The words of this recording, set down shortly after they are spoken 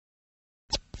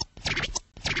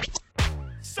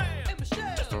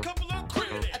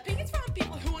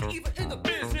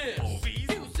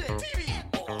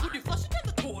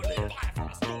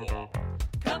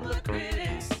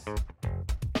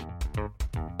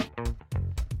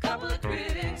Couple of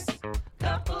critics.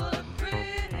 Couple of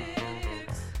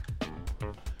critics.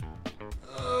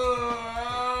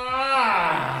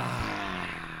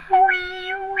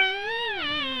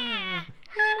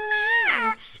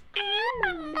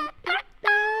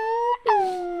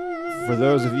 For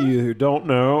those of you who don't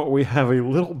know, we have a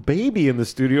little baby in the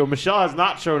studio. Michelle has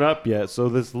not shown up yet, so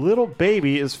this little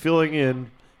baby is filling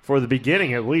in for the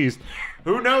beginning at least.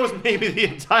 Who knows, maybe the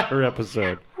entire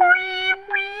episode.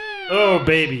 Oh,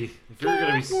 baby. If you're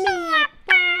going to be...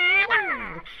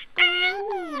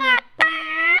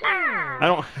 I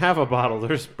don't have a bottle.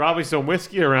 There's probably some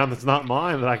whiskey around that's not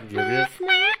mine that I can give you. There's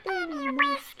not any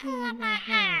whiskey in the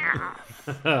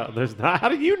house. There's not? How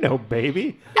do you know,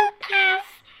 baby? Because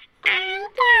I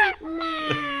don't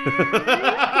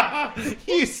know.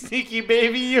 You sneaky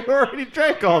baby, you already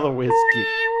drank all the whiskey.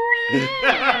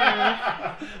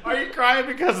 Are you crying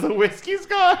because the whiskey's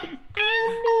gone?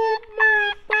 I need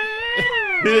more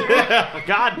bottle.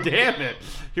 God damn it.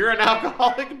 You're an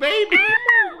alcoholic baby. I'm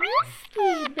a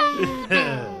whiskey baby.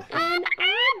 And I'm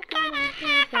gonna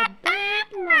have a bad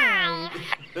life.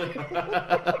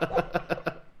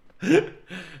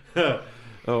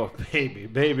 Oh, baby,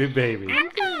 baby, baby. I'm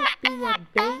gonna be a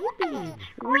baby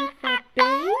with a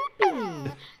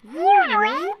baby. You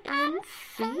wait and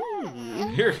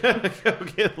see. You're gonna go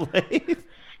get laid?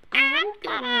 I'm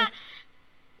gonna...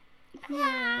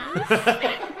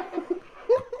 Yes.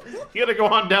 You gotta go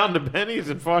on down to Benny's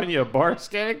and find you a bar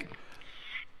skank?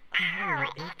 Oh,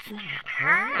 it's not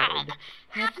hard.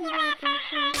 Have you ever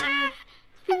heard of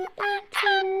the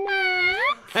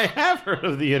internet? I have heard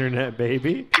of the internet,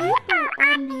 baby. People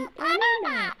on the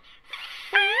internet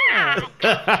fuck.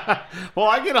 Well,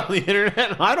 I get on the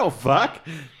internet and I don't fuck.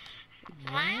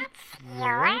 That's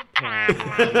your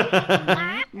problem,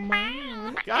 not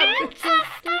mine. God. I'm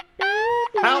just a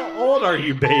baby. How old are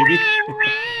you, baby?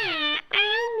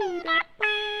 I need a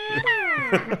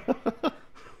bottle.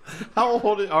 How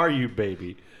old are you,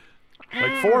 baby?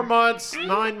 Like 4 months,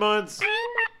 9 months? I'm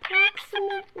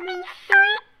approximately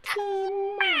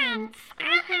 13 months.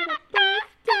 I had a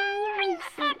birthday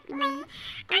recently.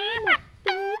 I'm a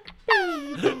big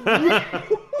baby.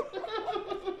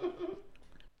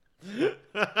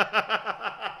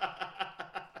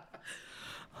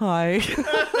 Hi.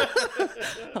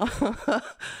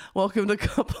 Welcome to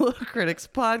Couple of Critics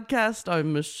podcast.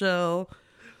 I'm Michelle.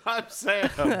 I'm Sam.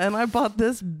 And I bought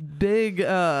this big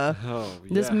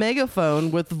this megaphone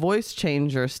with voice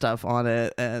changer stuff on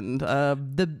it, and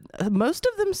the most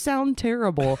of them sound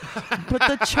terrible, but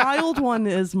the child one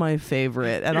is my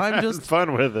favorite, and I'm just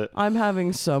fun with it. I'm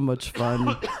having so much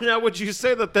fun. Now, would you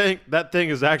say that thing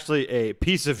is actually a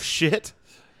piece of shit?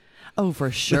 Oh,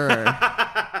 for sure.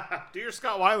 Do your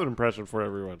Scott Weiland impression for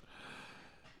everyone.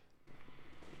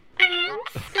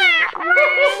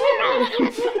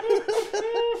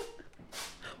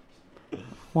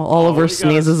 While Oliver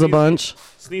sneezes a bunch.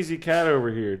 Sneezy cat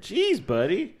over here. Jeez,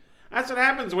 buddy. That's what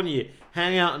happens when you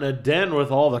hang out in a den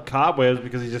with all the cobwebs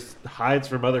because he just hides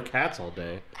from other cats all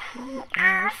day. He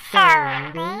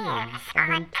also lives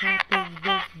on top of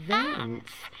the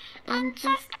vents and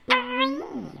just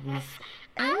breathes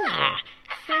air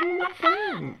from the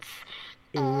vents.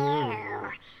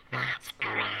 Ew, that's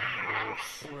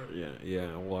gross.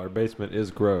 Yeah. Well, our basement is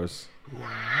gross.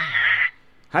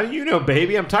 How do you know,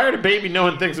 baby? I'm tired of baby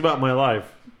knowing things about my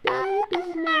life. Baby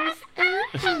knows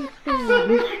everything.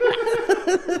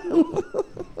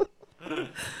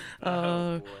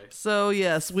 So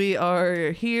yes, we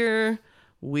are here.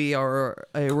 We are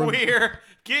Queer.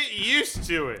 Get used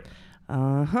to it.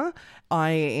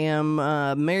 I am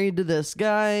married to this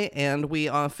guy, and we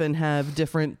often have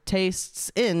different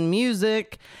tastes in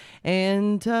music.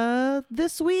 And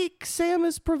this week, Sam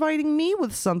is providing me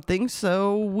with something,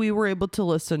 so we were able to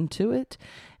listen to it,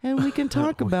 and we can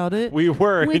talk about it. We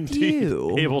were with indeed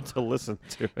you. able to listen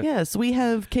to it. Yes, we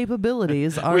have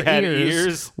capabilities. Our We had ears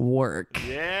ears. work.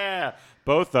 Yeah,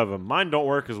 both of them. Mine don't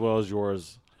work as well as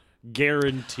yours.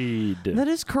 Guaranteed. That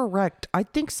is correct. I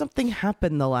think something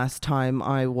happened the last time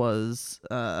I was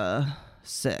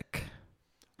sick.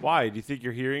 Why? Do you think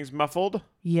your hearing's muffled?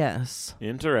 Yes.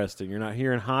 Interesting. You're not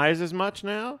hearing highs as much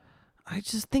now? I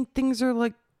just think things are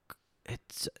like I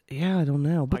don't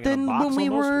know. But Like in a then box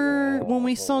when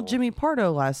we saw almost? Jimmy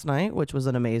Pardo last night, which was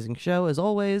an amazing show as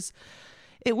always,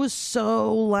 it was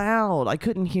so loud. I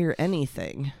couldn't hear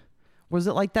anything. Was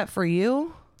it like that for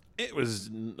you? It was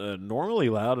normally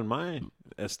loud in my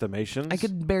estimations. I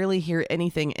could barely hear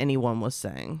anything anyone was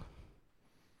saying.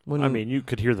 I mean, you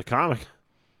could hear the comic.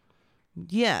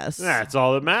 Yes. That's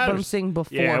all that matters. But I'm saying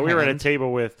before. Yeah, we were at a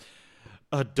table with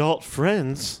adult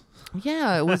friends.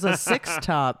 Yeah, it was a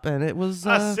 6-top, and it was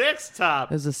A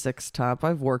 6-top. It was a 6-top.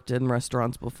 I've worked in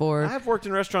restaurants before. I've worked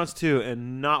in restaurants too,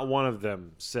 and not one of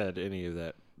them said any of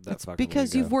that. It's fucking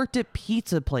because lingo. you've worked at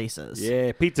pizza places.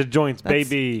 Yeah, pizza joints, That's-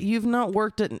 baby. You've not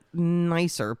worked at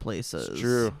nicer places. It's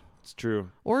true. It's true.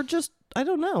 Or just, I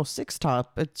don't know,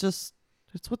 6-top. It's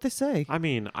what they say. I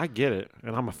mean, I get it,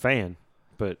 and I'm a fan,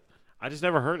 but I just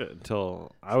never heard it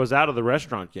until I was out of the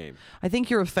restaurant game. I think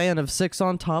you're a fan of 6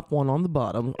 on top, 1 on the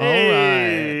bottom.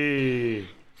 Hey.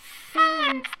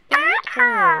 Sam's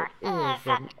butthole is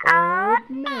an old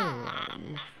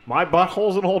man. My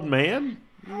butthole's an old man?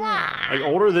 Yeah, Like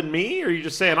older than me, or are you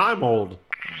just saying I'm old?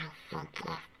 I think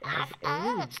it has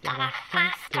aged at a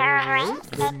faster rate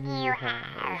than you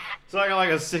have. So I got like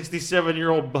a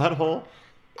 67-year-old butthole?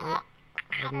 I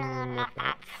mean, if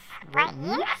that's what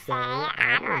you say,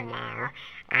 I don't know.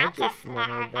 I just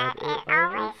know that it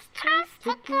always tries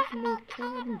to give me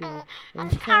candy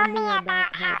and tell me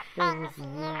about how things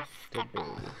used to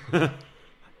be.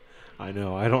 I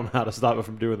know. I don't know how to stop it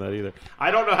from doing that either.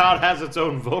 I don't know how it has its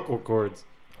own vocal cords.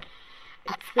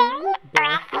 It's very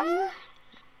breathy.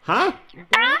 Huh?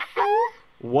 Breathy.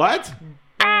 What?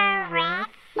 Breathy.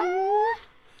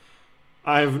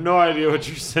 I have no idea what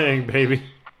you're saying, baby.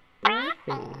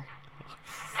 Breathy.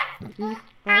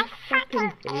 I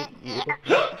fucking hate you.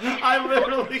 I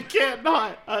literally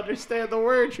cannot understand the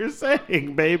words you're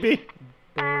saying, baby.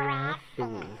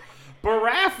 Breathy.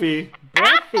 Baraffy?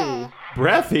 Breathy.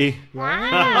 Breathy?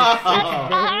 Yes,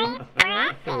 it's very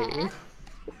breathy.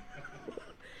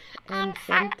 And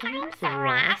sometimes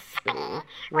raspy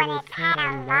when it's had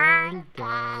a long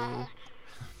day.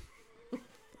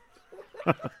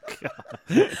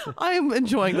 I'm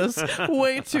enjoying this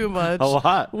way too much. A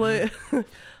lot. Like,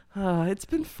 it's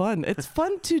been fun. It's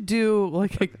fun to do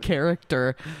like a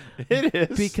character It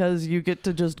is. because you get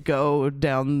to just go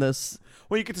down this.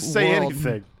 well, you get to say world.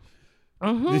 anything.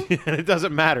 And it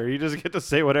doesn't matter. You just get to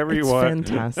say whatever It's you want.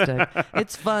 fantastic.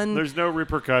 It's fun. There's no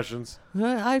repercussions.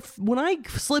 When I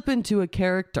slip into a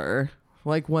character,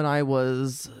 like when I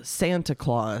was Santa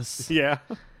Claus, Yeah.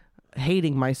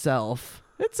 hating myself,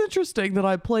 it's interesting that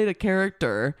I played a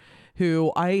character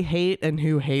who I hate and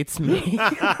who hates me.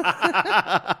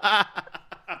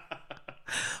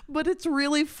 But it's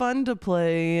really fun to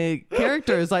play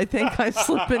characters. I think I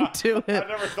slip into it. I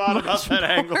never thought about that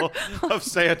angle of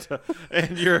Santa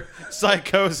and your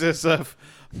psychosis of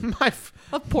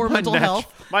Of poor my mental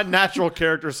health. My natural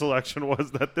character selection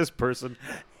was that this person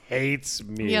hates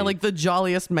me. Yeah, like the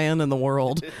jolliest man in the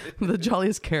world, the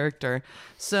jolliest character.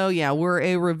 So yeah, we're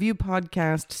a review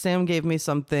podcast. Sam gave me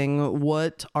something.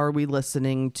 What are we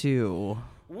listening to?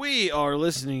 we are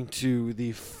listening to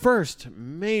the first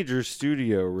major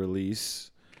studio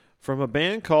release from a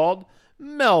band called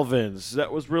Melvins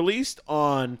that was released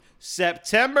on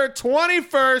September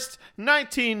 21st,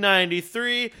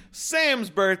 1993, Sam's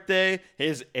birthday,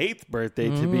 his 8th birthday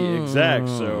to be exact.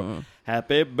 So,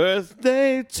 happy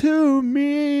birthday to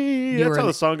me. You're That's how an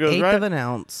the song goes, eighth right? of an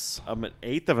ounce. I'm an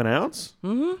 1/8 of an ounce?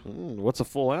 Mm-hmm. What's a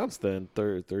full ounce then?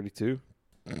 32?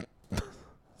 Is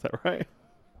that right?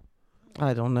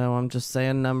 I don't know. I'm just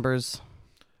saying numbers.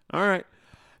 All right.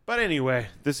 But anyway,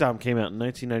 this album came out in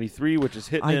 1993, which is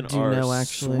hitting I in do our know,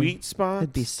 actually. sweet spot.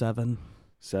 It'd be 7.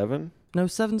 7? No,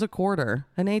 7's a quarter.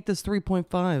 An 1/8 is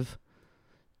 3.5.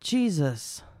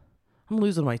 Jesus. I'm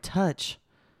losing my touch.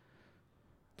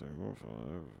 3, 4, 5,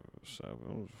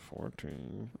 7,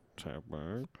 14, tap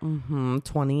back.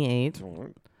 28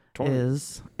 20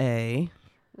 is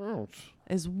ounce.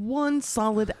 is 1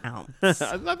 solid ounce. I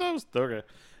thought that was okay.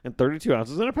 And 32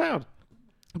 ounces in a pound.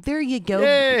 There you go.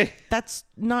 Yay! That's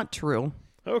not true.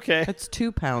 Okay. It's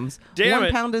 2 pounds. Damn 1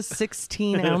 it. pound is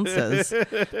 16 ounces.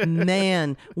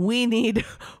 Man, we need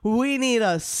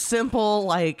a simple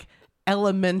like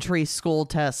elementary school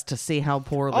test to see how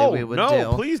poorly we would do.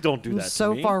 no, please don't do that So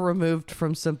to me. far removed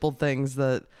from simple things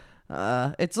that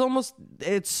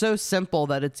it's so simple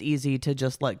that it's easy to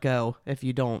just let go if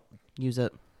you don't use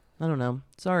it. I don't know.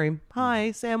 Sorry.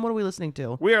 Hi, Sam. What are we listening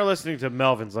to? We are listening to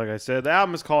Melvins, like I said. The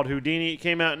album is called Houdini. It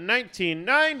came out in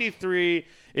 1993.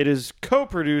 It is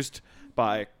co-produced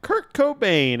by Kurt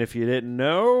Cobain, if you didn't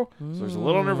know. So there's a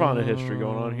little Nirvana history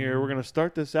going on here. We're going to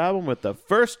start this album with the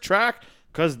first track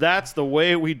because that's the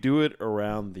way we do it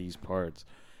around these parts.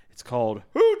 It's called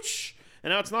Hooch.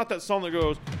 And now it's not that song that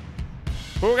goes,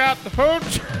 who got the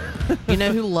hooch? You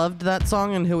know who loved that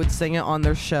song and who would sing it on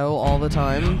their show all the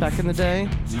time back in the day?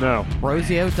 No.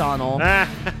 Rosie O'Donnell.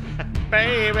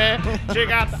 Baby, she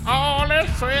got the only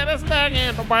sweetest thing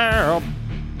in the world.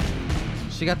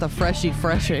 She got the freshie.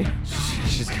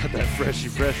 she's got that freshy.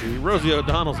 Rosie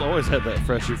O'Donnell's always had that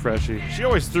freshy. She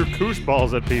always threw koosh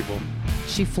balls at people.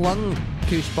 She flung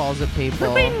koosh balls at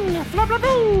people.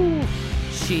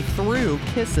 She threw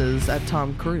kisses at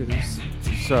Tom Cruise.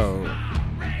 So,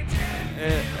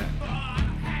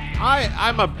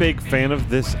 I'm a big fan of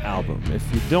this album.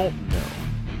 If you don't know,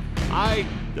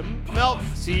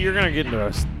 see, you're gonna get into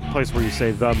a place where you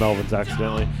say the Melvins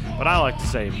accidentally, but I like to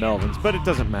say Melvins, but it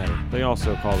doesn't matter. They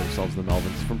also call themselves the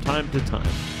Melvins from time to time.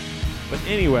 But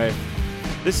anyway,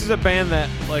 this is a band that,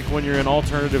 like, when you're in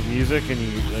alternative music and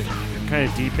you're kind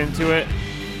of deep into it,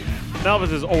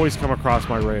 Melvins has always come across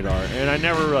my radar, and I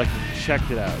never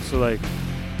checked it out. So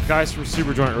guys from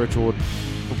Superjoint Ritual would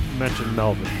mention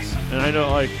Melvins, and I know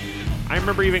I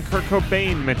remember even Kurt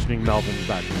Cobain mentioning Melvins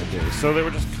back in the day. So they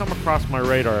would just come across my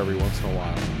radar every once in a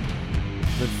while.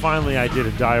 Then finally I did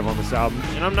a dive on this album,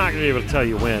 and I'm not going to be able to tell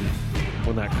you when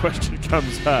that question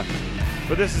comes up.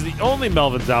 But this is the only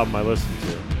Melvins album I listened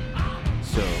to.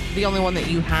 So The only one that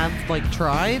you have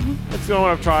tried? it's the only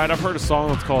one I've tried. I've heard a song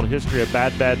that's called History of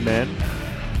Bad Bad Men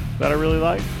that I really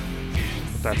like.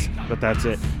 But that's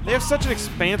it. They have such an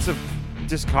expansive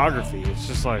discography. It's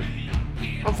just I'm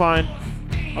fine.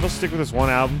 I'll just stick with this one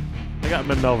album. I got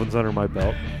Melvins under my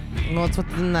belt. Well, it's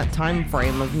within that time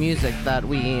frame of music that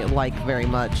we like very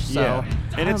much. So, yeah,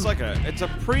 and it's a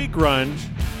pre-grunge.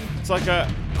 It's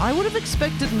I would have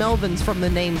expected Melvins from the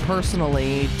name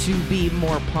personally to be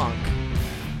more punk.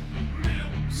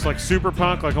 It's like super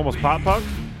punk, almost pop punk.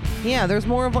 Yeah, there's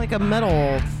more of a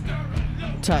metal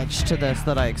touch to this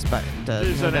that I expected.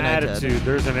 There's an attitude.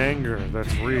 There's an anger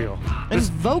that's real. And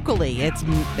vocally,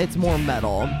 it's more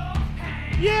metal.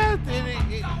 Yeah,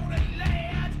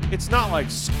 it's not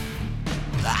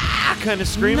kind of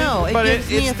screaming. No, but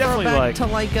gives me it's a definitely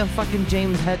throwback to a fucking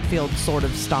James Hetfield sort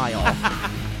of style.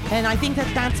 And I think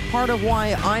that's part of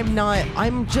why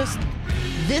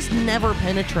this never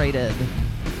penetrated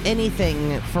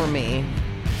anything for me,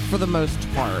 for the most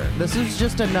part. This is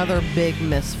just another big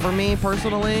miss for me,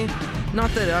 personally. Not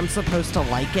that I'm supposed to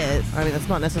like it. I mean, that's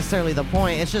not necessarily the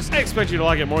point. It's just... I expect you to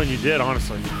like it more than you did,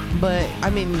 honestly. But,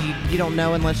 I mean, you don't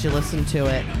know unless you listen to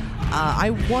it. I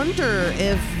wonder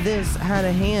if this had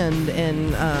a hand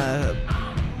in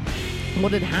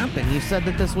what had happened. You said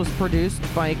that this was produced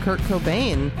by Kurt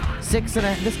Cobain.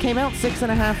 This came out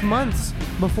 6.5 months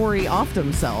before he offed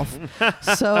himself.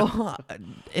 So,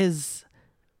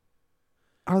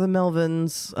 are the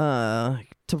Melvins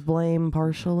to blame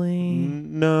partially?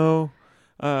 No.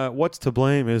 What's to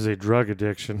blame is a drug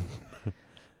addiction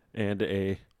and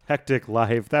a hectic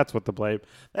life. That's what to blame.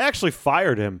 They actually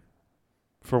fired him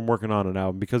from working on an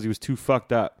album because he was too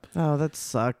fucked up. Oh, that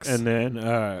sucks. And then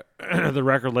the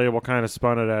record label kind of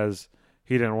spun it as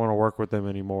he didn't want to work with them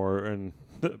anymore.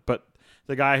 But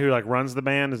the guy who runs the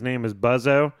band, his name is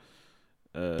Buzzo.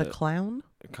 The clown?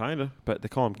 Kind of, but they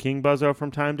call him King Buzzo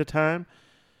from time to time.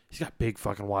 He's got big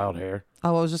fucking wild hair.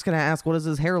 Oh, I was just going to ask, what is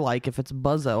his hair like if it's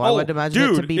Buzzo? I would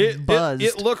imagine it to be buzzed.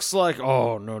 It looks like,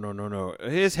 no.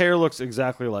 His hair looks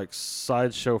exactly like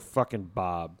Sideshow fucking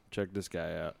Bob. Check this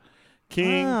guy out.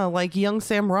 King. Like young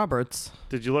Sam Roberts.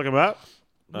 Did you look him up?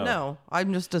 Oh. No,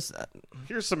 I'm just...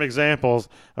 Here's some examples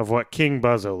of what King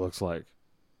Buzzo looks like.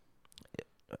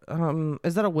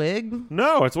 Is that a wig?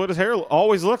 No, it's what his hair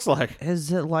always looks like.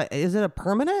 Is it a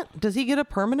permanent? Does he get a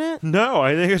permanent? No,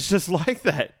 I think it's just like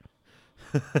that.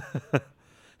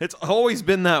 It's always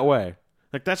been that way.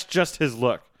 That's just his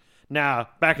look. Now,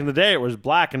 back in the day, it was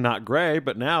black and not gray,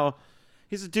 but now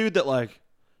he's a dude that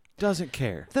doesn't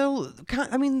care. Though,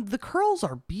 I mean, the curls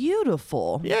are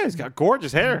beautiful. Yeah, he's got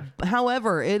gorgeous hair.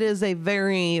 However, it is a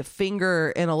very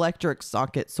finger and electric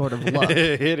socket sort of look.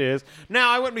 It is.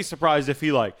 Now, I wouldn't be surprised if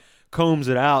he combs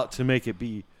it out to make it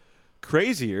be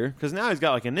crazier, because now he's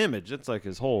got an image. It's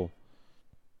his whole...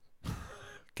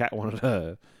 Cat wanted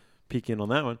to peek in on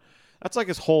that one. That's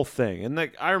his whole thing.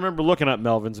 And I remember looking at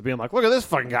Melvins and being like, look at this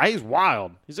fucking guy. He's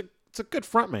wild. It's a good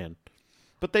front man.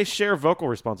 But they share vocal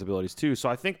responsibilities too. So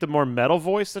I think the more metal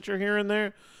voice that you're hearing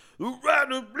there,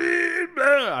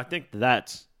 I think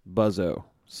that's Buzzo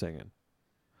singing.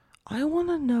 I want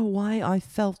to know why I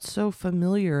felt so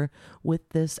familiar with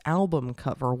this album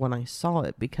cover when I saw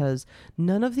it, because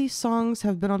none of these songs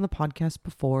have been on the podcast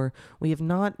before. We have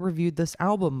not reviewed this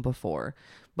album before.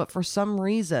 But for some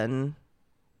reason,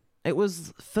 it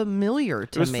was familiar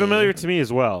to me. It was familiar to me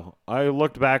as well. I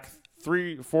looked back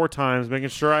 3-4 times, making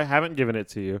sure I haven't given it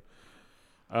to you.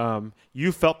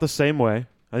 You felt the same way.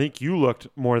 I think you looked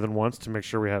more than once to make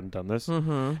sure we hadn't done this.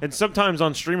 Mm-hmm. And sometimes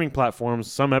on streaming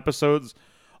platforms, some episodes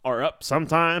are up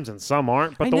sometimes and some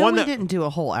aren't. But I know we didn't do a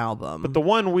whole album. But the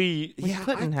one I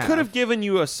could have given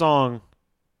you a song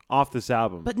off this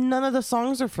album. But none of the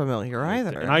songs are familiar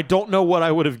either. And I don't know what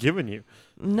I would have given you.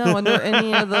 No, under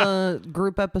any of the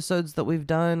group episodes that we've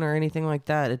done or anything like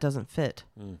that, it doesn't fit.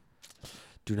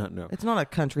 Do not know. It's not a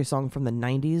country song from the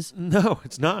 90s. No,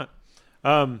 it's not.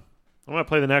 I'm going to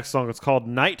play the next song. It's called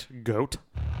Night Goat.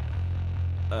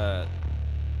 I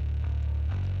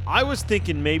was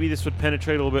thinking maybe this would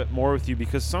penetrate a little bit more with you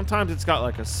because sometimes it's got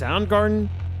like a Soundgarden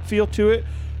feel to it.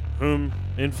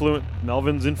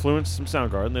 Melvin's influenced some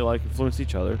Soundgarden. They like influenced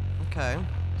each other. Okay.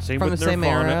 Same From with the same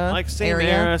Nirvana. era? Like same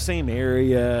era, same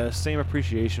area, same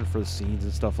appreciation for the scenes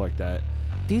and stuff like that.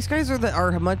 These guys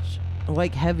are much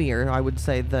like heavier, I would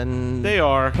say, than They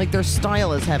are. like their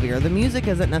style is heavier. The music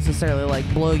isn't necessarily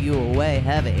like blow you away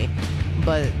heavy,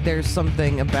 but there's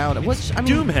something about it. Which I mean,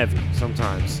 doom heavy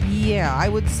sometimes. Yeah, I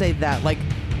would say that. Like,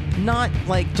 not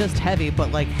like just heavy,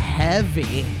 but like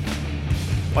heavy.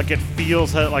 Like it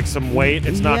feels like some weight.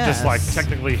 It's not just like Yes.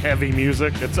 technically heavy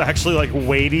music. It's actually like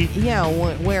weighty. Yeah,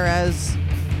 whereas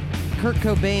Kurt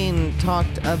Cobain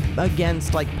talked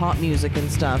against like pop music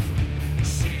and stuff,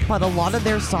 but a lot of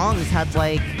their songs had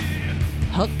like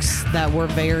hooks that were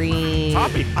very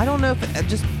Poppy. I don't know if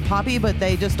just poppy, but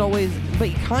they just always,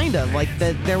 but kind of like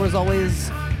that. There was always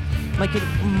like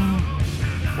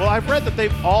Well, I've read that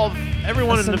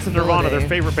everyone A in Nirvana, sensibility. their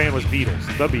favorite band was Beatles.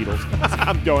 The Beatles.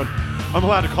 I'm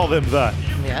allowed to call them the.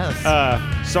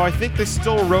 yes. So I think they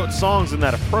still wrote songs in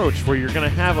that approach where you're going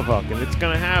to have a hook and it's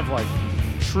going to have like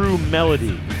true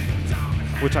melody,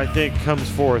 which I think comes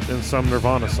forth in some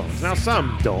Nirvana songs. Now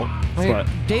some don't, but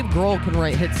Dave Grohl can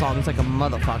write hit songs like a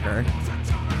motherfucker.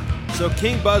 so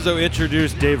King Buzzo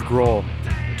introduced Dave Grohl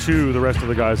to the rest of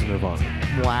the guys in Nirvana.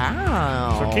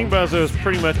 Wow. So King Buzzo is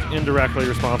pretty much indirectly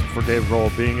responsible for Dave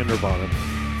Grohl being in Nirvana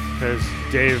because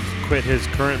Dave quit his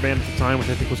current band at the time, which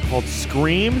I think was called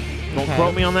Scream. Don't Okay.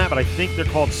 quote me on that, but I think they're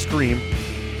called Scream.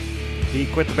 He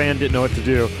quit the band, didn't know what to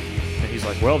do, and he's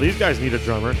like, well, these guys need a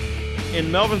drummer.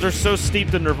 And Melvins are so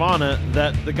steeped in Nirvana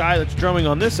that the guy that's drumming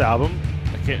on this album,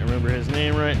 I can't remember his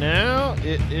name right now,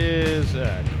 it is,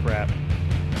 crap.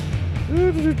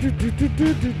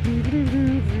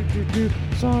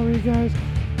 Sorry, guys.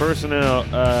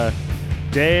 Personnel,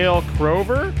 Dale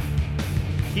Crover.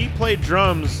 He played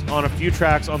drums on a few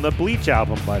tracks on the Bleach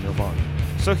album by Nirvana.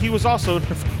 So he was also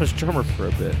Nirvana's drummer for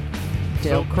a bit.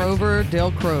 Dale Crover.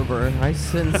 I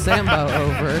send Sambo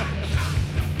over.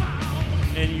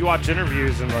 And you watch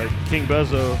interviews and like King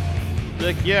Buzzo,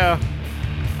 like, yeah,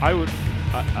 I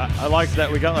like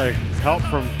that we got like help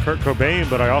from Kurt Cobain,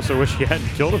 but I also wish he hadn't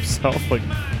killed himself. Like,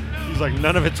 he's like,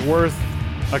 none of it's worth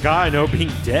a guy I know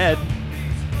being dead.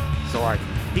 So like,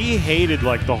 he hated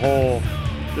like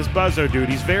this Buzzo dude.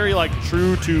 He's very like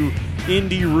true to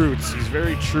indie roots. He's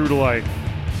very true to like.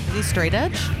 Is he straight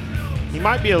edge? He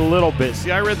might be a little bit.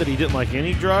 See, I read that he didn't like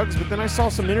any drugs, but then I saw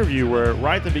some interview where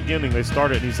right at the beginning they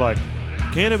started and he's like,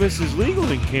 cannabis is legal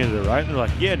in Canada, right? And they're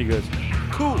like, yeah. And he goes,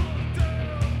 cool.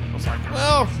 I was like,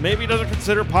 well, maybe he doesn't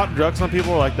consider pot and drugs. Some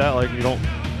people are like that. Like, you don't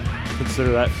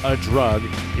consider that a drug,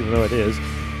 even though it is.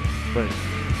 But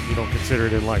you don't consider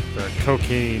it in like the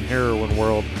cocaine, heroin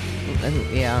world.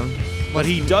 Yeah. But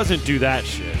he doesn't do that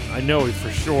shit. I know he for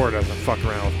sure doesn't fuck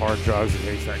around with hard drugs and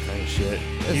hates that kind of shit.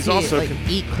 Does He's he, also like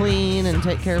eat clean and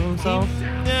take care of himself.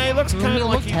 Yeah, he looks kind He of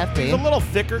like looked hefty. he's a little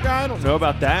thicker guy. I don't know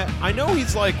about that. I know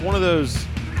he's like one of those.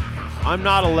 I'm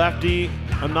not a lefty.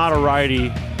 I'm not a righty.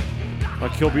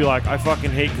 Like he'll be like, I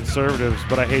fucking hate conservatives,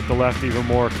 but I hate the left even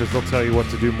more because they'll tell you what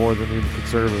to do more than the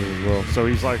conservatives will. So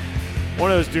he's like one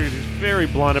of those dudes who's very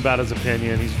blunt about his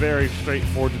opinion. He's very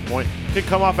straightforward to the point. Could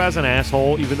come off as an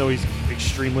asshole, even though he's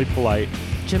extremely polite.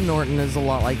 Jim Norton is a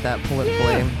lot like that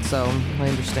politically, so I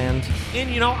understand. And,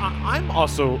 you know, I'm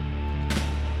also...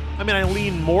 I mean, I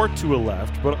lean more to a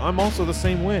left, but I'm also the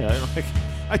same way.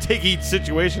 I take each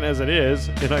situation as it is,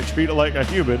 and I treat it like a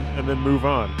human, and then move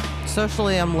on.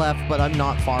 Socially, I'm left, but I'm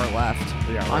not far left.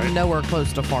 Yeah, right. I'm nowhere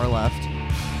close to far left.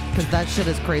 Because that shit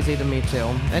is crazy to me, too.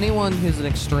 Anyone who's an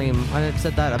extreme, I've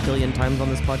said that a billion times on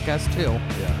this podcast, too.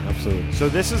 Yeah, absolutely. So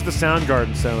this is the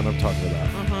Soundgarden sound that I'm talking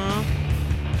about.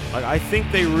 Like, I think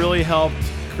they really helped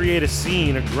create a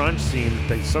scene, a grunge scene, that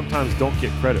they sometimes don't get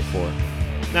credit for.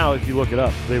 Now, if you look it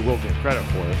up, they will get credit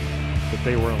for it. But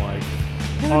they were, like,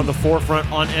 on the forefront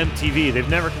on MTV. They've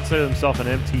never considered themselves an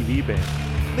MTV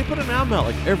band. They put an album out,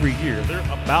 like, every year. They're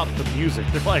about the music.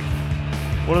 They're, like,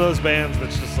 one of those bands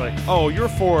that's just like, oh, you're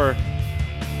for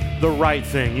the right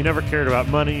thing. You never cared about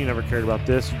money. You never cared about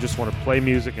this. You just want to play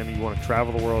music and you want to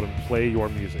travel the world and play your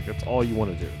music. That's all you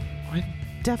want to do. I've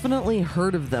definitely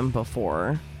heard of them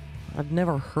before. I've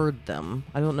never heard them.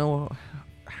 I don't know,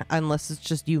 unless it's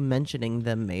just you mentioning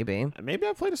them, maybe. Maybe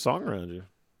I played a song around you.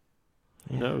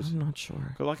 Who knows? I'm not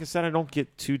sure. 'Cause like I said, I don't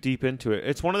get too deep into it.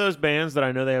 It's one of those bands that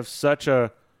I know they have such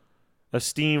a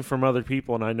esteem from other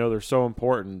people, and I know they're so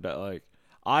important that like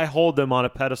I hold them on a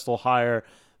pedestal higher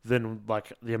than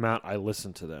like the amount I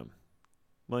listen to them.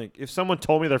 Like if someone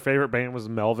told me their favorite band was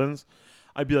Melvins,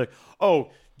 I'd be like, "Oh,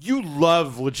 you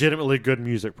love legitimately good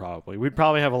music probably. We'd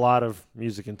probably have a lot of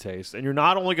music and taste. And you're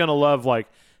not only going to love like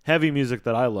heavy music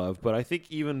that I love, but I think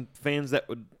even fans that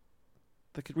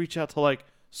could reach out to like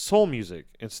soul music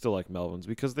and still like Melvins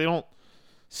because they don't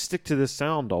stick to this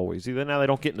sound always. Either now they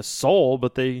don't get into soul,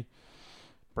 but they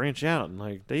branch out and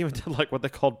like they even did like what they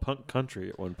called punk country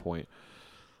at one point.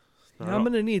 I'm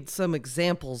going to need some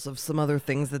examples of some other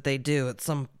things that they do at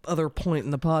some other point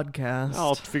in the podcast.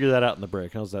 I'll figure that out in the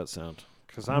break. How's that sound?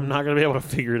 Because I'm not going to be able to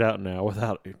figure it out now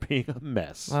without it being a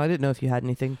mess. Well, I didn't know if you had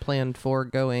anything planned for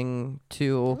going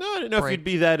to No, I didn't know if you'd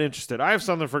be that interested. I have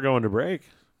something for going to break,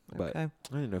 but Okay.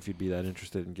 I didn't know if you'd be that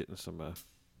interested in getting some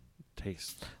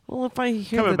taste. Well, if I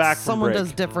hear Coming that back from someone break.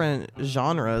 does different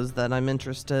genres, then I'm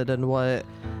interested in what,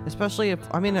 especially if,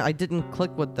 I mean, I didn't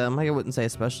click with them. I wouldn't say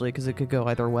especially because it could go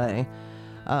either way.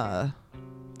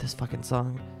 This fucking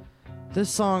song. This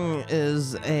song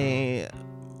is a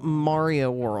Mario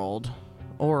world.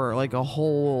 Or like a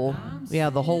whole,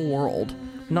 the whole world,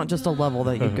 not just a level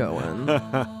that you go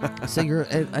in. So you're,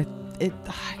 I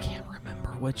can't remember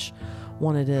which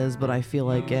one it is, but I feel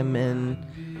like I'm in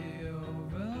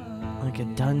like a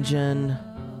dungeon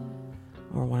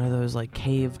or one of those like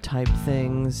cave type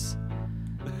things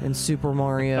in Super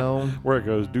Mario. Where it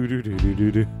goes do do do do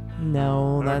do do.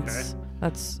 No, Okay.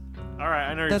 that's All right,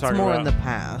 I know what you're that's talking more about. in the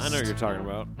past. I know what you're talking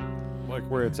about. Like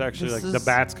where it's actually This like the is-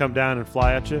 bats come down and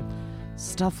fly at you.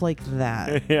 Stuff like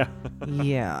that. Yeah.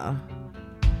 Yeah.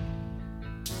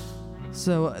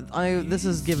 So this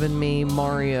has given me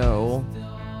Mario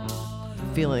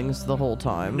feelings the whole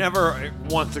time. Never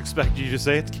once expect you to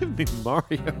say it's giving me Mario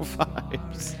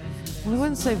vibes. Well, I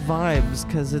wouldn't say vibes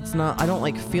because it's not. I don't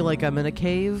like feel like I'm in a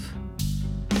cave,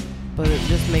 but it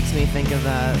just makes me think of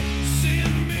that.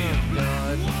 Oh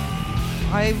God.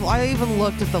 I even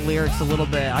looked at the lyrics a little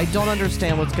bit. I don't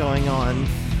understand what's going on,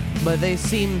 but they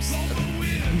seem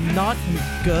not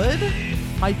good.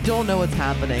 I don't know what's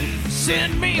happening.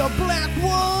 Send me a black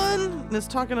one. And it's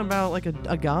talking about like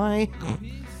a guy.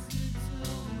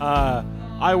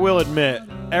 I will admit,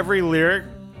 every lyric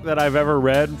that I've ever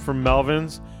read from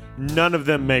Melvins, none of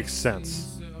them makes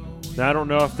sense. Now, I don't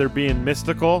know if they're being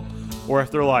mystical or if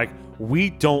they're like,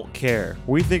 we don't care.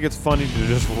 We think it's funny to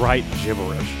just write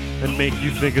gibberish and make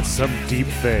you think it's some deep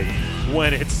thing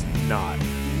when it's not.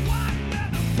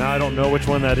 Now, I don't know which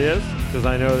one that is because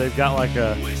I know they've got like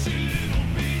a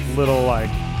little like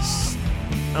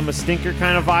I'm a stinker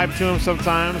kind of vibe to them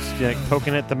sometimes, like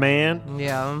poking at the man.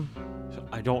 Yeah.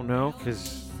 I don't know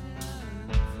because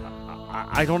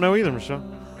I don't know either, Michelle.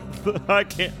 I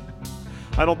can't.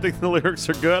 I don't think the lyrics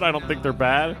are good. I don't think they're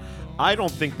bad. I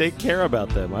don't think they care about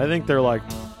them. I think they're like,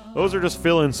 those are just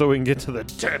fill-ins so we can get to the.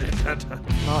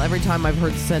 Well, every time I've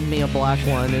heard "Send Me a Black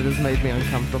One," it has made me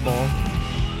uncomfortable.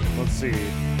 Let's see.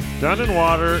 Done in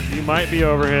water, you might be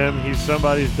over him. He's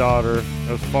somebody's daughter,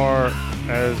 as far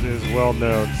as is well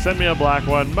known. Send me a black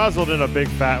one, muzzled in a big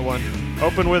fat one.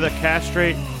 Open with a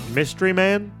castrate mystery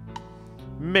man?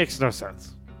 Makes no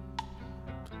sense.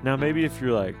 Now, maybe if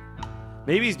you're like,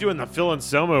 maybe he's doing the Phil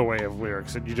Anselmo way of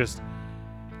lyrics, and you just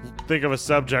think of a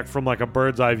subject from like a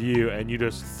bird's eye view, and you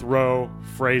just throw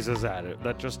phrases at it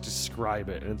that just describe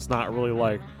it. And it's not really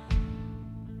like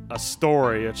a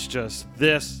story. It's just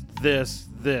this.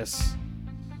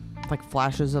 Like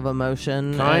flashes of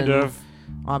emotion. Kind and of.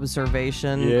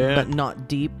 observation. Yeah. But not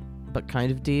deep, but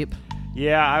kind of deep.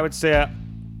 Yeah, I would say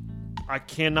I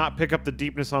cannot pick up the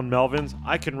deepness on Melvins.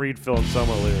 I can read Phil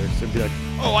Anselmo lyrics and be like,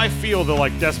 oh, I feel the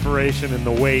like desperation and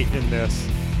the weight in this.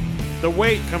 The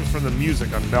weight comes from the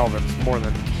music on Melvins more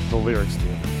than the lyrics do.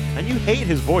 And you hate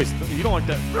his voice. You don't like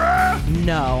that.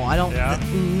 No, I don't. Yeah?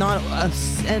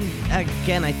 And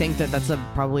again, I think that's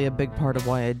probably a big part of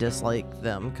why I dislike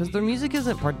them because their music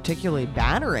isn't particularly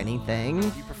bad or anything.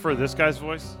 You prefer this guy's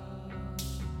voice?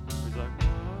 He's like,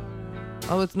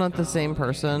 Oh, it's not the same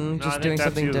person, no, I just think doing that's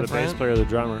something either the bass different. player or the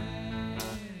drummer.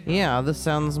 Yeah, this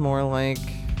sounds more like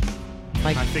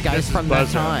I think this guys is from that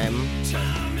Buzzo. time.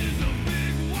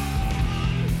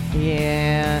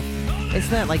 Yeah, it's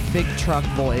that like big truck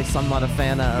voice I'm not a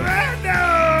fan of.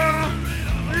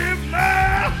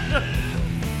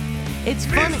 It's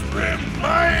funny.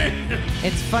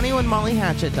 It's funny when Molly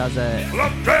Hatchet does it.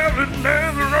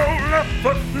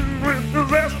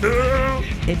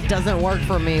 It doesn't work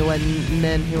for me when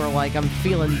men who are like, I'm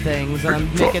feeling things and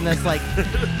I'm making this like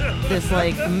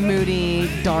moody,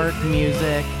 dark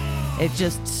music. It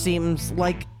just seems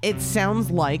like, it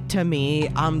sounds like to me,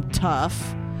 I'm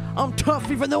tough. I'm tough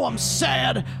even though I'm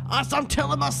sad. I'm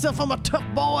telling myself I'm a tough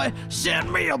boy.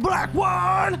 Send me a black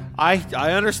one. I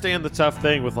understand the tough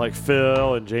thing with like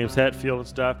Phil and James Hetfield and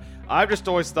stuff. I've just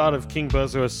always thought of King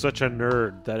Buzzo as such a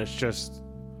nerd that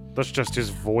that's just his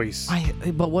voice.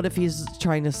 But what if he's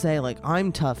trying to say, like,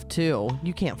 I'm tough too?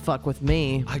 You can't fuck with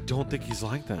me. I don't think he's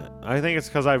like that. I think it's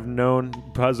because I've known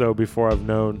Buzzo before I've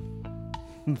known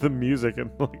the music and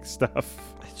like stuff.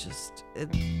 It's just,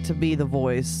 to be the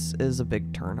voice is a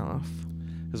big turnoff.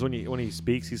 Because when he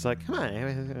speaks, he's like, come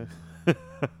on.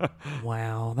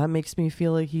 Wow, that makes me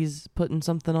feel like he's putting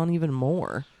something on even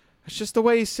more. It's just the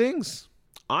way he sings.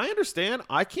 I understand.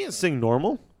 I can't sing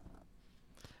normal.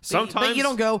 Sometimes but you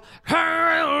don't go.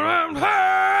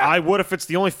 I would if it's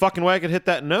the only fucking way I could hit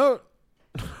that note.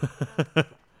 It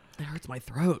hurts my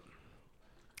throat.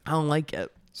 I don't like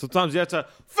it. Sometimes you have to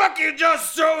fucking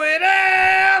just throw it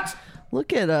out.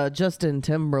 Look at Justin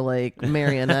Timberlake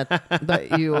marionette.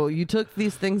 That you took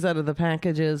these things out of the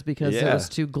packages because it was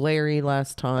too glary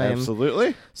last time.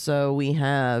 Absolutely. So we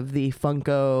have the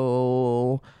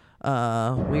Funko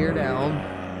Weird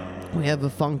Al. We have a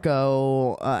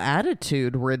Funko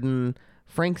attitude-ridden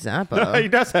Frank Zappa. He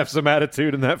does have some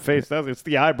attitude in that face, doesn't he? It's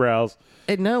the eyebrows.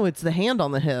 No, it's the hand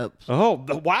on the hip. Oh,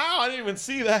 wow. I didn't even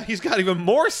see that. He's got even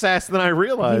more sass than I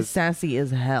realized. He's sassy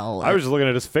as hell. I was just looking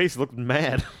at his face. He looked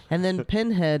mad. And then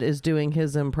Pinhead is doing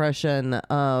his impression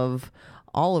of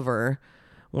Oliver,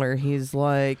 where he's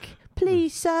like,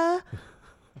 please, sir,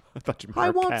 I thought you meant I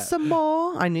our want cat. some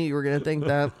more. I knew you were going to think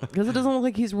that. Because it doesn't look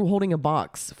like he's holding a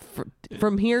box.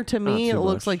 From here to me, it too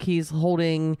looks much. like he's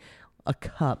holding a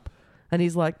cup. And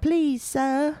he's like, please,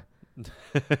 sir,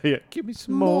 Yeah, give me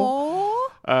some more.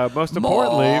 Most More?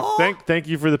 importantly, thank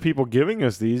you for the people giving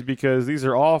us these, because these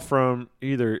are all from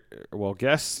either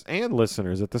guests and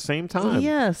listeners at the same time.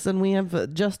 Yes, and we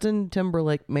have Justin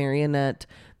Timberlake marionette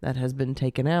that has been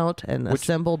taken out and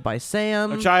assembled by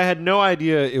Sam. Which I had no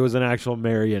idea it was an actual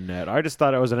marionette. I just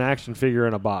thought it was an action figure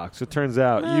in a box. It turns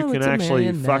out No, you can it's a actually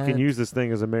marionette. fucking use this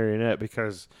thing as a marionette,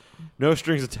 because no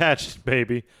strings attached,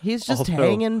 baby. He's just Although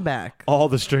hanging back. all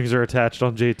the strings are attached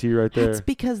on JT right there. That's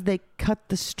because they cut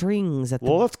the strings at the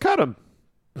Well, let's cut them.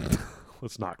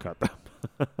 Let's not cut them.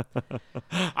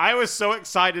 I was so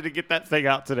excited to get that thing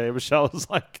out today. Michelle was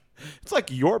like, it's like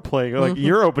you're playing, like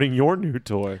you're opening your new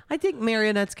toy. I think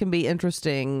marionettes can be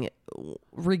interesting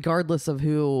regardless of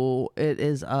who it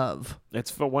is of. It's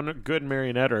for when a good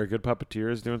marionette or a good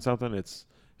puppeteer is doing something, it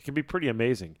can be pretty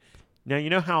amazing. Now, you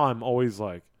know how I'm always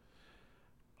like,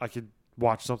 I could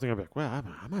watch something, I'll be like, well,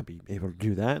 I might be able to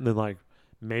do that. And then like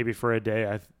maybe for a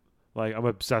day, I'm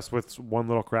obsessed with one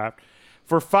little craft.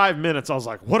 For 5 minutes, I was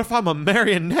like, what if I'm a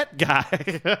marionette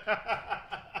guy?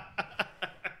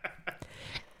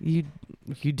 You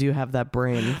do have that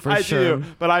brain for I sure. do,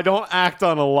 but I don't act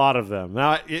on a lot of them.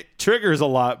 Now, it triggers a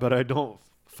lot, but I don't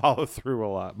follow through a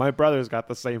lot. My brother's got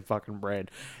the same fucking brain.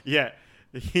 Yeah,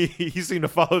 he seemed to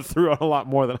follow through on a lot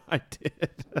more than I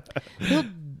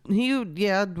did. He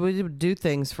would do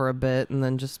things for a bit and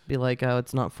then just be like, oh,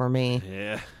 it's not for me.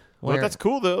 Yeah. Where- Well, that's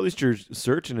cool, though. At least you're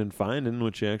searching and finding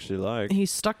what you actually like.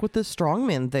 He's stuck with this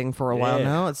strongman thing for a while Yeah.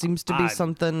 now. It seems to be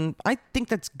something. I think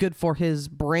that's good for his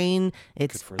brain.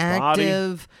 It's for his body.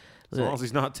 active. As long as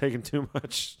he's not taking too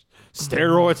much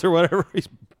steroids or whatever he's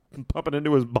pumping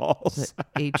into his balls.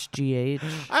 HGH.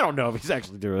 I don't know if he's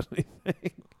actually doing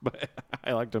anything, but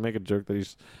I like to make a joke that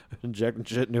he's injecting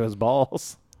shit into his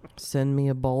balls. Send me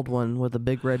a bald one with a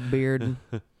big red beard.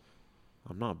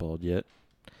 I'm not bald yet.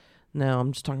 No,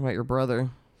 I'm just talking about your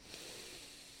brother.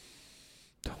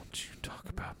 Don't you talk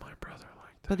about my brother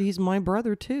like that. But he's my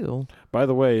brother too. By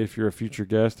the way, if you're a future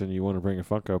guest and you want to bring a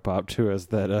Funko Pop to us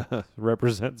that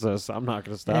represents us, I'm not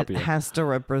going to stop It you. has to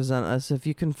represent us. If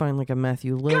you can find like a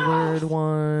Matthew Lillard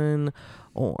one,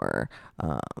 or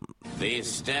These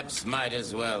steps might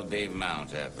as well be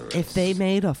Mount Everest. if they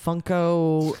made a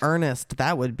Funko Ernest,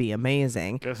 that would be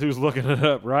amazing. Guess who's looking it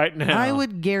up right now? I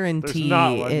would guarantee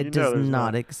not one. You it know does there's not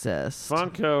not. exist.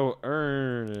 Funko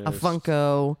Ernest. A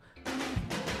Funko.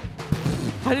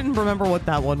 I didn't remember what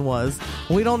that one was.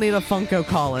 We don't need a Funko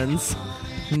Collins.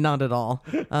 Not at all.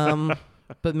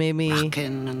 But maybe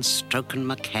Rockin' and stroking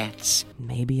my cats.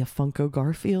 maybe a Funko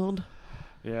Garfield.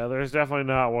 Yeah, there's definitely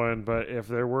not one, but if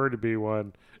there were to be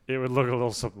one, it would look a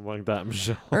little something like that,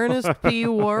 Michelle. Ernest P.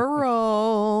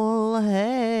 Worrell.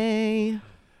 Hey.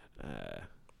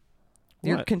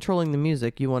 You're What? controlling the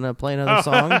music. You want to play another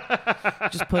song?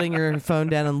 Just putting your phone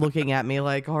down and looking at me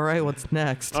like, all right, what's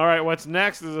next? All right, what's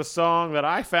next is a song that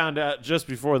I found out just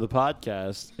before the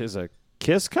podcast is a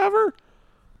Kiss cover.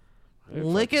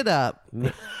 Lick it up.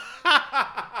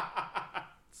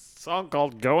 Song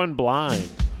called Going Blind.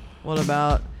 What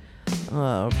about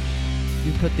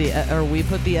we put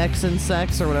the X in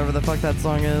sex or whatever the fuck that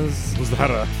song is? Was that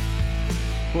a...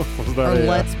 Was that Or a...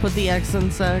 Let's Put the X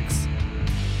in Sex.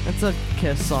 It's a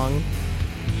Kiss song.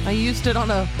 I used it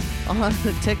on a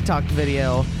TikTok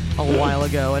video a while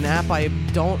ago, an app I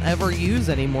don't ever use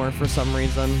anymore for some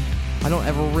reason. I don't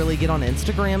ever really get on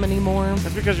Instagram anymore.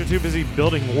 That's because you're too busy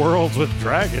building worlds with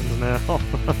dragons now.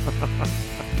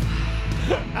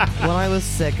 When I was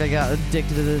sick, I got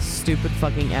addicted to this stupid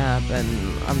fucking app, and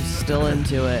I'm still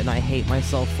into it, and I hate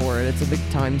myself for it. It's a big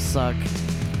time suck.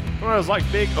 Well, it's like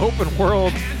big open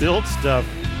world build stuff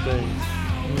things.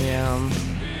 Yeah.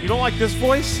 You don't like this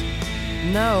voice?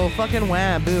 No, fucking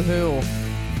wah, boo-hoo.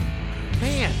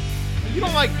 Man. You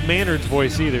don't like Maynard's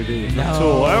voice either, do you? From No.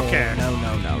 Tool. Okay.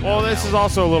 No. Well, this is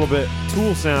also a little bit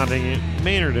Tool sounding,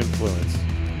 Maynard influence.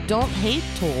 Don't hate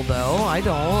Tool, though. I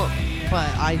don't. But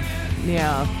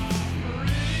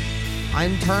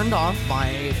I'm turned off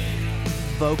by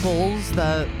vocals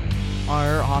that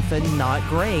are often not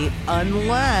great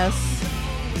unless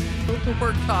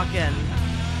we're talking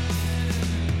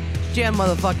Jam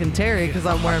motherfucking Terry because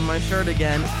I'm wearing my shirt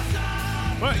again.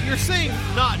 Well, you're saying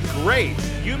not great.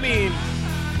 You mean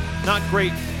not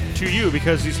great to you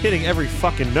because he's hitting every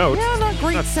fucking note. Yeah, not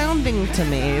great sounding to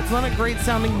me. It's not a great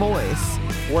sounding voice.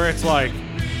 Where it's like,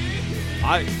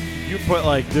 you put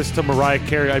like this to Mariah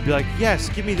Carey, I'd be like, yes,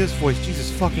 give me this voice, Jesus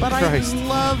fucking But Christ.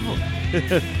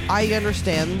 I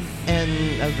understand and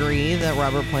agree that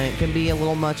Robert Plant can be a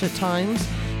little much at times,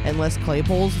 and Les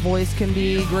Claypool's voice can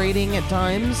be grating at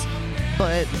times,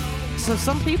 but so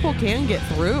some people can get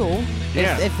through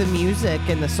if the music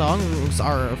and the songs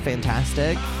are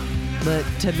fantastic. But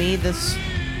to me, there's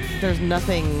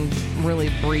nothing really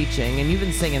breaching, and you've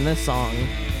been singing this song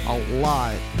a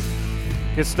lot.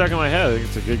 Gets stuck in my head. I think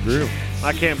it's a good groove.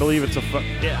 I can't believe it's a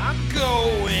I'm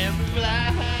going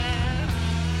blind.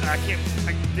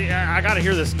 I gotta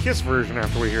hear this Kiss version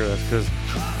after we hear this, because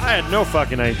I had no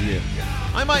fucking idea.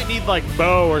 I might need like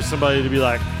Bo or somebody to be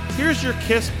like, here's your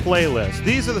Kiss playlist.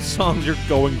 These are the songs you're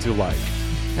going to like.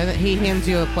 And then he hands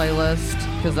you a playlist,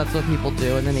 because that's what people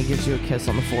do, and then he gives you a kiss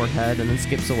on the forehead and then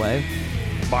skips away.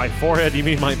 By forehead, you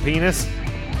mean my penis?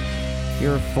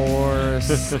 Your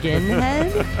foreskin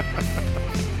head?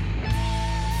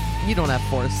 You don't have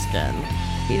foreskin.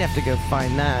 You'd have to go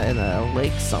find that in a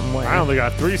lake somewhere. I only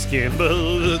got 3 skin. Do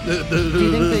you think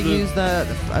they use that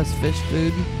as fish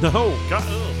food? No. God.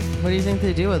 What do you think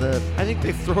they do with it? I think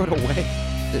they throw it away.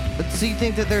 So you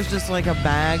think that there's just like a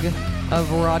bag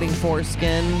of rotting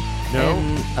foreskin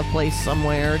in a place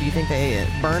somewhere? Do you think they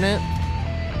burn it?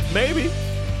 Maybe.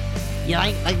 Yeah,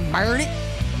 I burn it?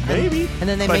 Maybe. And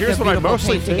then they But make a here's what I beautiful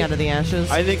mostly painting think. out of the ashes?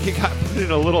 I think it got put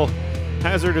in a little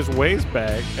hazardous waste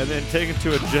bag and then taken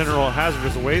to a general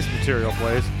hazardous waste material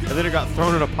place, and then it got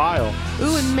thrown in a pile.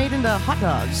 Ooh, and made into hot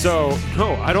dogs. So,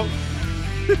 no, I don't...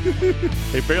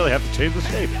 They barely have to change the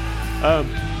shape.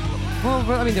 Well,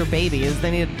 I mean, they're babies. They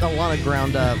need a lot of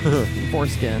ground up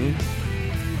foreskin.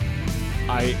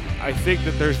 I think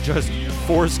that there's just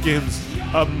foreskins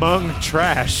among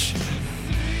trash.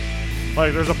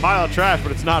 Like, there's a pile of trash,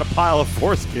 but it's not a pile of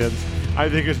foreskins. I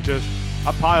think it's just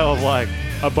a pile of, like,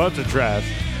 a bunch of trash,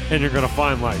 and you're going to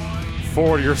find, like,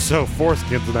 40 or so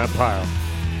foreskins in that pile.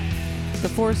 The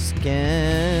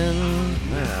foreskin.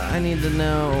 I need to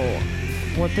know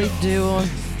what they do.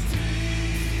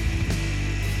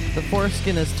 The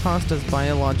foreskin is tossed as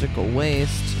biological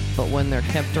waste, but when they're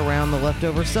kept around, the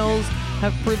leftover cells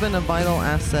have proven a vital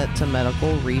asset to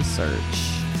medical research.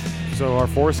 So our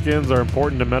foreskins are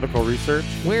important to medical research?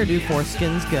 Where do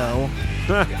foreskins go?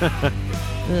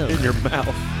 In your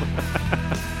mouth.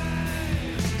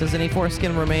 Does any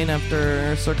foreskin remain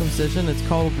after circumcision? It's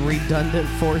called redundant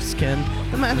foreskin.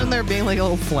 Imagine there being like a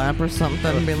little flap or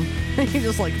something. You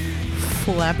just like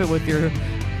flap it with your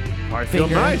I feel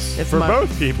finger. nice It's for my-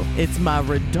 both people. It's my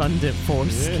redundant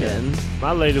foreskin.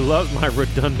 My lady loves my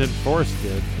redundant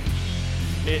foreskin.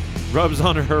 It rubs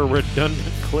on her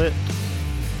redundant clit.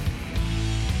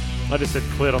 I just said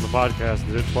clit on the podcast.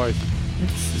 Did it twice. It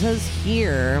says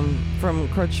here from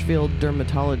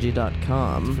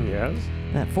CrutchfieldDermatology.com Yes.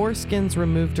 that foreskins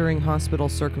removed during hospital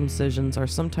circumcisions are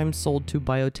sometimes sold to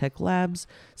biotech labs,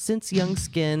 since young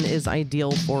skin is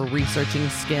ideal for researching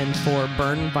skin for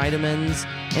burn vitamins,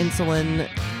 insulin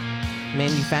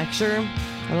manufacture.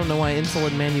 I don't know why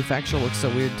insulin manufacture looks so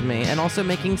weird to me. And also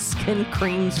making skin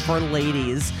creams for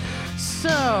ladies.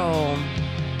 So,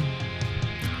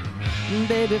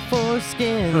 baby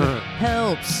foreskin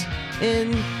helps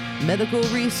in Medical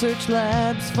research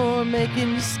labs for making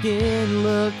your skin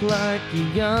look like a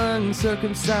young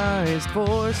circumcised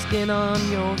foreskin on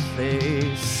your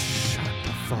face. Shut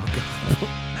the fuck up.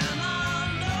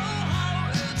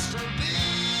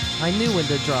 I knew when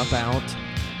to drop out.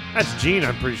 That's Gene,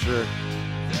 I'm pretty sure.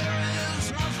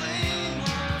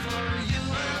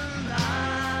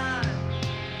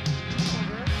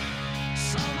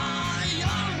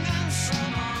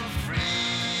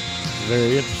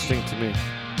 Very interesting to me.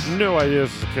 No idea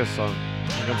this is a Kiss song.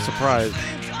 Like, I'm surprised.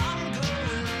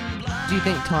 Do you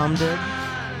think Tom did?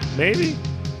 Maybe.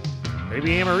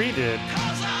 Maybe Anne-Marie did.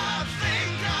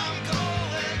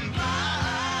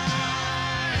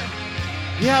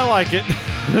 Yeah, I like it.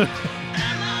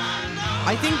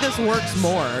 I think this works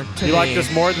more to You me. like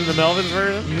this more than the Melvins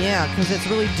version? Yeah, because it's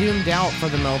really doomed out for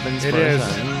the Melvins It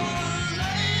version.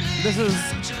 This is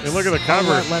And look at the a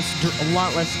cover.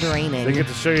 lot less draining. They get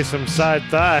to show you some side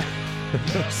thigh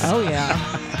Oh yeah,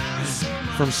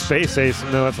 from Space Ace.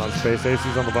 No, that's not Space Ace.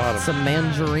 He's on the bottom. some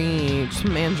mangerine.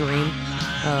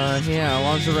 Yeah,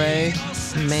 lingerie,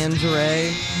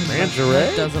 mangerie. Mangerie?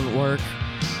 That doesn't work.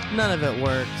 None of it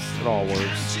works. It all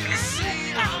works.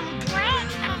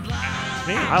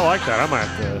 Man, I like that. I might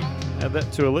have to add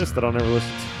that to a list that I'll never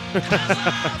listen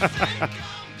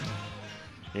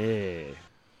to. Yeah.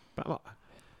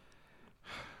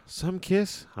 Some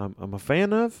Kiss I'm a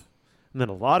fan of, and then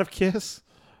a lot of Kiss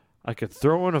I could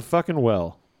throw in a fucking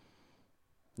well.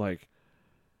 Like,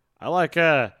 I like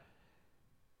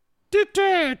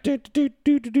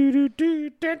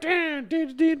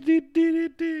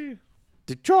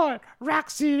Detroit Rock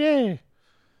City.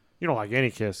 You don't like any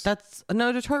Kiss.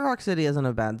 No, Detroit Rock City isn't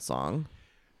a bad song.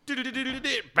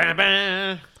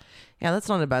 Yeah, that's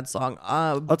not a bad song.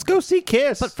 Let's go see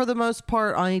Kiss. But for the most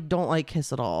part, I don't like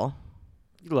Kiss at all.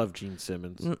 You love Gene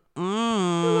Simmons. You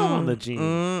love on the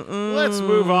Gene. Let's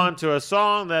move on to a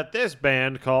song that this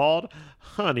band called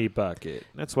Honey Bucket.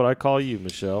 That's what I call you,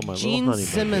 Michelle, my Gene little honey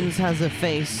Simmons has a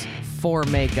face for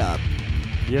makeup.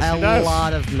 bucket. Yes, he A does.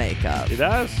 lot of makeup. He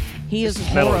does. He This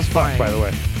is metal as fuck, horrifying. by the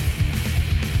way.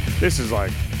 This is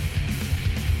like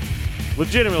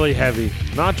legitimately heavy.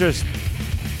 Not just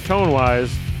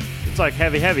tone-wise. It's like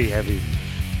heavy.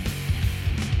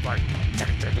 Like,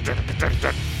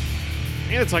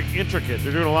 and it's like intricate.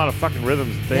 They're doing a lot of fucking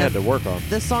rhythms that they Yeah. had to work on.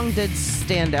 This song did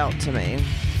stand out to me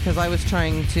because I was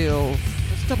trying to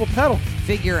It's double pedal.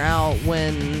 figure out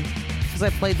because I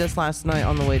played this last night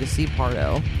on the way to see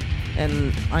Pardo,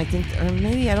 and I think, or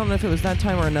maybe I don't know if it was that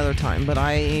time or another time, but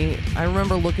I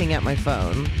remember looking at my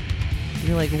phone, and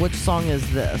you're like, which song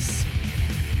is this?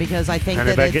 Because I think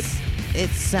Honey that Bucket. it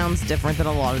sounds different than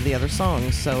a lot of the other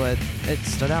songs, so it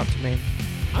stood out to me.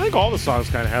 I think all the songs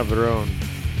kind of have their own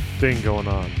thing going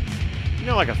on. You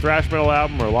know, like a thrash metal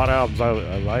album or a lot of albums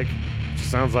I like. It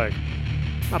just sounds like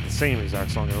not the same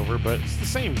exact song over, but it's the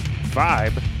same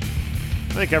vibe.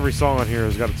 I think every song on here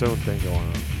has got its own thing going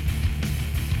on.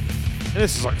 And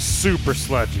this is like super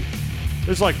sludgy.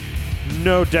 There's like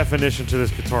no definition to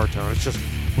this guitar tone. It's just.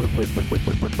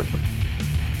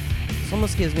 This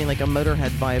almost gives me like a Motorhead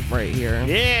vibe right here.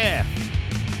 Yeah.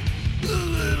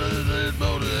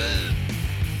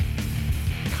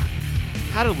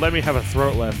 How did Lemmy have a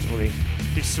throat left when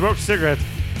he smoked cigarettes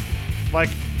like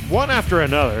one after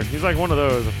another? He's like one of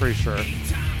those, I'm pretty sure.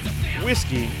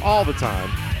 Whiskey all the time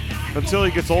until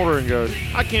he gets older and goes,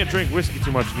 I can't drink whiskey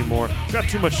too much anymore. It's got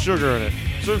too much sugar in it.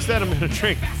 So instead I'm going to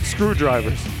drink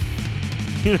screwdrivers.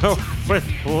 You know, with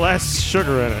less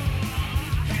sugar in it.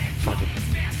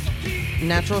 Fucking.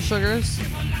 Natural sugars.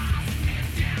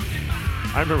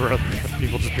 I remember other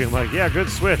people just being like, yeah, good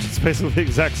switch. It's basically the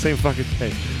exact same fucking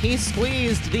thing. He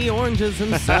squeezed the oranges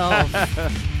himself.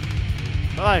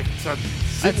 Like,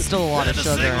 That's still a lot of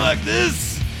sugar. like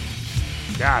this.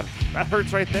 God, that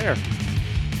hurts right there.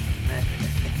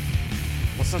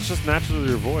 Well, that's just natural to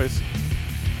your voice.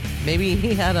 Maybe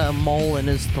he had a mole in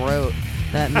his throat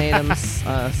that made him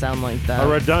sound like that. A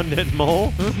redundant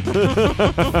mole.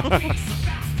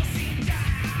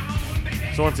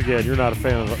 So once again, you're not a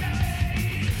fan of it.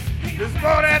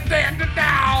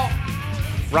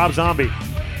 Rob Zombie.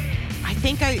 I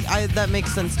think I that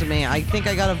makes sense to me. I think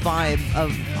I got a vibe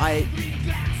of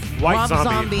White Rob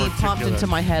Zombie in popped particular. into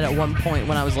my head at one point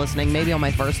when I was listening, maybe on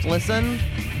my first listen.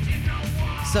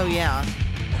 So yeah,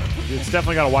 It's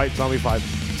definitely got a White Zombie vibe.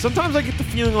 Sometimes I get the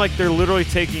feeling like they're literally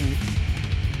taking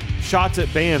shots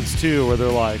at bands too, where they're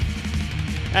like,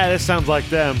 "This sounds like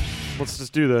them. Let's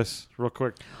just do this real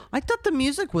quick." I thought the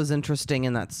music was interesting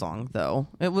in that song, though.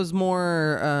 It was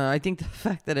more, I think the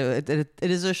fact that it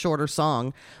is a shorter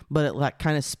song, but it like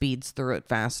kind of speeds through it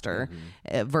faster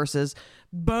versus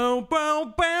bow,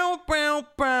 bow, bow, bow,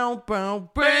 bow,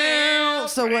 bow, bow.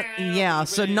 So what? Yeah.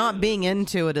 So not being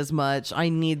into it as much, I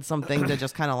need something to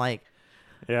just kind of like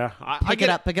Yeah. pick it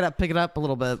up a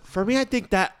little bit. For me, I think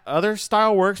that other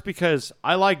style works because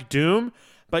I like Doom,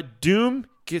 but Doom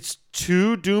gets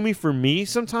too doomy for me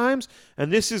sometimes,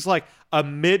 and this is like a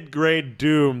mid-grade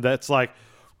Doom that's like,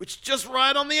 it's just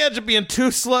right on the edge of being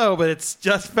too slow, but it's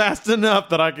just fast enough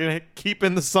that I can keep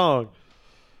in the song.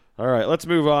 All right, let's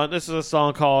move on. This is a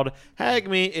song called Hag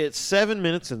Me. It's 7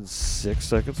 minutes and 6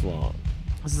 seconds long.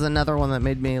 This is another one that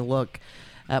made me look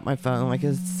at my phone like,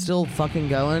 is it still fucking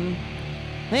going?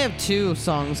 They have 2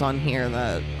 songs on here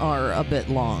that are a bit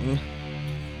long.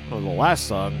 Well, the last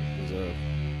song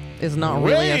It's not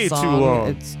way really a too song. long.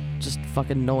 It's just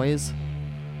fucking noise.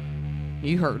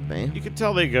 You heard me. you can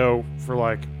tell they go for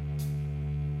like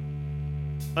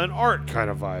an art kind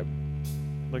of vibe.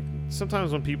 Like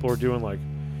sometimes when people are doing like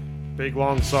big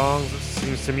long songs, it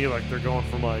seems to me like they're going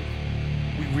from like,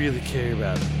 we really care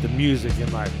about the music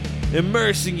and like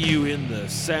immersing you in the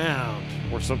sound.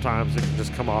 Or sometimes it can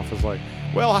just come off as like,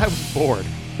 well, I was bored.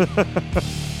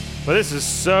 But this is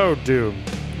so Doom.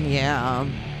 Yeah.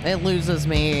 It loses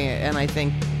me, and I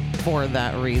think for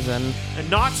that reason. And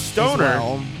not As stoner.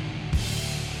 well.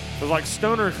 But like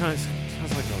stoner kind of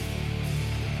sounds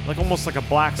like almost like a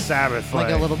Black Sabbath,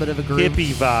 Like a little bit of a groove.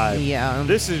 hippie vibe. Yeah.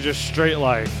 This is just straight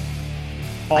like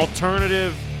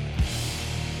alternative,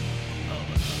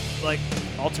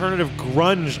 alternative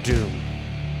grunge Doom.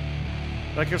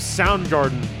 Like if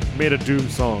Soundgarden made a Doom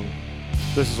song,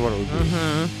 this is what it would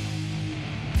be.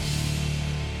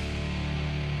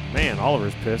 Man,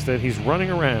 Oliver's pissed and he's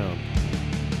running around.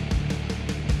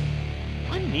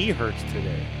 My knee hurts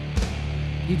today.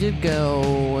 You did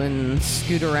go and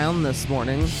scoot around this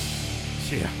morning.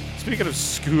 Yeah. Speaking of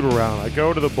scoot around, I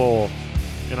go to the bowl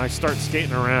and I start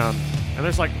skating around, and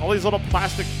there's like all these little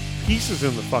plastic pieces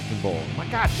in the fucking bowl. I'm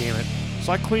like, God damn it.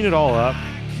 So I clean it all up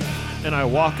and I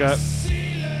walk up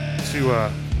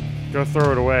to go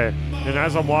throw it away. And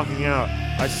as I'm walking out,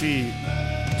 I see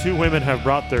 2 women have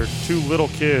brought their 2 little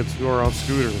kids who are on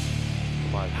scooters.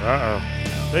 I'm like, uh-oh.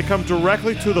 They come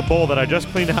directly to the bowl that I just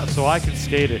cleaned out so I can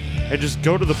skate it and just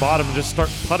go to the bottom and just start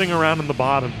putting around in the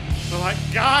bottom. I'm like,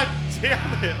 God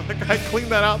damn it. Like, I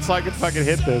cleaned that out so I could fucking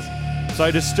hit this. So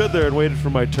I just stood there and waited for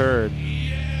my turn.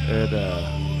 And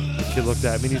the kid looked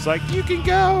at me and he's like, you can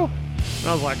go. And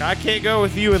I was like, I can't go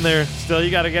with you in there. Still,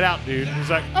 you got to get out, dude. And he's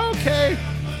like, okay.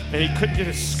 And he couldn't get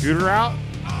his scooter out.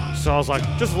 So I was like,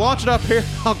 just launch it up here.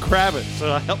 I'll grab it.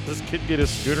 So I helped this kid get his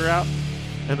scooter out.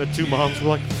 And the 2 moms were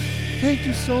like, thank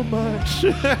you so much.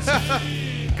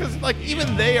 Because, like,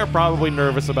 even they are probably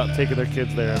nervous about taking their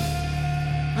kids there.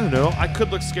 I don't know. I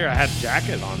could look scary. I had a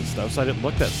jacket on and stuff, so I didn't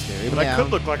look that scary. But Yeah. I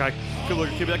could look like I could look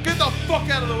at a kid and be like, get the fuck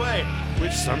out of the way.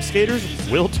 Which some skaters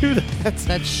will do that. That's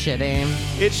shitty.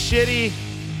 It's shitty.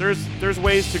 There's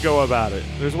ways to go about it.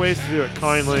 There's ways to do it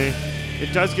kindly.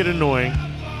 It does get annoying.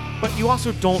 But you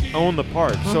also don't own the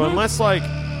park. So unless, like,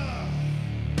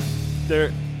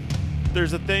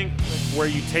 there's a thing where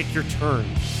you take your turn.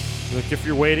 Like, if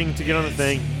you're waiting to get on the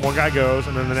thing, one guy goes,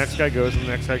 and then the next guy goes, and the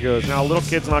next guy goes. Now, a little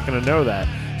kid's not going to know that.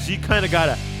 So you kind of got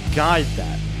to guide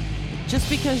that. Just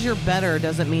because you're better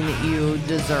doesn't mean that you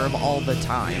deserve all the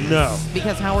time. No.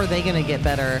 Because how are they going to get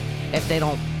better if they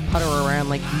don't putter around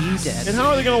like you did? And how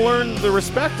are they going to learn the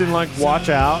respect and, like, watch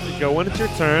out, go when it's your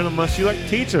turn, unless you, like,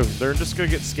 teach them? They're just going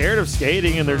to get scared of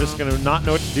skating, and they're just going to not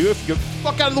know what to do if you go,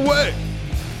 fuck out of the way.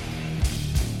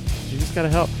 You just got to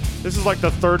help. This is, like, the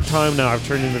 3rd time now I've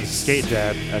turned into the skate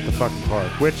dad at the fucking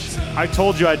park, which I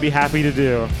told you I'd be happy to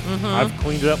do. I've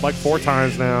cleaned it up, like, 4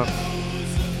 times now.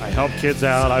 I help kids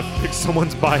out. I've picked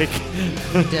someone's bike.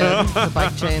 You did, the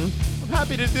bike chain. I'm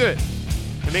happy to do it.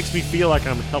 It makes me feel like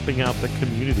I'm helping out the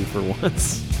community for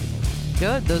once.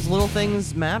 Good. Those little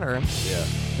things matter. Yeah.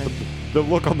 The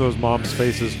look on those moms'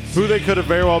 faces, who they could have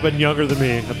very well been younger than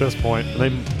me at this point, and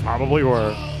they probably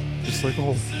were. Just like,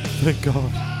 oh, thank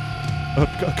God.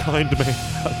 A kind man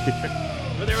out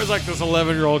here. But there was like this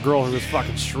 11-year-old girl who was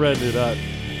fucking shredded up,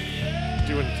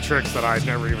 doing tricks that I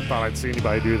never even thought I'd see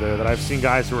anybody do there, that I've seen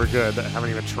guys who are good that haven't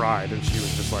even tried, and she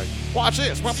was just like, watch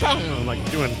this,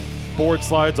 like doing board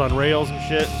slides on rails and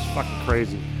shit. It's fucking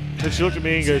crazy. And she looked at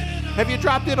me and goes, have you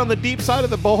dropped in on the deep side of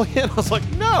the bowl yet? I was like,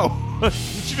 no.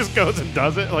 She just goes and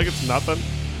does it like it's nothing.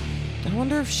 I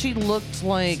wonder if she looked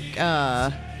like,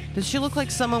 did she look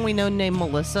like someone we know named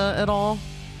Melissa at all?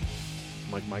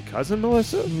 Like my cousin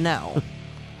Melissa? No.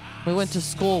 We went to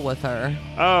school with her.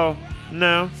 Oh,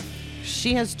 No.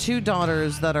 She has 2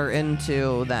 daughters that are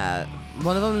into that.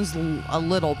 One of them is a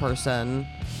little person,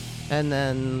 and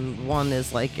then one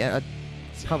is like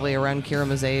probably around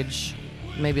Kirama's age,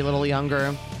 maybe a little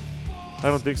younger. I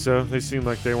don't think so. They seem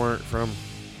like they weren't from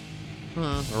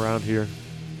around here.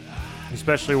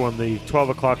 Especially when the 12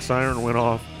 o'clock siren went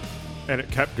off and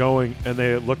it kept going, and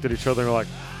they looked at each other and were like,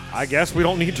 I guess we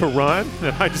don't need to run?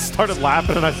 And I just started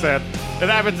laughing, and I said, it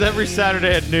happens every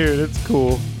Saturday at noon. It's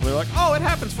cool. And they're like, oh, it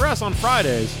happens for us on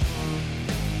Fridays.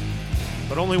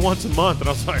 But only once a month. And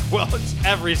I was like, well, it's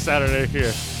every Saturday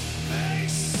here.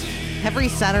 Every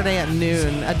Saturday at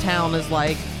noon, a town is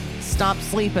like, stop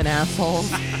sleeping, assholes.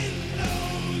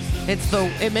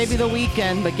 It may be the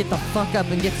weekend, but get the fuck up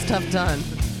and get stuff done.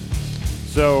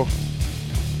 So,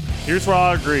 here's where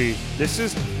I'll agree. This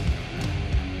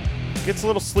gets a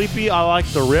little sleepy. I like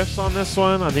the riffs on this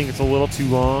one. I think it's a little too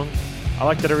long. I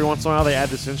like that every once in a while they add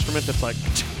this instrument that's like,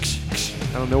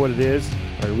 I don't know what it is,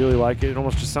 but I really like it. It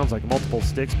almost just sounds like multiple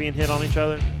sticks being hit on each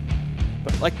other.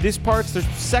 But like this parts, there's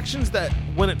sections that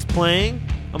when it's playing,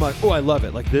 I'm like, oh, I love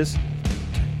it. Like this.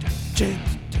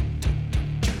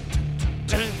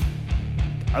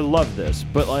 I love this,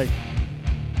 but like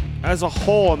as a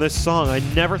whole on this song, I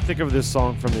never think of this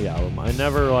song from the album. I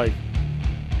never like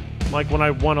when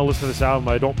I want to listen to this album,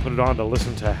 I don't put it on to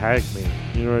listen to Hagman.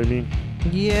 You know what I mean?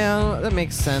 Yeah, that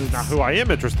makes sense. Now, who I am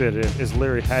interested in is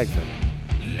Larry Hagman.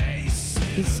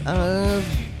 He's You know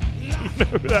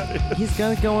who that is? he's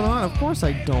got it going on. Of course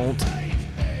I don't,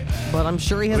 but I'm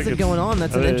sure he has think it going on.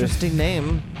 That's an interesting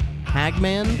name,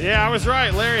 Hagman. Yeah, I was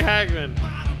right. Larry Hagman.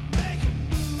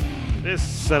 This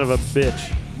son of a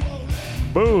bitch.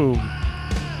 Boom. He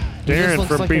just Darren looks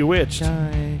from like a Bewitched.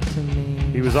 guy to me.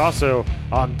 He was also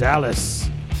on Dallas.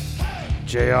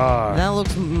 JR. That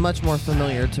looks much more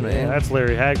familiar to me. Yeah, that's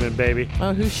Larry Hagman, baby.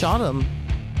 Oh, who shot him?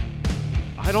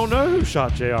 I don't know who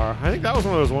shot JR. I think that was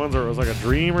one of those ones where it was like a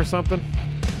dream or something.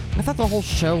 I thought the whole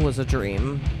show was a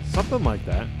dream. Something like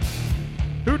that.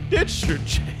 Who did shoot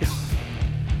JR?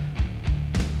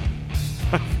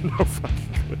 I have no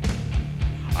fucking clue.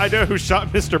 I know who shot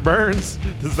Mr. Burns.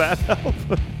 Does that help?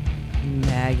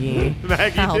 Maggie.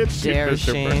 Maggie How did shoot dare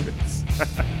Mr. she? Burns.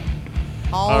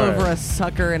 All All over right. a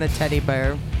sucker and a teddy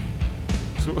bear.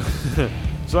 So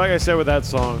like I said with that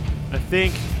song, I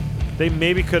think they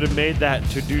maybe could have made that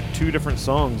to do 2 different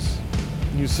songs.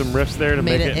 Use some riffs there to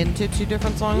Made make it into 2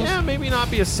 different songs? Yeah, maybe not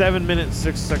be a 7-minute,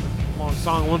 6-second long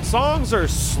song. When songs are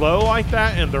slow like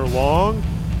that and they're long,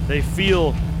 they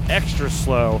feel extra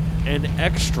slow and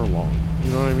extra long.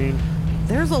 You know what I mean?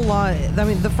 There's a lot. I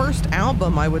mean, the first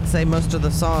album, I would say most of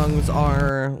the songs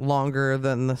are longer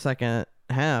than the second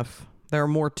half. There are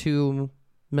more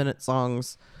 2-minute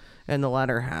songs in the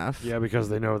latter half. Yeah, because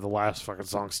they know the last fucking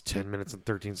song's 10 minutes and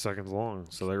 13 seconds long.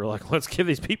 So they were like, let's give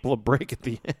these people a break at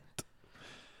the end.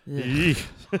 Eek.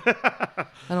 I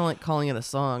don't like calling it a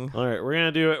song. All right, we're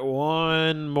going to do it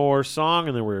one more song,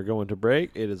 and then we're going to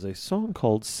break. It is a song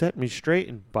called Set Me Straight,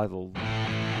 and by the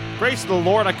grace of the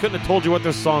Lord, I couldn't have told you what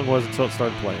this song was until it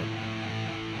started playing.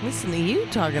 Listen to you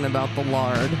talking about the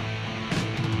lard.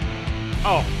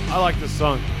 Oh, I like this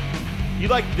song. You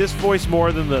like this voice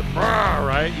more than the "Brrr,"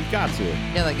 right? You got to.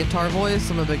 Yeah, that guitar voice,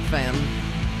 I'm a big fan.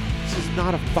 This is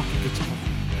not a fucking guitar.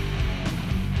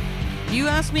 You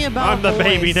asked me about I'm the voice.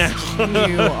 baby now.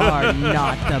 You are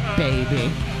not the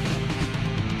baby.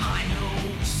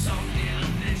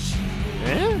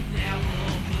 Yeah.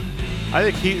 I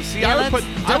think he. See, Yeah, I would that's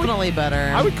put. definitely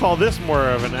better. I would call this more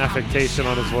of an affectation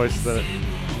on his voice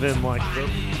than like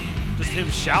just him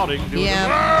shouting. Doing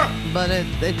Yeah, but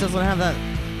it doesn't have that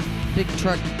big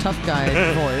truck tough guy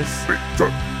voice.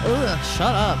 Ugh,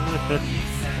 shut up.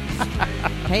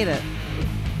 Hate it.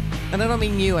 And I don't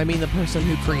mean you, I mean the person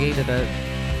who created it.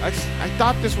 I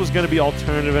thought this was going to be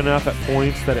alternative enough at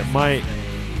points that it might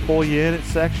pull you in at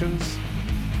sections.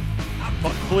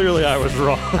 But clearly I was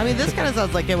wrong. I mean, this kind of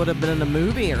sounds like it would have been in a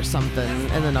movie or something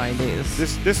in the 90s.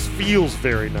 This feels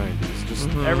very 90s. Just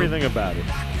everything about it.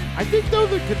 I think, though,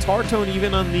 the guitar tone,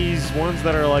 even on these ones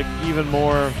that are, like, even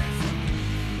more,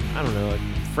 I don't know, like,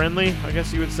 friendly, I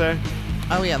guess you would say.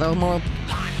 Oh, yeah, the more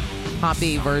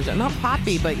poppy version. Not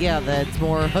poppy, but yeah, that's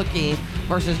more hooky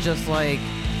versus just like,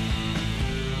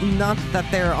 not that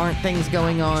there aren't things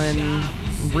going on,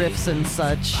 riffs and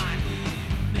such,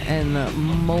 and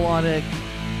melodic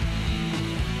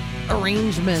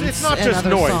arrangements. It's not and just other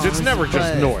noise. songs, It's never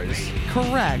just but- noise.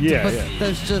 Correct. Yeah, but yeah.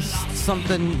 there's just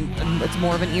something, it's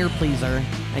more of an ear pleaser,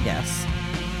 I guess.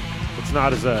 It's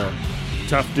not as a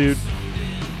tough dude.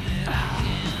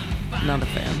 Not a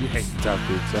fan. You hate the tough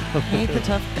dude, so. I hate the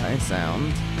tough guy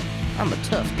sound. I'm a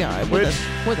tough guy with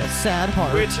Which- with a sad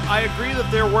heart. Which I agree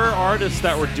that there were artists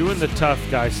that were doing the tough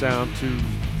guy sound to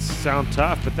sound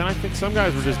tough, but then I think some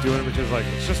guys were just doing it because like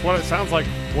it's just what it sounds like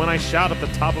when I shout at the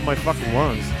top of my fucking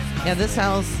lungs. Yeah, this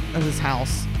song,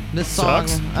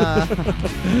 Sucks.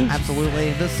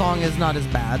 absolutely. This song is not as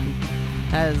bad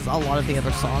as a lot of the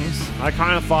other songs. I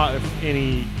kind of thought if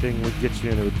anything would get you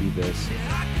in, it would be this.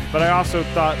 But I also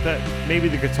thought that maybe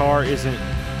the guitar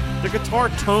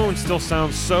tone still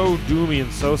sounds so doomy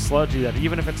and so sludgy that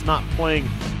even if it's not playing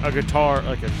a guitar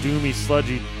like a doomy,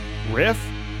 sludgy riff,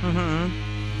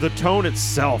 the tone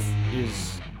itself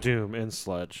is doom and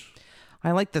sludge.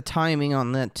 I like the timing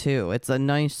on that too. It's a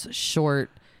nice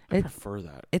short. I prefer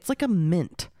that. It's like a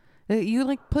mint. You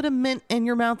like put a mint in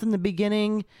your mouth in the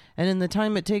beginning, and in the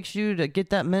time it takes you to get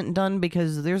that mint done,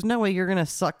 because there's no way you're gonna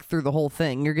suck through the whole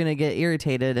thing. You're gonna get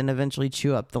irritated and eventually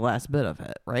chew up the last bit of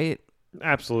it, right?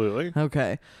 Absolutely.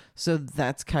 Okay, so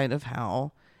that's kind of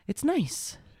how it's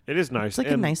nice. It is nice. It's like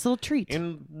a nice little treat.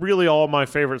 And really all my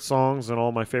favorite songs and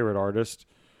all my favorite artists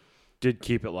did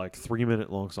keep it like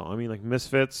 3-minute long song. I mean, like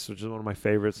Misfits, which is one of my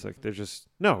favorites, like they're just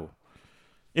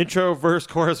intro, verse,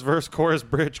 chorus,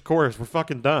 bridge, chorus. We're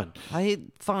fucking done. I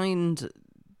find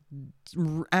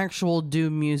actual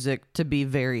doom music to be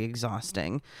very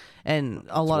exhausting, and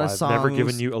a lot of I've songs. never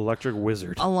given you Electric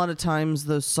Wizard. A lot of times,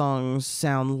 those songs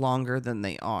sound longer than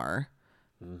they are,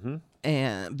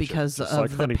 and because Just of like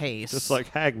the Honey- pace. Just like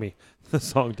Hag Me, the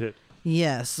song did.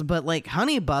 Yes, but like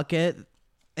Honey Bucket,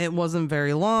 it wasn't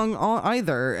very long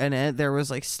either, and there was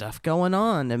like stuff going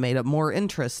on that made it more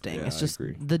interesting. Yeah, it's I just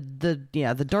agree. the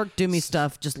dark doomy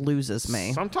stuff just loses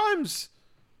me. Sometimes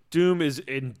doom is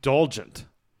indulgent.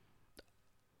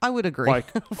 I would agree. Like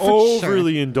For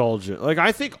overly sure. indulgent. Like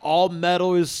I think all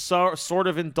metal is sort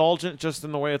of indulgent, just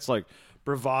in the way it's like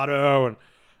bravado and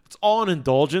it's all an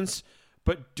indulgence.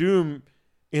 But doom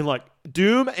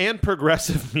and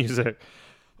progressive music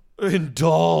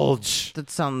indulge. That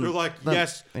sounds. They're like,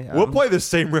 yes, yeah. we'll play the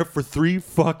same riff for 3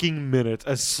 fucking minutes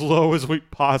as slow as we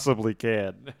possibly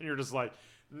can. And you're just like,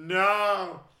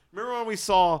 no. Remember when we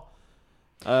saw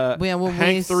When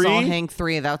Hank we 3? saw Hank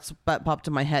 3, that popped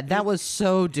in my head. That was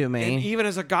so doomy. And even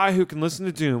as a guy who can listen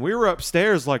to doom, we were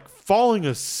upstairs like falling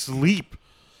asleep.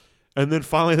 And then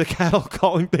finally the cattle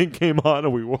calling thing came on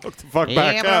and we woke the fuck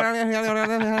back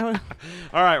up.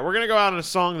 All right, we're going to go out on a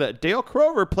song that Dale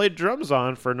Crover played drums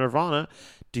on for Nirvana.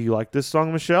 Do you like this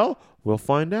song, Michelle? We'll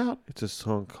find out. It's a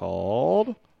song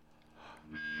called...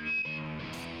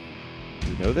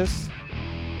 Do you know this?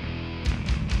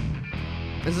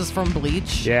 Is this from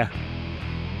Bleach? Yeah.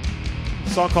 A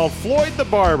song called Floyd the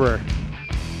Barber.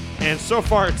 And so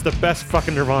far, it's the best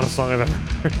fucking Nirvana song I've ever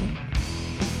heard.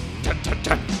 Dun, dun,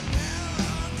 dun.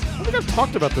 I think I've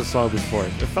talked about this song before.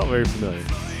 It felt very familiar.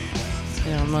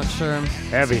 Yeah, I'm not sure.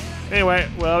 Heavy. Anyway,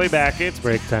 we'll be back. It's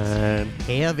break time.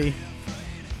 Heavy.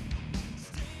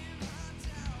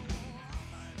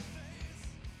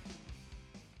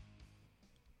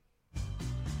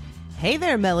 Hey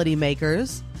there, melody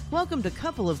makers. Welcome to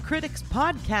Couple of Critics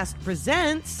Podcast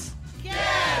presents...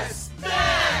 Guess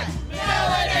That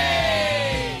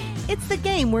Melody! It's the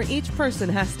game where each person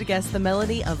has to guess the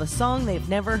melody of a song they've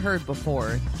never heard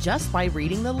before, just by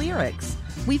reading the lyrics.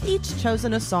 We've each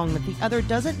chosen a song that the other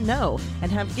doesn't know and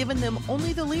have given them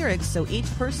only the lyrics so each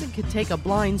person can take a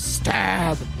blind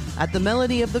stab at the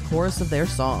melody of the chorus of their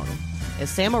song. Is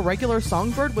Sam a regular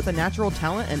songbird with a natural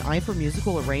talent and eye for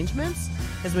musical arrangements?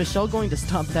 Is Michelle going to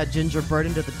stomp that gingerbread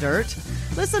into the dirt?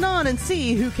 Listen on and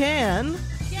see who can...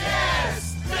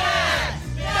 Guess That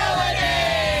Melody!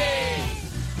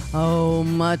 Oh,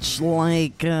 much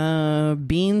like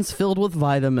beans filled with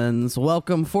vitamins.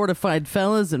 Welcome, fortified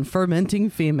fellas and fermenting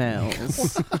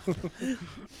females.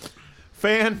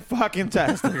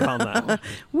 Fan-fucking-tastic on that one.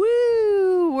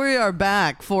 Woo! We are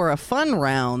back for a fun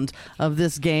round of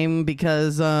this game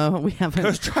because we Because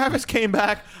haven't... Travis came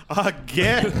back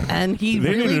again. And he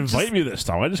They didn't really even invite me this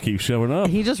time. I just keep showing up.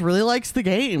 He just really likes the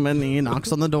game, and he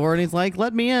knocks on the door, and he's like,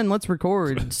 "Let me in. Let's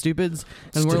record, stupids."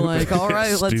 And we're like, "All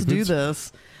right, let's do Stupids.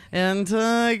 this." And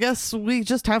I guess we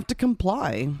just have to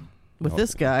comply with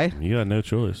this guy. You got no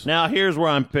choice. Now, here's where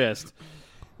I'm pissed.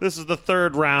 This is the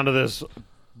third round of this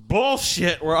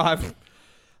bullshit where I've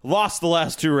lost the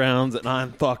last 2 rounds, and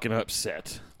I'm fucking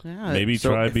upset. Yeah, Maybe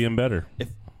So try if- being better.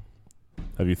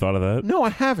 Have you thought of that? No, I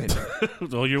haven't.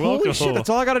 Well, you're Holy welcome. shit, that's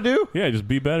all I got to do? Yeah, just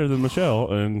be better than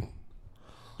Michelle. And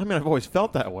I mean, I've always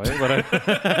felt that way, but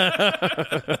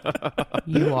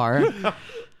you are.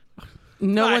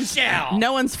 No Michelle!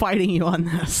 one's fighting you on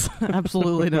this.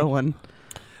 Absolutely no one.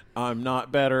 I'm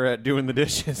not better at doing the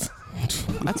dishes.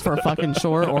 That's for fucking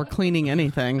sure, or cleaning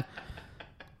anything.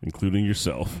 including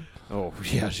yourself. Oh,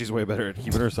 yeah, she's way better at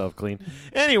keeping herself clean.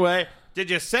 Anyway, did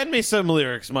you send me some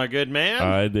lyrics, my good man?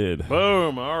 I did.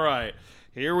 Boom. All right.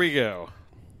 Here we go.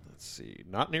 Let's see.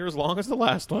 Not near as long as the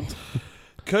last one.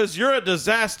 'Cause you're a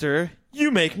disaster.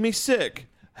 You make me sick.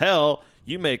 Hell,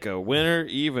 you make a winner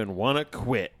even want to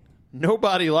quit.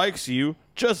 Nobody likes you.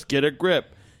 Just get a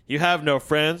grip. You have no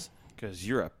friends 'cause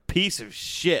you're a piece of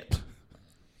shit.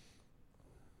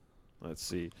 Let's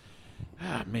see.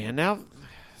 Ah, man, now...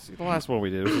 See, the last one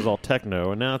we did, this was all techno,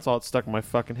 and now it's all stuck in my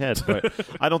fucking head. But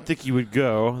I don't think you would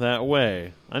go that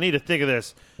way. I need to think of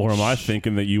this. Or am I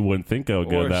thinking that you wouldn't think I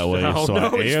would go that way? Oh, so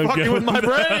no, I he's am fucking going with my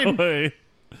that brain. way.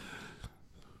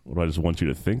 Well, I just want you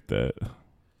to think that.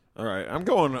 All right, I'm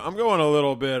going a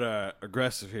little bit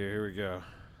aggressive here. Here we go.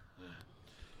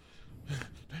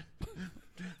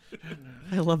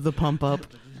 I love the pump up.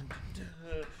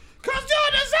 'Cause you're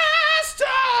a disaster.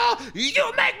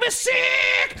 You make me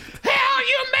sick. Hell,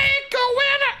 you make a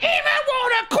winner even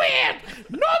wanna quit.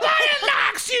 Nobody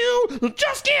likes you.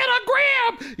 Just get a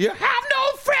grip. You have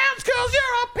no friends 'cause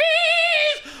you're a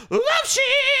piece of shit.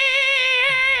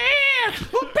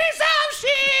 A piece of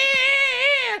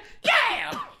shit.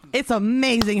 Yeah. It's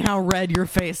amazing how red your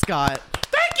face got.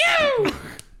 Thank you.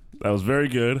 That was very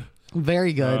good.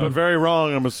 Very good. But very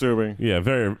wrong, I'm assuming. Yeah,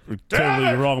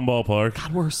 totally wrong ballpark.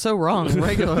 God, we're so wrong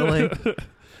regularly.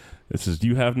 This is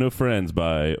You Have No Friends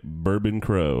by Bourbon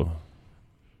Crow.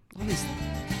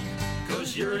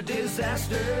 Cause you're a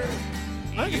disaster.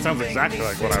 I think it sounds exactly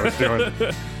like what I was doing.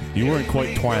 You weren't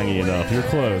quite twangy enough. You're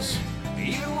close.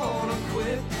 You wanna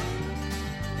quit.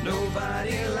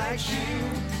 Nobody likes you.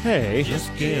 Hey.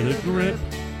 Just get a grip.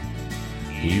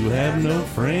 You have no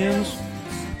friends.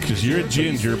 'Cause you're a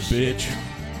ginger, bitch.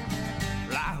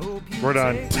 I hope you We're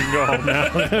done. You can go home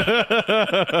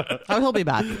now. Oh, he'll be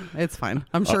back. It's fine.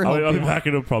 I'm sure he'll I'll be be back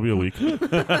in probably a week.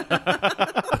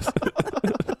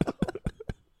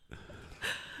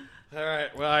 All right.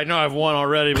 Well, I know I've won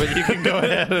already, but you can go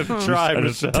ahead and try, I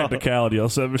just Michelle. technicality. I'll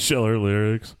send Michelle her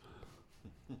lyrics.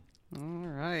 All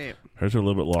right. Hers are a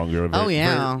little bit longer. Oh,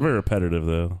 yeah. Very repetitive,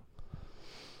 though.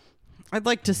 I'd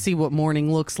like to see what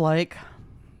morning looks like.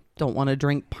 Don't want to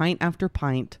drink pint after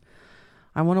pint.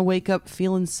 I want to wake up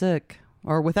feeling sick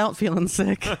or without feeling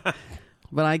sick,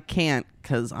 but I can't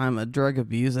because I'm a drug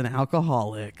abusing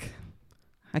alcoholic.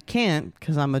 I can't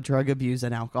because I'm a drug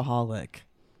abusing alcoholic.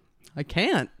 I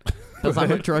can't because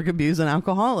I'm a drug abusing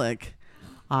alcoholic.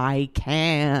 I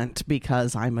can't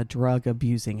because I'm a drug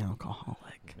abusing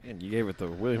alcoholic. Man, you gave it the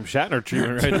William Shatner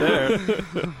treatment right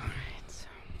there.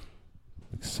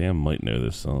 Sam might know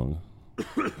this song.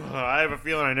 I have a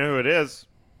feeling I know who it is.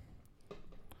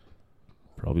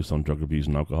 Probably some drug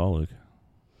abusing alcoholic.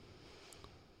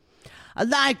 I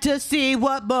like to see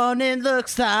what morning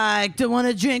looks like. Don't want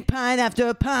to drink pint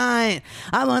after pint.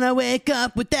 I want to wake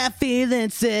up with that feeling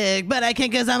sick, but I can't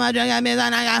because I'm a drug abusing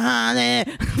alcoholic.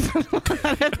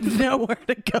 I have nowhere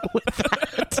to go with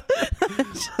that.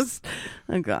 Just,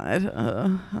 oh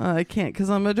God, I can't because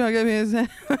I'm a drug abuser.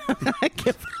 I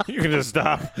give up. You can just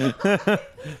stop.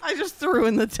 I just threw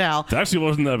in the towel. It actually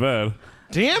wasn't that bad.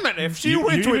 Damn it. If she You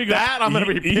went even with that, I'm going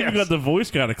to be You even got pissed. the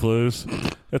voice kind of close.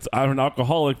 It's I'm an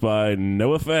Alcoholic by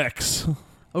NoFX.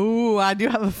 Ooh, I do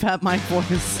have a Fat Mike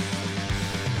voice.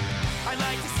 I'd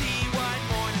like to see what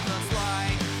morning looks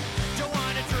like. Don't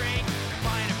want to drink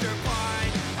pint after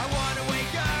pint. I want to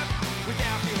wake up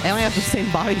without feeling I only have the same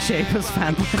body shape as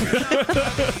Fat Mike. an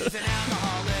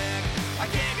alcoholic. I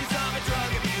can't cause I'm a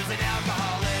drug abusing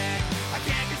alcoholic. I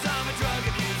can't cause I'm a drug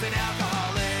abusing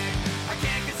alcoholic. I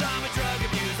can't cause I'm a drug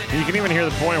abusing You can even hear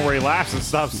the point where he laughs and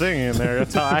stops singing in there.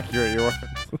 That's how accurate you are.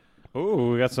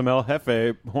 Ooh, we got some El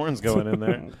Jefe horns going in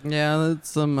there. Yeah, that's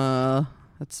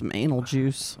some anal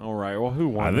juice. All right, well, who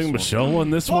won I this think one? Michelle won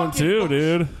this one too,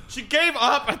 dude. She gave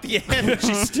up at the end, and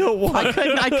she still won.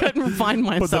 I couldn't find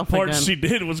But the myself part again. she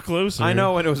did was closer. I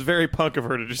know, and it was very punk of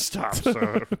her to just stop. So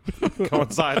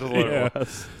coincides with what Yeah. it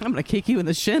was. I'm gonna kick you in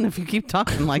the shin if you keep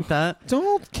talking like that.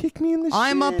 Don't kick me in the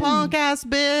I'm a punk ass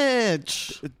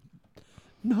bitch.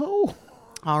 No.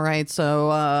 All right, so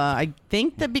I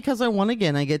think that because I won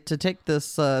again, I get to take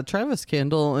this Travis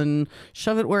candle and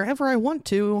shove it wherever I want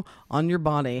to on your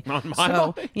body. On my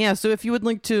body? Yeah, so if you would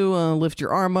like to lift your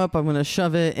arm up, I'm going to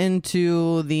shove it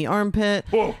into the armpit.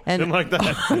 Whoa, and didn't like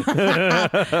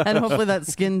that. and hopefully that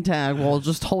skin tag will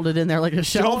just hold it in there like a Don't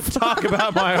shelf. talk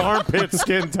about my armpit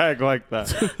skin tag like that.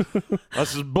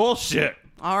 This is bullshit.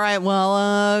 All right, well,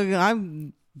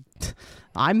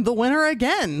 I'm the winner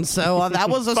again. So that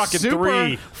was a Fucking super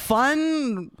three.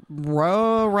 fun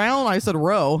round. I said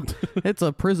row. It's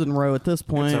a prison row at this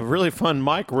point. It's a really fun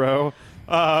mic row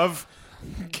of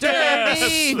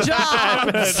Dirty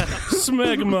Jobs.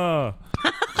 Smegma.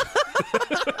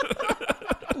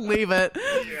 Leave it.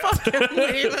 Fucking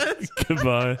leave it.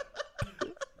 Goodbye.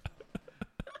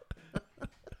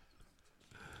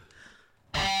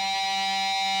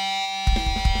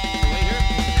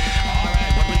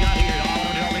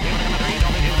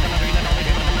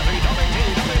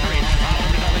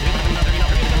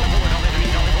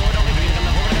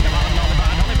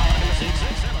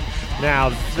 Now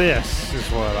this is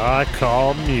what I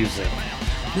call music.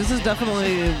 This is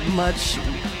definitely much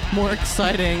more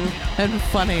exciting and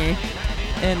funny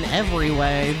in every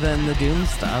way than the Doom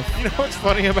stuff. You know what's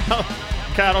funny about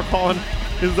cattle calling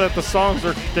is that the songs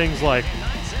are things like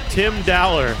Tim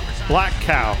Dowler, Black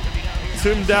Cow,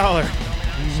 Tim Dowler,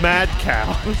 Mad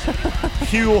Cow,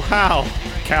 Hugh Howe,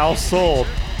 Cow Sold.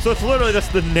 So it's literally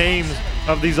just the names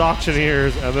of these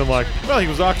auctioneers, and then like, well, he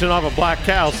was auctioning off a black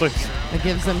cow, so it's, It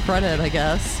gives them credit, I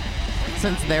guess,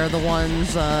 since they're the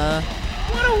ones,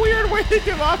 what a weird way to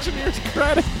give auctioneers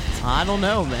credit. I don't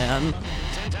know, man.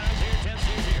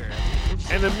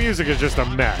 And the music is just a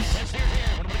mess.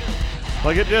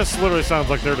 Like, it just literally sounds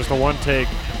like they're just a one take.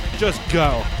 Just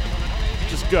go.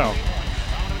 Just go.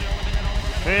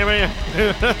 Hey, man.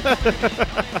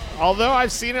 Although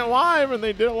I've seen it live, and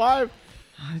they did it live.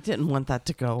 I didn't want that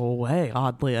to go away,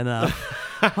 oddly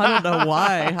enough. I don't know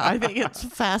why. I think it's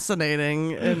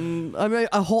fascinating, and I mean,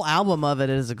 a whole album of it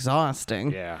is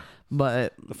exhausting. Yeah.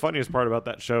 But The funniest part about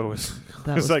that show was,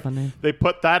 That it's was like funny. they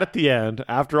put that at the end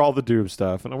after all the Doom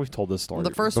stuff. And we've told this story.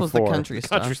 The first was the before. country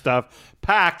Country stuff.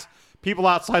 Packed. People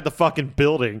outside the fucking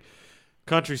building.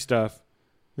 Country stuff.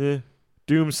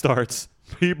 Doom starts.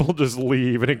 People just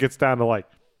leave, and it gets down to like,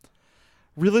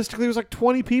 realistically, it was like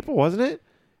 20 people, wasn't it?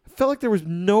 It felt like there was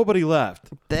nobody left.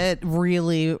 that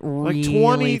really, Like really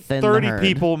 20, thinned the 30 herd.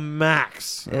 people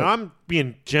max. And I'm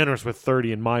being generous with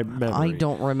 30 in my memory. I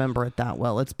don't remember it that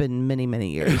well. It's been many, many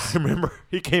years. I remember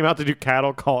he came out to do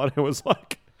cattle call, and it was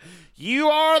like, "You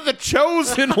are the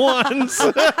chosen ones."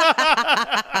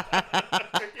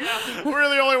 We're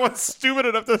the only ones stupid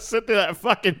enough to sit through that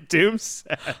fucking Doom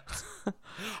set.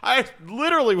 I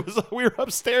literally we were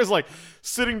upstairs, like,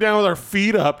 sitting down with our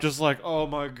feet up, just like, oh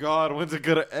my God, when's it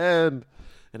gonna end?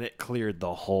 And it cleared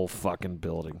the whole fucking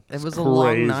building. It It's was a long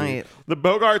crazy. night. The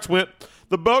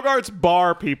Bogarts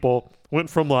bar people went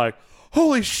from like,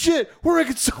 holy shit, we're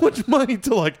making so much money,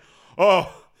 to like,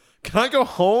 oh, can I go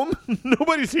home?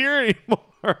 Nobody's here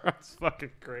anymore. It's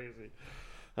fucking crazy.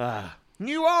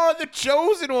 You are the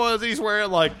chosen ones. He's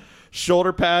wearing like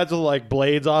shoulder pads with like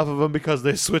blades off of them because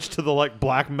they switched to the like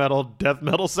black metal, death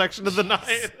metal section of the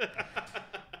night.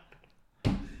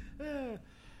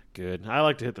 Good. I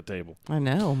like to hit the table. I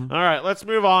know. All right, let's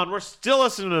move on. We're still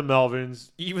listening to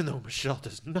Melvins, even though Michelle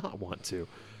does not want to.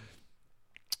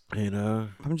 And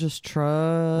I'm just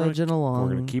trudging along.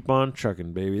 we're gonna keep on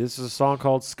trucking, baby. This is a song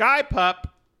called Sky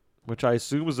Pup, which I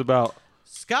assume is about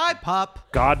Sky Pup.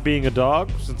 God being a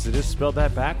dog, since it is spelled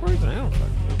that backwards. I don't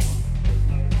fucking know.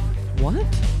 What?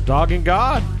 Dog and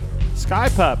God. Sky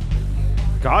Pup.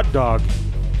 God dog.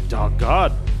 Dog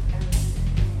God.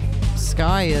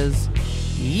 Sky is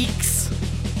yeeks.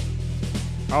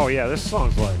 Oh yeah, this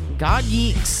song's like, God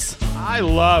yeeks. I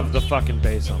love the fucking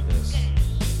bass on this.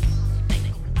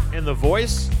 And the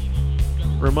voice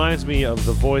reminds me of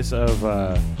the voice of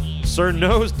Sir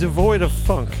Nose Devoid of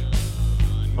Funk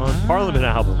on Parliament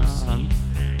albums.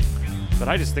 But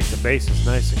I just think the bass is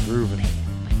nice and grooving.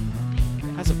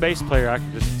 As a bass player, I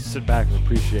can just sit back and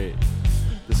appreciate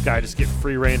this guy just getting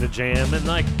free reign to jam and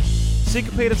like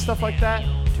syncopated stuff like that.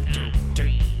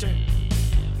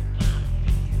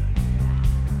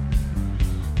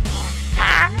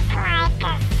 Sounds like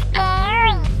a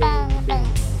scary baby.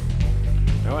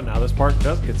 Oh, and now this part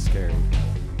does get scary.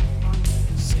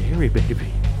 Scary baby. Spooky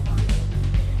baby.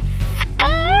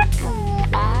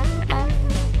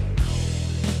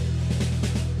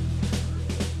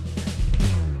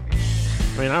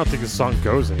 I mean, I don't think this song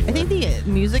goes anywhere. I think the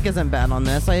music isn't bad on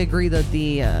this. I agree that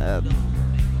the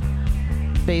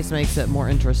bass makes it more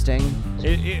interesting.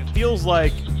 It feels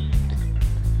like,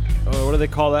 what do they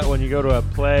call that when you go to a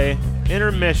play?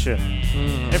 Intermission.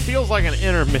 It feels like an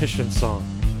intermission song.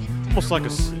 Almost like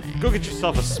go get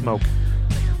yourself a smoke.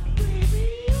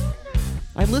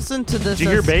 I listened to this. Did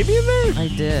you hear baby in there? I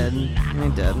did. What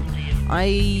was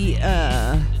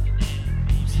I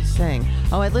saying?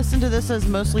 Oh, I listened to this as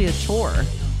mostly a chore.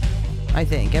 I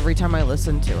think every time I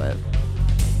listen to it.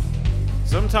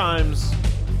 Sometimes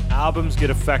albums get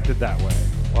affected that way.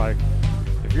 Like,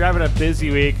 if you're having a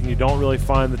busy week and you don't really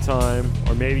find the time,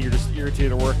 or maybe you're just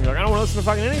irritated at work and you're like, I don't want to listen to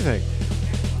fucking anything.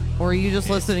 Or you just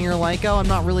listen and you're like, oh, I'm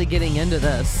not really getting into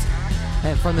this.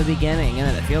 and from the beginning, and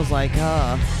then it feels like,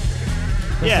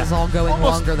 this is all going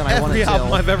Almost longer than I want it every album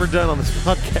to. I've ever done on this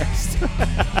podcast.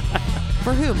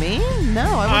 For who, me? No,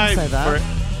 I wouldn't say that.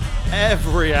 For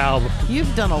every album.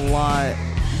 You've done a lot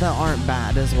that aren't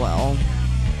bad as well.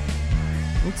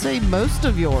 I'd say most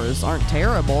of yours aren't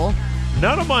terrible.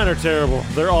 None of mine are terrible.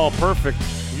 They're all perfect.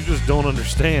 You just don't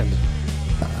understand.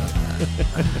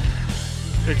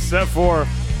 Except for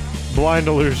Blind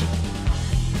Illusion.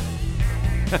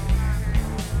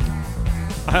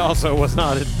 I also was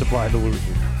not into Blind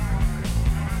Illusion.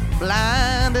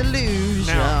 Blind Illusion.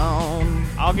 Now,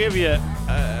 I'll give you.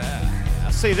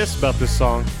 I'll say this about this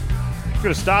song. Could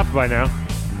have stopped by now.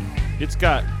 It's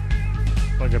got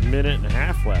like a minute and a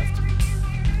half left.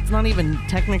 It's not even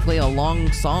technically a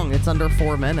long song. It's under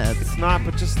 4 minutes. It's not,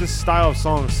 but just this style of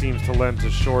song seems to lend to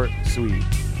short, sweet.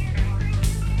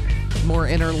 More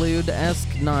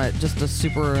interlude-esque, not just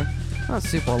a not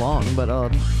super long, but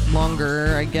a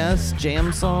longer, I guess,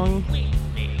 jam song.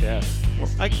 Yeah.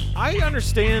 I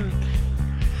understand.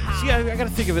 See, I gotta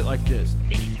think of it like this.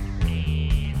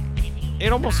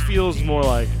 It almost feels more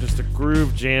like just a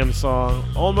groove jam song.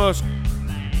 Almost,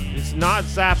 it's not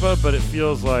Zappa, but it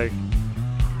feels like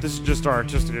this is just our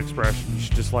artistic expression. It's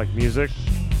just like music.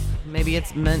 Maybe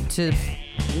it's meant to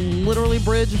literally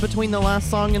bridge between the last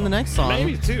song and the next song.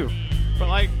 Maybe too. But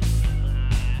like,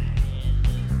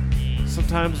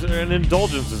 sometimes an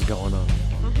indulgence is going on.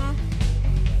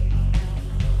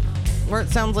 Where it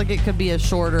sounds like it could be a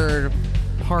shorter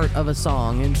part of a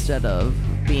song instead of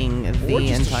being the Or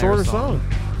just entire a shorter song.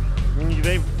 I mean,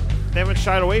 they haven't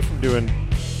shied away from doing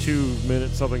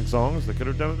 2-minute something songs. They could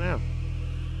have done it now.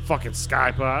 Fucking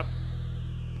Sky Pop.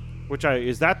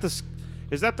 Is that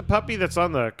the puppy that's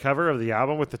on the cover of the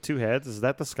album with the 2 heads? Is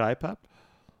that the Sky Pup?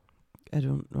 I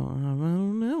don't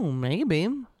know. Maybe.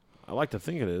 I like to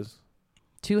think it is.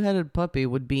 2-headed puppy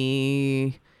would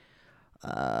be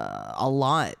a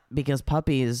lot because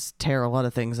puppies tear a lot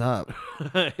of things up.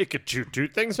 It could chew 2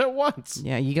 things at once.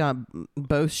 Yeah, you got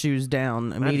both shoes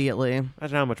down immediately.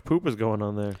 Imagine how much poop is going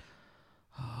on there.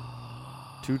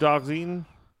 2 dogs eating?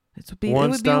 It would be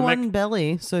stomach? one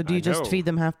belly. So do you I just know. feed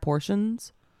them half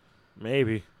portions?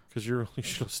 Maybe. Because you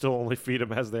should still only feed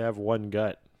them as they have 1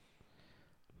 gut.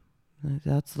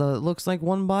 Looks like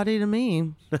one body to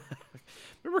me.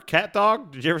 Remember Cat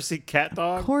Dog? Did you ever see Cat Of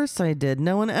Dog? course I did.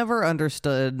 No one ever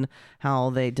understood how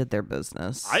they did their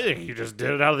business. I think you just did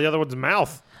it out of the other one's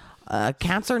mouth.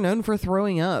 Cats are known for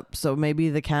throwing up, so maybe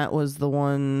the cat was the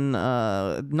one,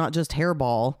 not just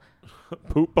hairball,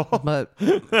 Poop ball? but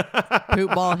poop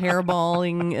ball,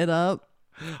 hairballing it up.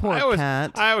 Poor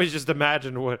cat. I always just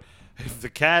imagine what if the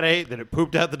cat ate, then it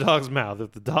pooped out the dog's mouth.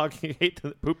 If the dog ate,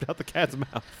 then it pooped out the cat's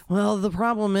mouth. Well, the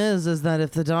problem is that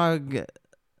if the dog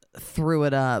threw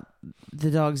it up, the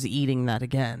dog's eating that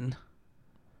again.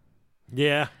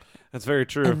 Yeah, that's very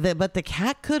true. But the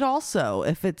cat could also,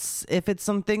 if it's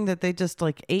something that they just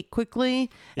like ate quickly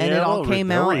and Yeah, it all they'll came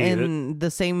re- out they'll reheat in the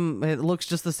same, it looks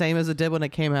just the same as it did when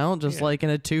it came out, just Yeah. like in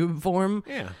a tube form.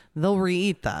 Yeah. They'll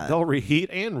re-eat that. They'll reheat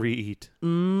and reeat. Up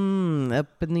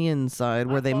in the inside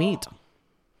where they meet.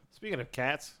 Speaking of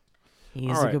cats. He's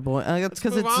All a right. good boy. That's let's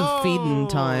because move it's a feeding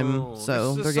time, on.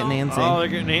 so This they're is a getting song- antsy. Oh, they're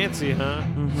getting antsy,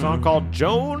 huh? Song called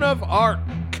Joan of Arc.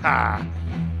 Hey,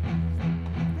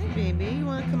 baby, you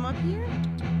want to come up here?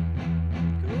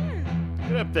 Come here.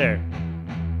 Get up there.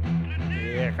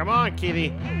 Yeah, come on,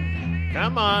 kitty.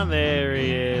 Come on, there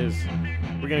he is.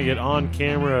 We're going to get on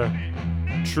camera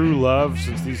true love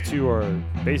since these two are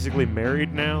basically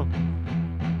married now.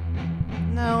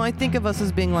 No, I think of us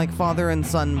as being like father and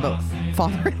son, both.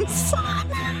 Father and son.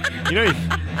 You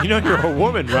know you're a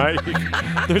woman, right?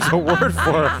 There's a word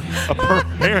for a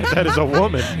parent that is a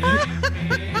woman.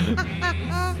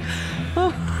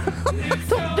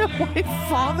 I don't know why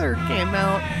father came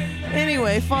out.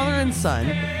 Anyway, father and son.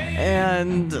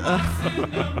 And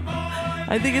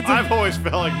I think it's I've always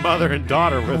felt like mother and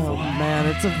daughter with Oh them. man,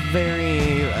 it's a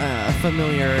very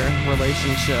familiar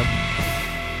relationship.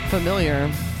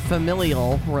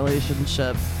 Familial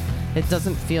relationship. It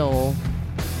doesn't feel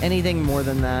anything more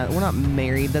than that. We're not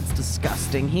married. That's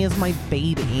disgusting. He is my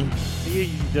baby.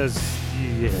 He does,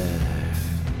 yeah.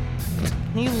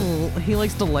 He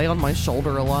likes to lay on my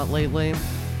shoulder a lot lately.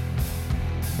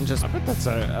 And just I bet that's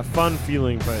a fun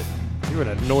feeling, but he would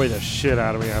annoy the shit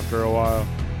out of me after a while.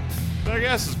 But I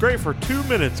guess it's great for 2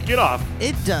 minutes. Get off.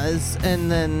 it does, and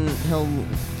then he'll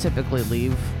typically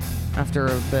leave after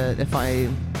a bit if I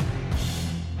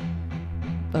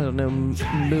don't know,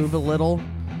 move a little.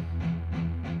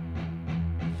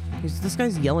 This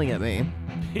guy's yelling at me.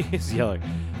 He's yelling.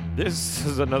 This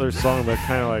is another song that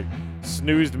kind of like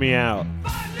snoozed me out.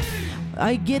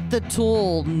 I get the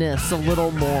Tool-ness a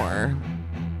little more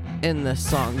in this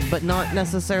song, but not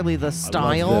necessarily the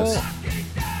style, this.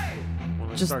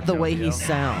 just the way he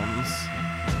sounds.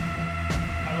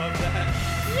 I love that.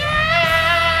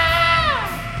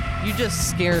 You just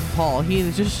scared Paul. He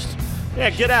just Yeah,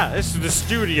 get out. This is the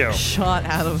studio. shot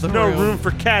out of the No room. room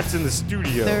for cats in the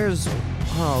studio. There's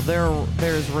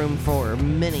room for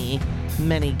many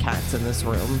cats in this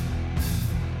room.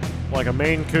 Like a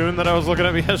Maine Coon that I was looking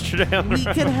at yesterday. On the We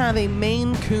could have a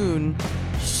Maine Coon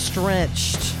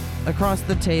stretched across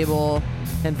the table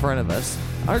in front of us.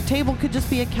 Our table could just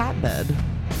be a cat bed.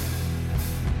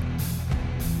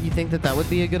 You think that would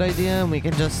be a good idea? And we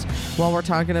can just, while we're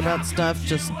talking about stuff,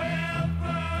 just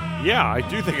Yeah, I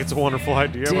do think it's a wonderful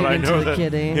idea, Dig but I into know the that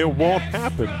kitty. it won't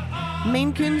happen.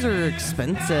 Maine Coons are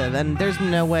expensive, and there's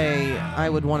no way I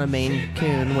would want a Maine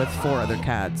Coon with 4 other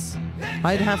cats.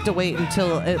 I'd have to wait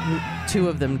until 2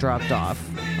 of them dropped off,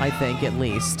 I think, at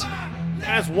least.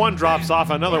 As one drops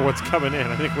off, another one's coming in.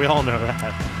 I think we all know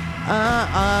that.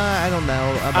 I don't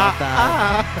know about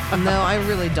that. No, I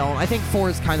really don't. I think 4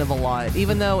 is kind of a lot,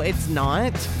 even though it's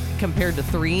not compared to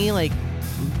 3.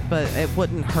 But it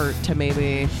wouldn't hurt to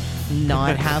maybe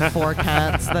not have 4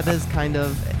 cats. That is kind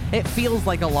of. It feels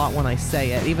like a lot when I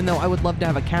say it, even though I would love to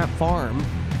have a cat farm.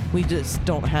 We just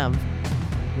don't have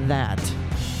that.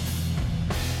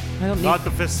 I don't need. Not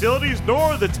the facilities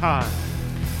nor the time.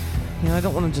 I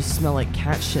don't want to just smell like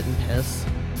cat shit and piss.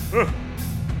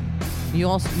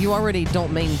 You already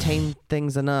don't maintain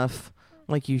things enough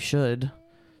like you should,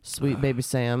 sweet baby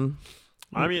Sam.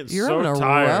 I mean, You're so having a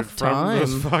tired rough from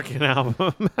this time. fucking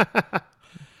album.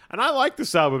 And I like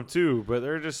this album too, but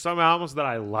there are just some albums that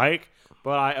I like,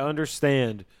 but I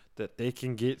understand that they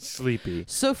can get sleepy.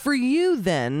 So for you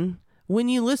then, when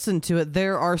you listen to it,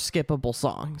 there are skippable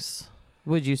songs,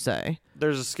 would you say?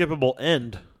 There's a skippable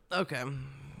end. Okay.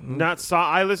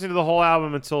 I listened to the whole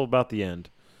album until about the end.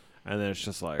 And then it's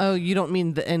just like... Oh, you don't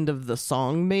mean the end of the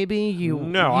song, maybe?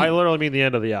 I literally mean the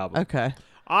end of the album. Okay.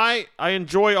 I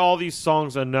enjoy all these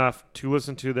songs enough to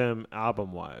listen to them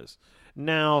album-wise.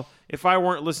 Now, if I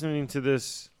weren't listening to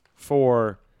this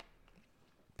for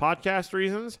podcast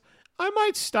reasons, I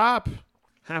might stop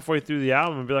halfway through the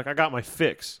album and be like, I got my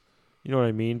fix. You know what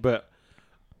I mean? But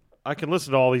I can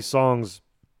listen to all these songs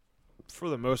for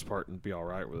the most part and be all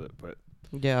right with it. But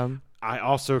Yeah. I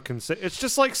also can say it's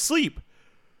just like sleep.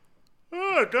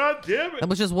 Oh, God damn it.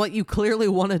 Which is what you clearly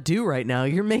want to do right now.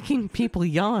 You're making people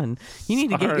yawn. You need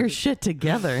to get your shit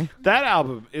together. That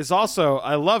album is also,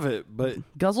 I love it, but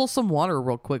Guzzle some water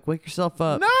real quick. Wake yourself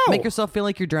up. No! Make yourself feel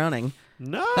like you're drowning.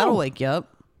 no. That'll wake you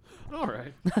up. All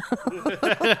right.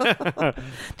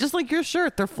 Just like your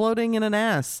shirt. They're floating in an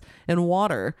ass in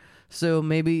water. So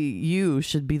maybe you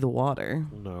should be the water.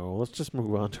 No, let's just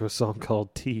move on to a song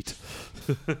called Teat.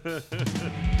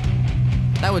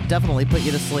 That would definitely put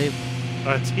you to sleep.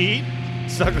 A teat?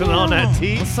 Sucking on that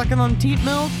teat? Sucking on teat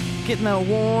milk. Getting that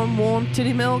warm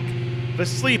titty milk. The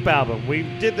Sleep album. We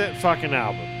did that fucking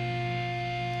album.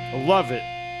 I love it,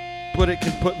 but it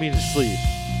can put me to sleep.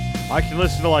 I can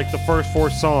listen to like the first 4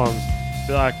 songs,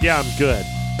 be like, yeah, I'm good.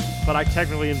 But I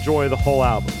technically enjoy the whole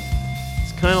album.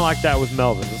 It's kind of like that with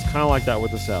Melvin. It's kind of like that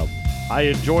with this album. I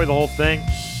enjoy the whole thing,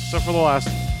 except for the last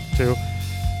 2.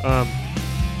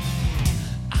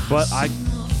 But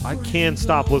I can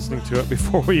stop listening to it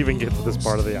before we even get to this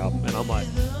part of the album. And I'm like,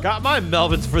 got my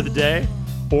Melvins for the day,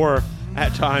 or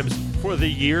at times for the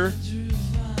year.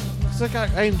 It's like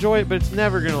I enjoy it, but it's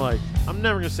never going to I'm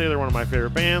never going to say they're one of my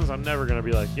favorite bands. I'm never going to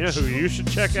be like, you know who you should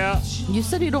check out? You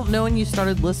said you don't know when you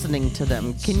started listening to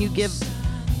them. Can you give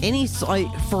any,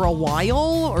 for a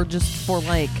while or just for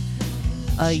like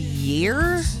a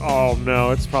year? Oh, no,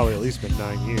 it's probably at least been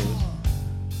 9 years.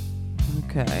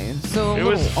 Okay, so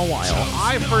a while.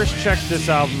 I first checked this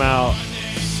album out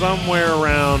somewhere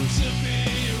around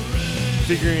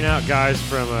figuring out guys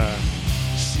from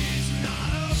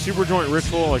Superjoint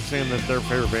Ritual, like saying that their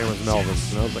favorite band was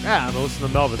Melvins. And I was like, I'm going to listen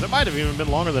to Melvins. It might have even been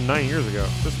longer than 9 years ago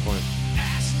at this point.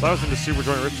 So I was into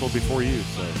Superjoint Ritual before you,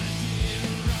 so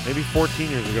maybe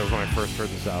 14 years ago was when I first heard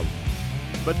this album.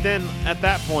 But then at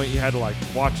that point, you had to like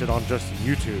watch it on just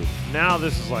YouTube. Now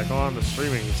this is like on the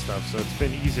streaming and stuff, so it's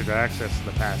been easier to access in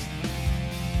the past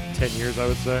 10 years, I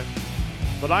would say.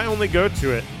 But I only go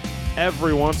to it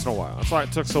every once in a while. That's why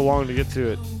it took so long to get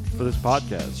to it for this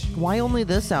podcast. Why only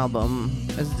this album?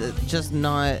 Is it just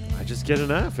not? I just get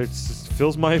enough. It just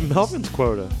fills my Melvins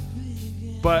quota.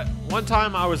 But one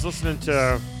time I was listening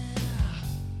to,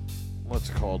 what's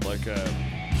it called?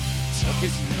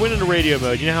 It went into radio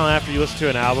mode. You know how after you listen to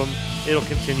an album, it'll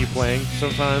continue playing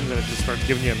sometimes, and it just starts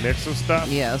giving you a mix of stuff?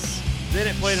 Yes. Then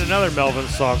it played another Melvin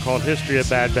song called History of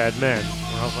Bad Bad Men.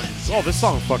 And I was like, oh, this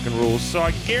song fucking rules. So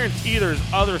I guarantee there's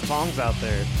other songs out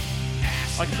there.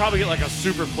 I could probably get like a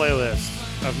super playlist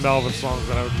of Melvin songs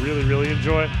that I would really, really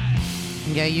enjoy.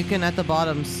 Yeah, you can at the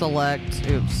bottom select,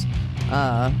 to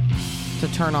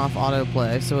turn off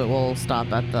autoplay so it will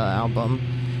stop at the album.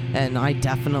 And I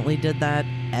definitely did that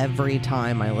every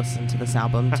time I listened to this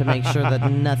album to make sure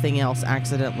that nothing else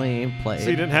accidentally played. So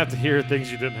you didn't have to hear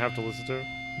things you didn't have to listen to?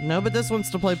 No, but this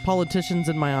one's to play Politicians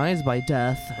in My Eyes by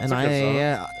Death. And That's a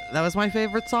good that was my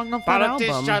favorite song off that album.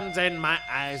 Politicians in my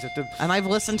eyes. And I've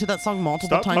listened to that song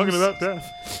multiple Stop times. talking about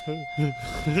death.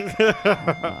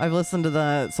 I've listened to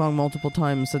that song multiple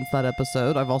times since that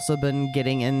episode. I've also been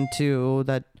getting into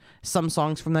some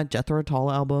songs from that Jethro Tull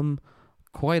album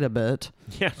quite a bit.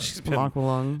 Yeah, she's been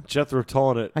Aqualung. Jethro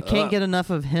Tull it. I can't get enough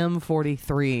of Hymn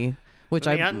 43, which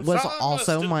was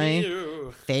also my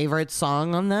favorite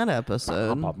song on that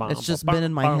episode. It's just been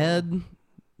in my head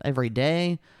every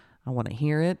day. I want to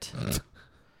hear it.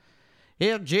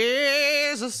 If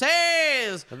Jesus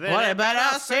says, well, he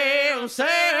better save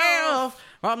himself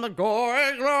from the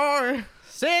glory,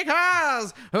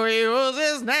 because who use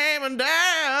his name and down.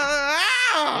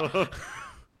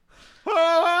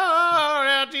 Oh,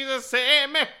 now Jesus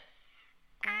save me.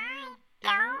 I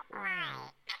don't like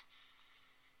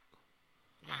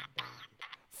that band.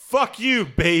 Fuck you,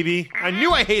 baby. I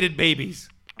knew I hated babies.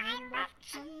 I love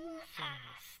Jesus.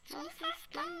 Jesus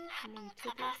gave me to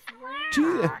this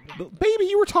world. Baby,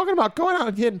 you were talking about going out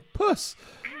and getting puss.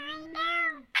 I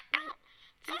know, but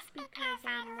just because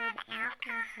I love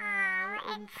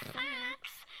alcohol and sex,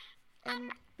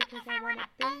 and because I want a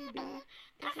baby,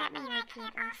 doesn't mean I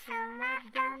can't also love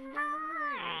the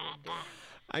Lord.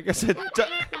 I guess it It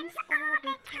happens all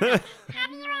the time.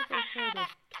 Have you ever heard of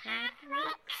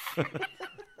Catholics?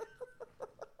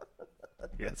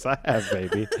 Yes, I have,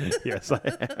 baby. Yes, I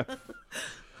have.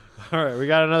 All right, we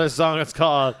got another song. It's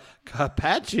called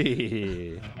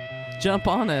Apache. Jump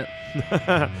on it.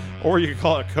 Or you could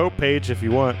call it Copage if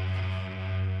you want.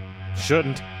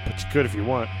 Shouldn't, but you could if you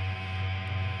want.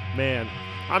 Man,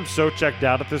 I'm so checked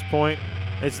out at this point.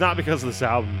 It's not because of this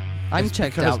album. I'm It's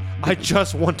checked because out. I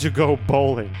just want to go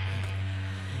bowling.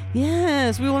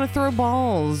 Yes, we want to throw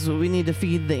balls. We need to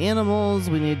feed the animals.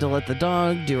 We need to let the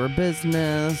dog do her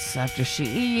business after she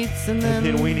eats, and And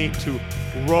then we need to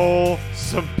roll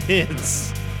some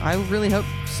pins. I really hope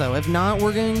so. If not,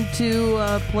 we're going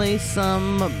to play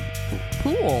some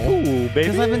pool. Ooh, baby.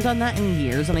 Because I haven't done that in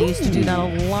years, and I used to do that a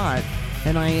lot.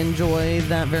 And I enjoy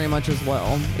that very much as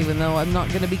well, even though I'm not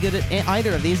going to be good at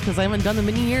either of these because I haven't done them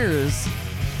in years.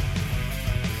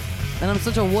 And I'm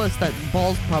such a wuss that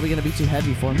ball's probably going to be too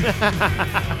heavy for me.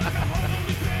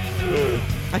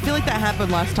 I feel like that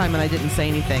happened last time and I didn't say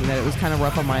anything, that it was kind of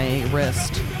rough on my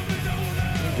wrist.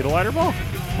 Get a lighter ball.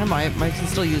 I might can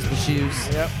still use the shoes.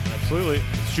 Yep, absolutely.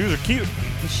 Shoes are cute.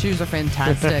 The shoes are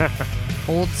fantastic.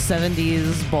 Old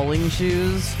 70s bowling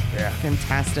shoes. Yeah.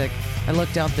 Fantastic. I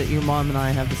looked out that your mom and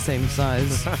I have the same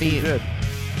size You feet did.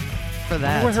 for I wonder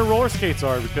where that. her roller skates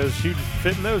are because she'd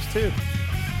fit in those too.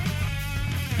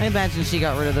 I imagine she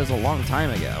got rid of those a long time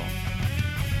ago.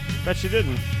 Bet she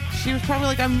didn't. She was probably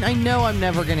like, I know I'm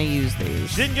never going to use these.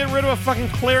 She didn't get rid of a fucking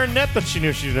clarinet that she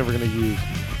knew she was never going to use.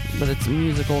 But it's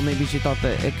musical. Maybe she thought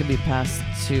that it could be passed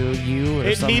to you or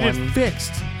It someone. needed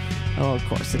fixed. Oh, of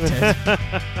course it did.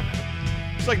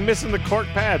 It's like missing the cork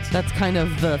pads. That's kind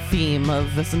of the theme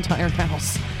of this entire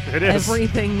house. It is.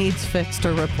 Everything needs fixed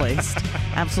or replaced.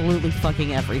 Absolutely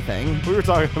fucking everything. We were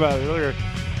talking about it earlier.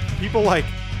 People like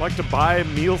to buy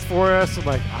meals for us, and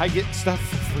like I get stuff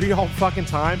for free all fucking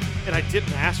time, and I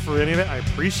didn't ask for any of it. I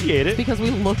appreciate it. Because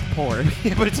we look poor.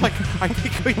 Yeah, but it's like I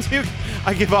think we do.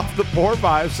 I give off the poor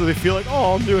vibes, so they feel like,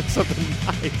 oh, I'm doing something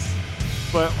nice.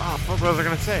 But what was I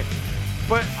gonna say?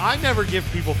 But I never give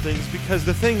people things because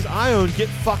the things I own get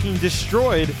fucking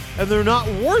destroyed, and they're not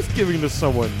worth giving to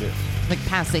someone new. Like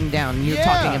passing down. You're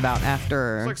Yeah. talking about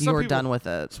after It's like some you're people- done with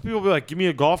it. Some people be like, give me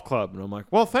a golf club. And I'm like,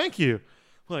 well, thank you.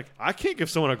 I'm like, I can't give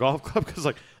someone a golf club because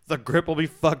like the grip will be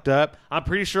fucked up. I'm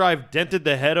pretty sure I've dented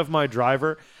the head of my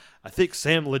driver. I think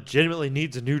Sam legitimately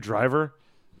needs a new driver.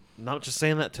 I'm not just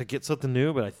saying that to get something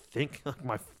new, but I think like,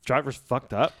 my driver's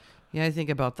fucked up. Yeah, I think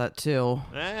about that too.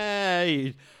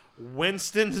 Hey,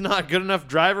 Winston's not good enough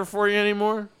driver for you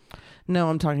anymore? No,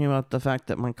 I'm talking about the fact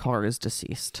that my car is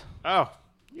deceased. Oh,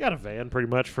 you got a van pretty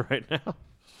much for right now.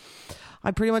 I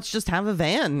pretty much just have a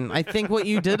van. I think what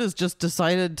you did is just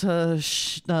decided to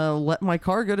let my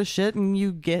car go to shit, and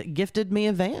you gifted me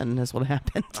a van. Is what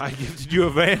happened. I gifted you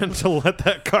a van to let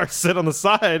that car sit on the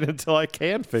side until I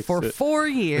can fix For it. 4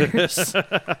 years.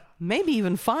 Maybe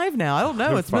even 5 now. I don't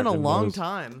know. It's been a Fucking long knows.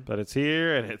 time. But it's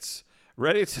here, and it's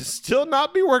ready to still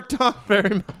not be worked on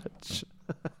very much.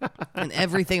 And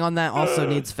everything on that also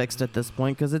needs fixed at this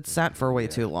point because it's sat for way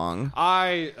too long.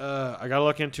 I gotta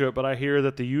look into it, but I hear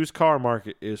that the used car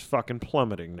market is fucking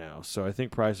plummeting now, so I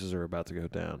think prices are about to go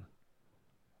down.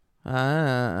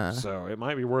 So it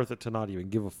might be worth it to not even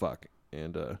give a fuck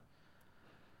and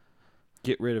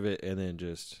get rid of it, and then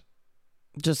just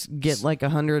get like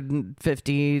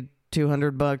 $150,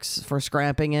 $200 for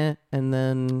scrapping it, and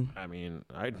then I mean,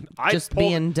 I just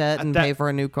be in debt and pay for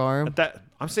a new car.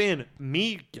 I'm saying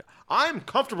I'm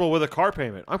comfortable with a car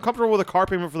payment. I'm comfortable with a car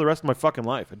payment for the rest of my fucking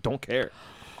life. I don't care.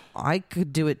 I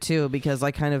could do it too because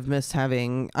I kind of miss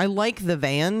having. I like the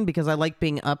van because I like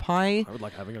being up high. I would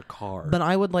like having a car, but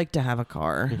I would like to have a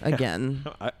car again.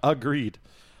 I agreed.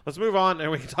 Let's move on and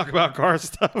we can talk about car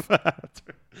stuff. This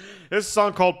is a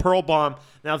song called Pearl Bomb.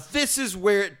 Now this is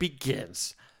where it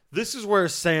begins. This is where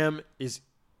Sam is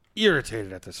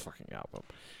irritated at this fucking album.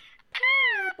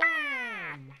 Pearl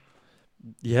Bomb.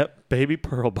 Yep, baby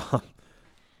Pearl Bomb.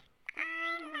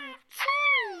 I love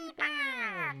Cherry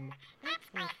Bomb.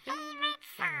 That's my favorite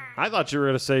song. I thought you were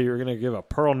going to say you were going to give a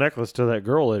pearl necklace to that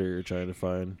girl later you're trying to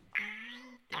find.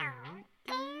 I don't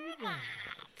do that.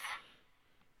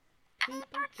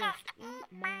 People just eat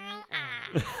my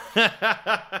ass.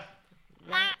 That's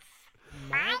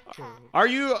my key. Are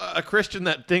you a Christian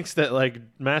that thinks that like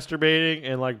masturbating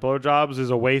and like blowjobs is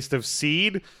a waste of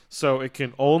seed, so it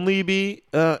can only be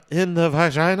in the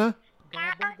vagina?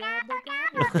 Gobble, gobble,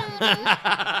 gobble, baby.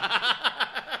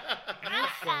 I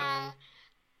say,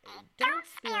 don't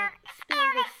spill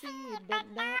the seed, but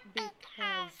not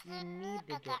because you need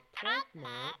to get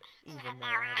pregnant, even though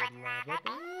I would love a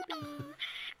baby.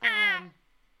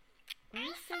 I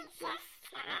suggest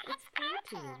it's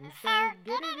protein, so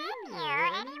get it in you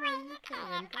any way you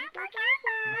can. Gobble,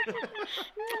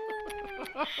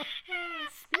 gobble.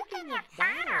 Speaking of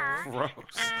bottles,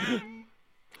 Gross.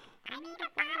 I need a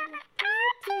bottle of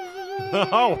protein.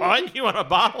 Oh, what? You want a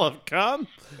bottle of cum?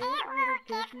 It will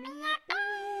give me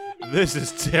a baby. This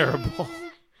is terrible.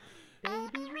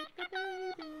 Baby with the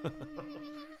baby.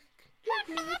 Give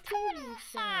me a tootie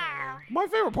show. My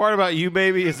favorite part about you,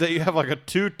 baby, is that you have like a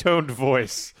two-toned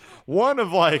voice. One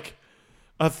of like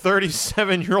a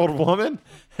 37-year-old woman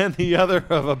and the other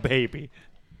of a baby.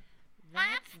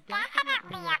 That's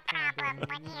definitely a problem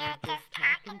when you're just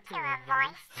talking to a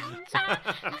voice changer. Is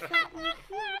that you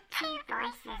hear two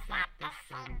voices at the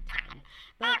same time.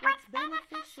 But what's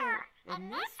beneficial in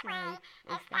this way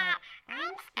is that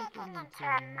I'm speaking into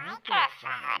a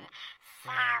microphone,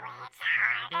 so it's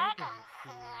harder to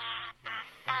hear the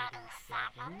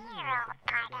 37-year-old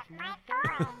part of my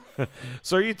voice.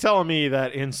 So are you telling me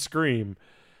that in Scream,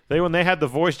 when they had the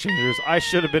voice changers, I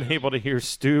should have been able to hear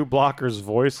Stu Blocker's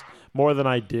voice more than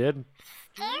I did?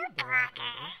 Stu Blocker?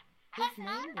 His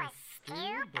name was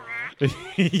Stu Blocker?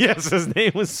 Yes, his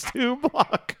name was Stu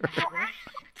Blocker.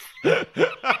 This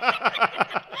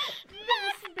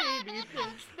baby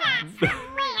thinks that's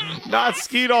hilarious. Not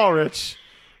Skeet Ulrich.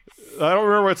 I don't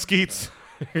remember what Skeet's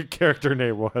character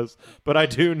name was, but I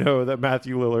do know that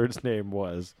Matthew Lillard's name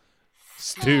was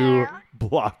Stu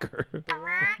Blocker.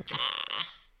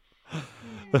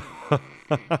 No,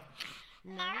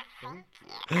 thank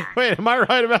you. Wait, am I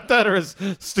right about that, or is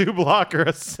Stu Blocker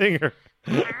a singer?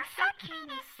 It also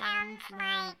kind of sounds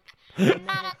like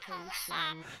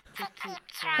medication to keep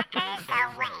trackers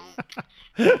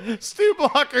awake. Stu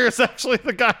Blocker is actually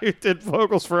the guy who did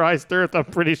vocals for Iced Earth, I'm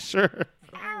pretty sure.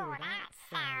 Oh, that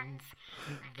sounds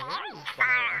very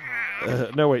far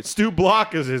ahead. No, wait, Stu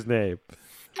Block is his name.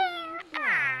 Stu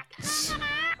Block, hanging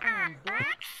out on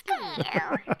Block Stu.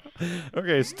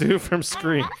 Okay, Stu from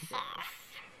Scream. Delicious.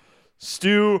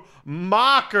 Stu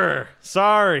Mocker.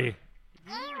 Sorry.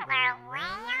 You were way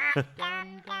off,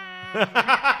 Dum Dum.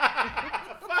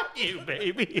 Fuck you,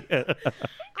 baby. I'm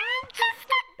just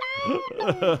a baby.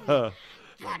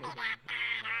 Give me that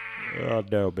bottle. Oh,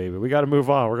 no, baby. We got to move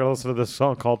on. We're going to listen to this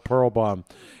song called Pearl Bomb.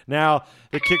 Now,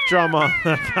 the kick drum on...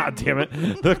 God damn it.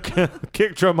 The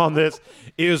kick drum on this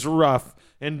is rough.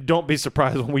 And don't be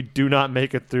surprised when we do not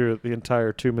make it through the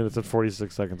entire 2 minutes and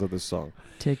 46 seconds of this song.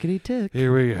 Tickety tick.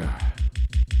 Here we go.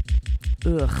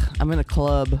 Ugh, I'm in a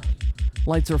club.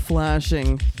 Lights are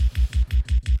flashing.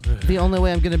 The only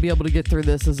way I'm going to be able to get through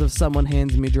this is if someone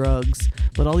hands me drugs.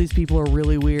 But all these people are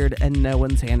really weird, and no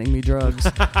one's handing me drugs.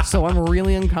 So I'm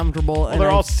really uncomfortable. Well, they're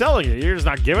all selling it. You're just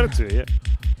not giving it to you.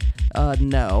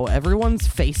 No, everyone's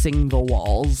facing the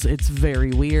walls. It's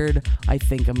very weird. I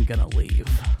think I'm going to leave.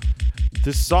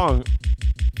 This song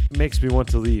makes me want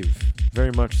to leave.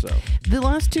 Very much so. The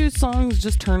last two songs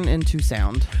just turn into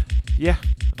sound. Yeah,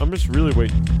 I'm just really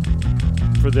waiting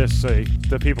for this so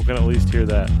that people can at least hear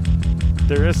that.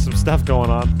 There is some stuff going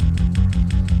on.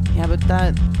 Yeah,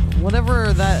 but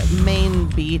whatever that main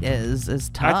beat is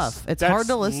tough. It's hard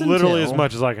to listen to. Literally as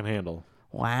much as I can handle.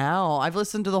 Wow, I've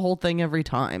listened to the whole thing every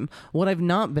time. What I've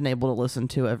not been able to listen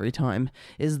to every time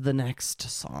is the next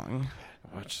song.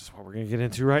 Which is what we're going to get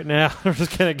into right now. We're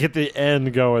just going to get the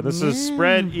end going. This is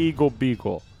Spread Eagle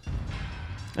Beagle.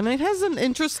 And it has an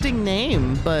interesting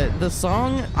name, but the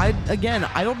song, I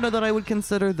don't know that I would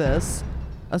consider this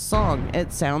a song.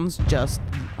 It sounds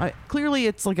clearly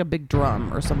it's like a big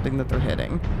drum or something that they're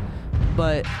hitting.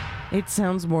 But it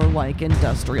sounds more like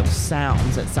industrial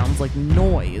sounds. It sounds like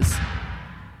noise.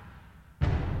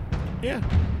 Yeah.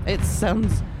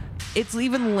 It's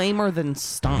even lamer than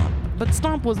Stomp. But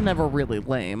Stomp was never really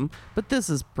lame. But this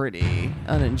is pretty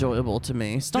unenjoyable to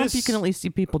me. Stomp, you can at least see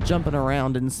people jumping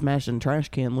around and smashing trash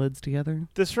can lids together.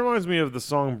 This reminds me of the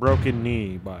song Broken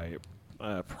Knee by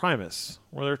Primus,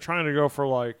 where they're trying to go for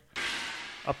like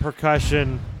a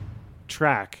percussion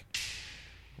track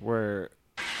where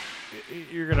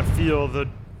you're going to feel the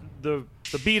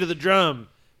beat of the drum.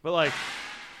 But like,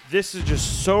 this is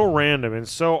just so random and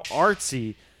so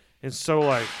artsy and so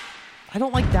like... I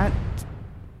don't like that.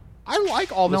 I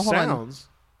like all the sounds.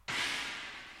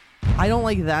 I don't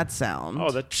like that sound.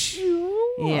 Oh, the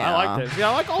yeah. I like that. Yeah,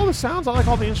 I like all the sounds. I like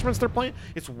all the instruments they're playing.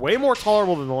 It's way more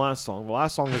tolerable than the last song. The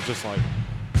last song is just like,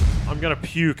 I'm going to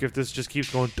puke if this just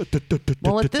keeps going.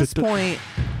 Well, at this point,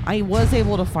 I was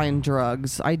able to find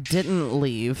drugs. I didn't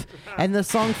leave. And the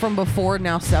song from before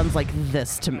now sounds like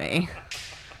this to me.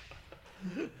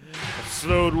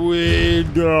 Slowed way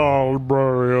down,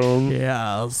 Brian.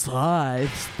 Yes,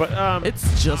 but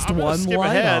it's just I'm one skip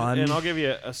light ahead on. and I'll give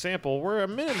you a sample. We're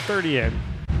 1 minute and 30 in.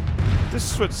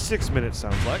 This is what 6 minutes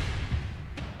sounds like.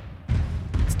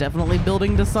 It's definitely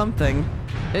building to something.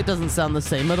 It doesn't sound the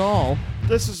same at all.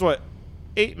 This is what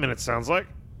 8 minutes sounds like.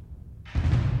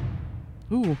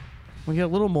 Ooh, we get a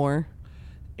little more.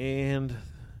 And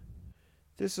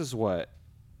this is what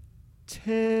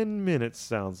 10 minutes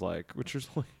sounds like, which is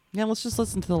like... Yeah, let's just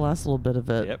listen to the last little bit of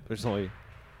it. Yep, there's only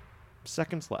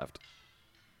seconds left.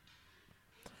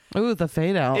 Ooh, the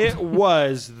fade out. It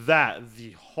was that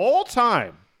the whole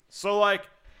time. So, like,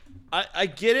 I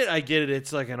get it. I get it.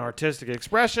 It's like an artistic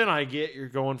expression. I get you're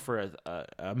going for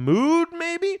a mood,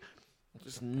 maybe.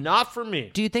 Just not for me.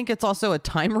 Do you think it's also a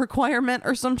time requirement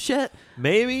or some shit?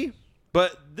 Maybe.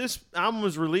 But this album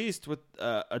was released with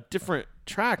a different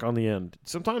track on the end.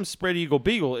 Sometimes Spread Eagle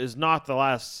Beagle is not the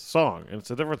last song, and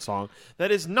it's a different song that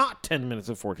is not 10 minutes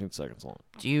and 14 seconds long.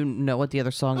 Do you know what the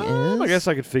other song is? I guess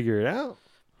I could figure it out.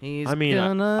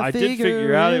 I did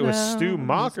figure out it was Stu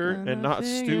Mocker and not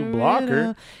Stu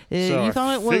Blocker. So you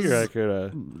thought it was I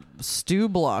could Stu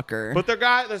Blocker. But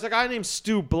there's a guy named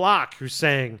Stu Block who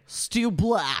sang. Stu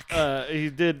Black. He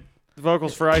did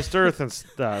vocals for Iced Earth and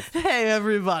stuff. Hey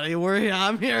everybody,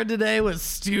 I'm here today with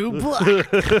Stu Black.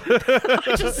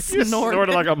 I just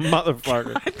snorted like a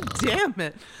motherfucker. God damn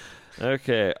it.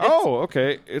 Okay.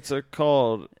 Okay. It's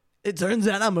called... It turns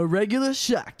out I'm a regular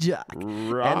shock jock.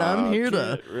 And I'm here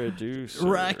to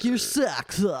rock your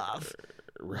socks off.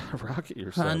 Rocket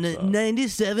your socks on off.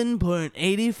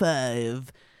 97.85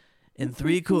 and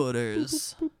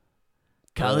 3/4.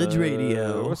 College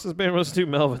radio. What's this band with Stu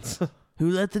Melvins? Who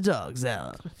Let the Dogs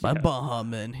Out by Baha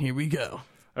Men. Here we go.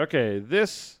 Okay, they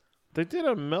did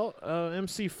a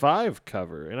MC5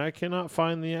 cover, and I cannot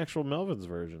find the actual Melvins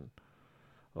version.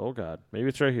 Oh, God. Maybe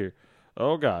it's right here.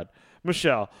 Oh, God.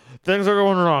 Michelle, things are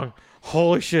going wrong.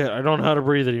 Holy shit, I don't know how to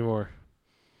breathe anymore.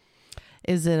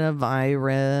 Is it a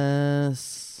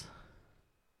virus?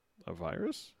 A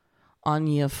virus? On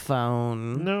your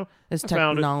phone? No. Is I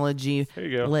found it. technology There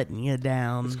you go. letting you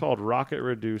down? It's called Rocket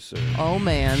Reducer. Oh,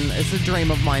 man. It's a dream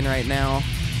of mine right now.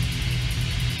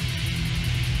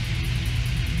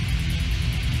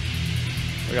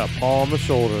 I got Paul on the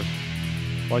shoulder.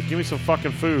 Like, give me some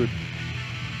fucking food.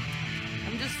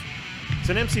 It's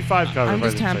an MC5 cover. I'm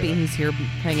just happy he's here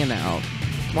hanging out.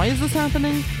 Why is this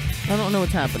happening? I don't know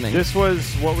what's happening. This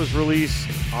was what was released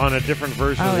on a different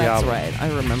version of the album. Oh, that's right.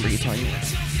 I remember you telling me that.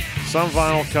 Some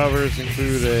vinyl covers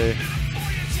include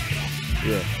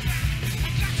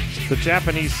the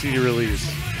Japanese CD release.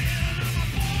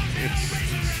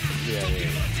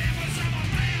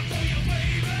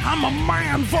 I'm a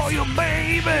man for you,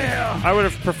 baby. I would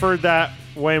have preferred that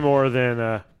way more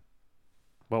than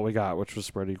what we got, which was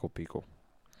Spread Eagle Peakle.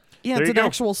 Yeah, There it's you an go.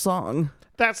 actual song.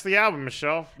 That's the album,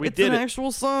 Michelle. We It's did an it.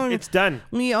 actual song. It's done.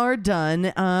 We are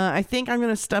done. I think I'm going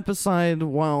to step aside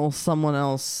while someone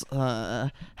else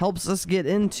helps us get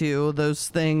into those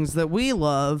things that we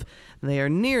love. They are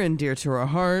near and dear to our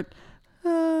heart.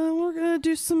 We're going to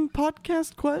do some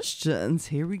podcast questions.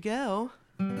 Here we go.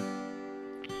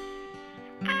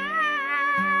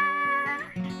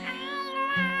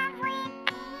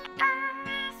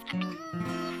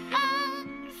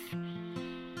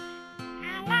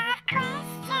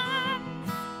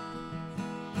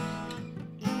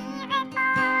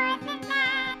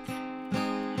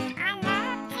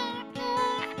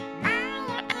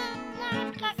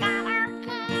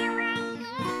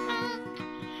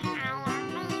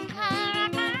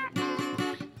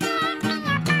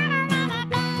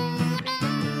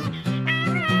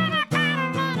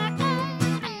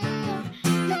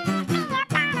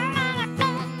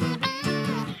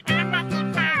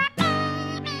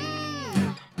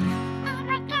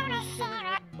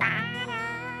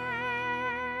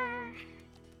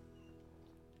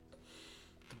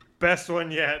 Best one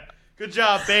yet. Good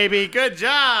job, baby. Good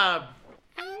job.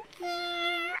 Thank you.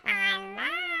 I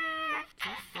love to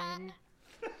sing.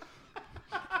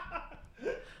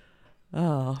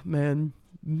 Oh, man.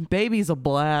 Baby's a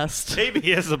blast.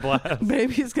 Baby is a blast.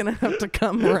 Baby's going to have to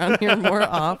come around here more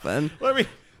often.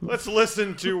 Let's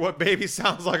listen to what Baby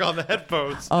sounds like on the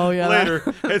headphones. Oh, yeah,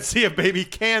 Later and see if Baby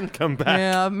can come back.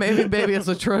 Yeah, maybe Baby is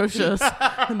atrocious.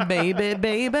 Baby.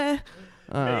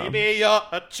 Baby, you're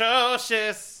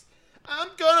atrocious. I'm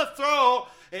gonna throw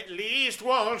at least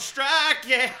one strike,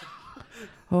 yeah.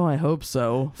 Oh, I hope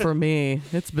so. For me,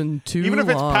 it's been too long. Even if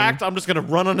it's packed, I'm just gonna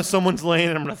run onto someone's lane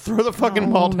and I'm gonna throw the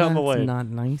fucking ball down the that's lane. not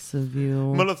nice of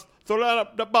you. I'm gonna throw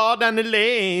the ball down the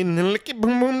lane and lick it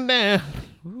boom boom down.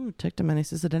 Ooh, take the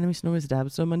menaces that enemy snow is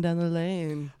dab someone down the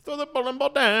lane. Throw the bowling ball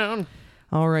down.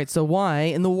 All right, so why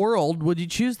in the world would you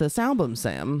choose this album,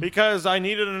 Sam? Because I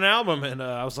needed an album and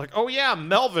I was like, oh yeah,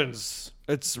 Melvins.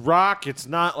 It's rock. It's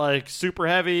not like super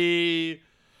heavy.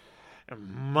 It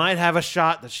might have a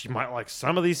shot that she might like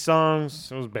some of these songs.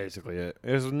 It was basically it.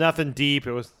 It was nothing deep.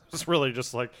 It was really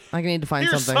just like, I need to find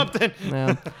here's something.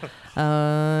 Yeah.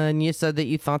 And you said that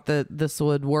you thought that this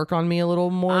would work on me a little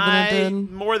more than it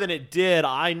did. More than it did.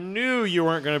 I knew you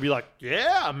weren't going to be like,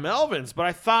 yeah, Melvins. But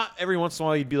I thought every once in a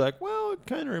while you'd be like, well, it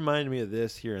kind of reminded me of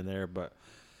this here and there. But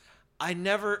I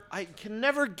can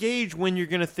never gauge when you're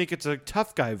going to think it's a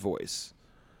tough guy voice.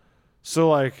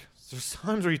 So like, there's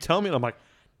times where you tell me and I'm like,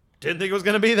 didn't think it was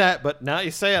going to be that. But now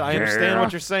you say it. I understand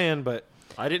what you're saying, but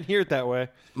I didn't hear it that way.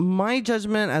 My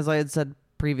judgment, as I had said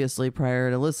previously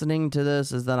prior to listening to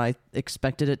this, is that I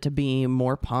expected it to be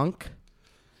more punk.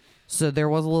 So there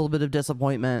was a little bit of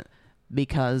disappointment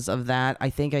because of that.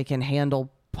 I think I can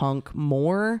handle punk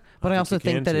more, but I also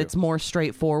think that it's more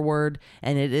straightforward,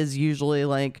 and it is usually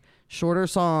like shorter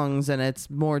songs, and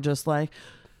it's more just like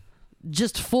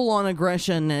just full on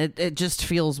aggression. It just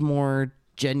feels more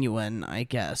genuine, I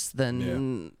guess,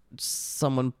 than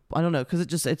someone, I don't know,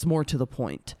 because it's more to the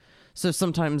point. So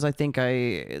sometimes I think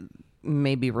I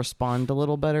maybe respond a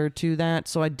little better to that.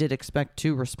 So I did expect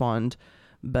to respond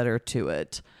better to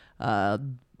it.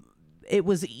 It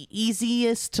was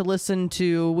easiest to listen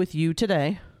to with you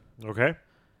today. Okay.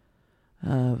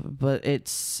 But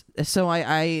it's so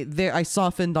I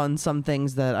softened on some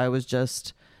things that I was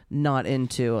just not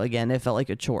into. Again, it felt like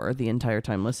a chore the entire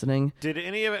time listening. Did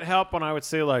any of it help when I would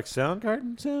say like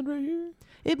Soundgarden sound right here?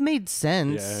 It made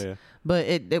sense. Yeah. But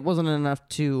it wasn't enough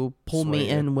to pull me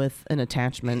in with an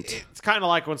attachment. It's kind of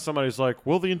like when somebody's like,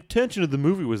 well, the intention of the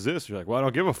movie was this. You're like, well, I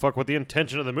don't give a fuck what the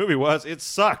intention of the movie was. It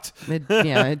sucked.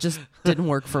 It just didn't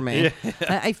work for me.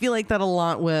 Yeah. I feel like that a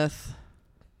lot with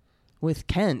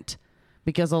Kent,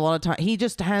 because a lot of time he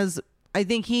just has, I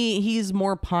think he's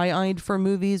more pie-eyed for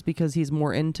movies because he's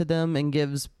more into them and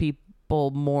gives people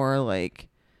more like,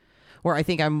 or I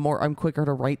think I'm quicker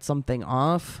to write something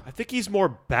off. I think he's more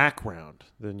background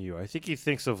than you. I think he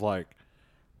thinks of like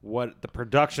what the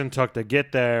production took to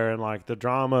get there and like the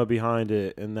drama behind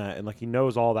it and that, and like he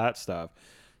knows all that stuff.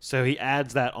 So he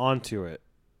adds that onto it.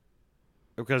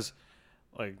 Because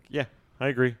like, yeah, I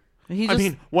agree. I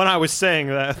mean, when I was saying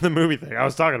that the movie thing, I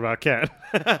was talking about Ken.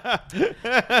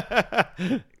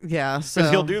 Yeah, so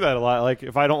Because he'll do that a lot. Like,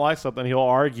 if I don't like something, he'll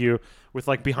argue with,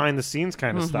 like, behind-the-scenes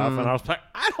kind of stuff. And I was like,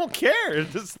 I don't care.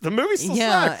 The movie still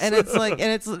sucks. and it's like, and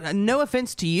it's no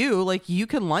offense to you, like you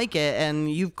can like it, and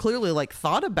you've clearly like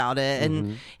thought about it,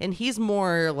 and he's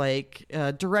more like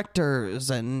directors,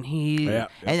 and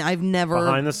and I've never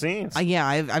behind the scenes.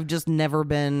 I've just never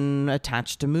been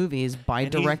attached to movies by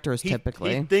directors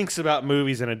typically. He thinks about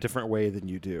movies in a different way than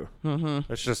you do.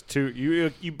 It's just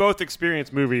two. You both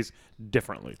experience movies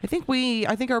differently. I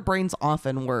think our brains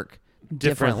often work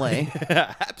differently.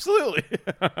 Absolutely.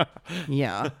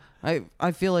 Yeah.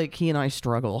 I feel like he and I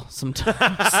struggle sometimes.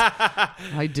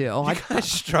 I do. I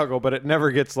struggle, but it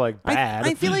never gets like bad.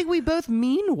 I feel like we both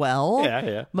mean well.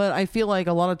 Yeah. But I feel like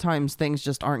a lot of times things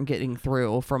just aren't getting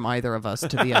through from either of us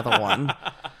to the other one.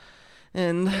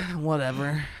 And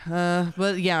whatever.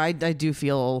 But yeah, I do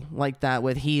feel like that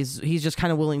with he's just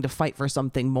kind of willing to fight for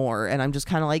something more, and I'm just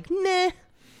kind of like, nah.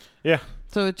 Yeah.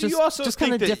 So it's just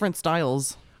kind of different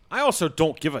styles. I also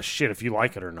don't give a shit if you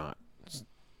like it or not.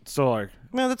 So like,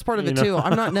 well, that's part of it too.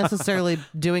 I'm not necessarily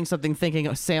doing something thinking,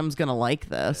 oh, Sam's gonna like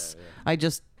this. I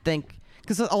just think,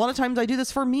 because a lot of times I do this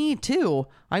for me too.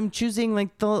 I'm choosing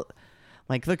like the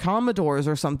Commodores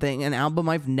or something, an album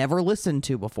I've never listened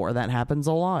to before. That happens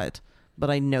a lot, but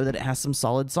I know that it has some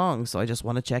solid songs, so I just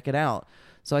want to check it out.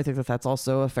 So I think that that's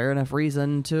also a fair enough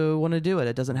reason to want to do it.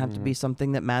 It doesn't have to be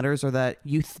something that matters or that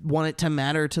you want it to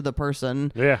matter to the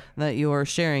person that you are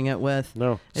sharing it with.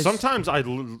 No. Sometimes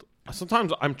I'm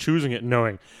choosing it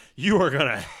knowing you are going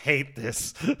to hate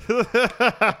this.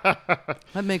 That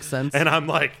makes sense. And I'm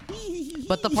like...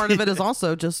 But the part of it is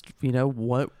also just,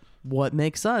 what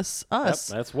makes us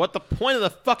us. Yep, that's what the point of the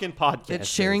fucking podcast It's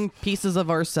sharing pieces of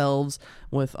ourselves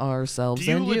with ourselves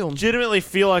and you. Do you legitimately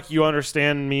feel like you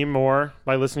understand me more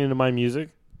by listening to my music?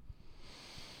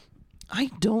 I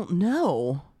don't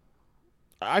know.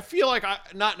 I feel like I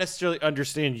not necessarily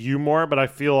understand you more, but I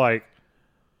feel like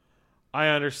I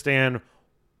understand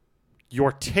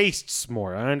your tastes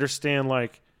more. I understand,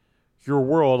 like, your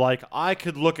world. Like, I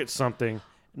could look at something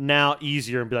now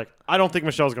easier and be like, I don't think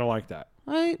Michelle's going to like that.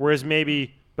 Whereas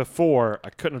maybe before, I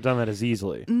couldn't have done that as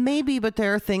easily. Maybe, but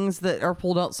there are things that are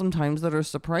pulled out sometimes that are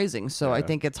surprising. So I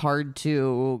think it's hard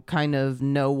to kind of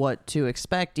know what to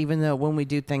expect, even though when we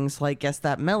do things like Guess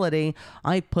That Melody,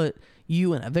 I put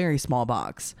you in a very small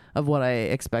box of what I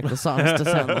expect the songs to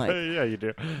sound like. Yeah, you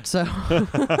do. So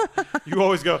you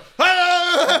always go,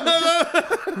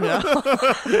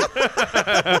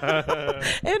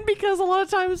 and because a lot of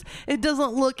times it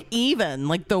doesn't look even,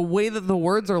 like the way that the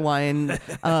words are lined,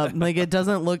 like it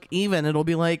doesn't look even. It'll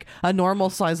be like a normal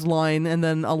sized line and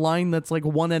then a line that's like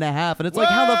 1.5, and it's like,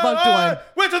 how the fuck do I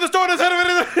went to the store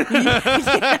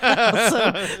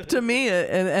So to me,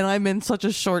 and I'm in such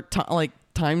a short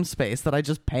time space that I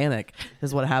just panic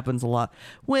is what happens a lot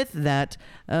with that.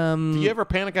 Do you ever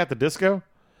panic at the disco?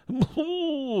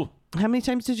 How many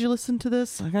times did you listen to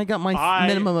this? I got my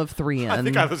minimum of 3 in. I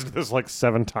think I listened to this like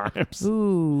 7 times.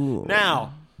 Ooh.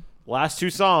 Now, last 2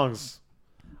 songs,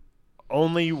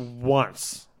 only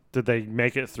once did they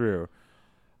make it through.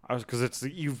 Because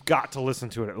you've got to listen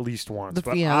to it at least once. The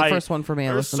first one for me,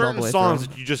 I listened all the way through. There's certain songs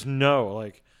that you just know,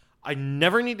 like, I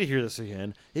never need to hear this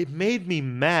again. It made me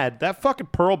mad. That fucking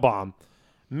Pearl Bomb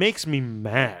makes me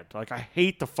mad. Like, I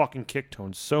hate the fucking kick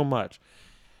tone so much.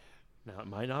 Now, it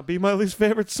might not be my least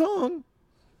favorite song.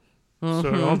 So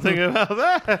don't think about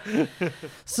that.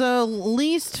 So,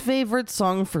 least favorite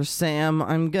song for Sam,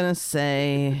 I'm going to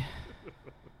say...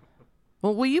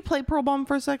 Well, will you play Pearl Bomb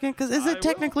for a second? Because is it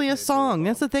technically a song?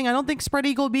 That's the thing. I don't think Spread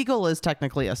Eagle Beagle is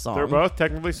technically a song. They're both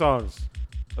technically songs.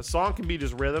 A song can be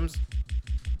just rhythms.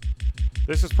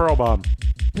 This is Pearl Bomb.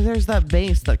 There's that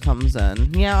bass that comes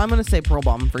in. Yeah, I'm going to say Pearl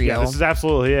Bomb for you. Yeah, this is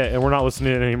absolutely it. And we're not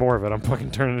listening to any more of it. I'm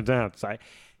fucking turning it down. I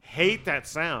hate that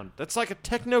sound. That's like a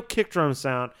techno kick drum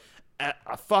sound at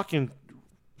a fucking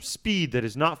speed that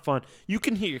is not fun. You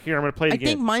can hear. Here, I'm going to play it again.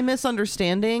 I think my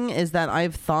misunderstanding is that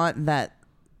I've thought that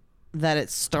it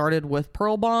started with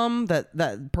Pearl Bomb,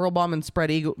 that Pearl Bomb and Spread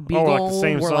Eagle Beagle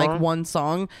were song? like one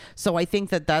song. So I think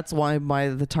that's why by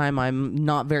the time I'm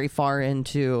not very far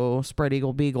into Spread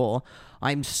Eagle Beagle,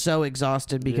 I'm so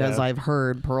exhausted because I've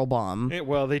heard Pearl Bomb.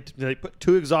 Well, they put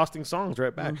 2 exhausting songs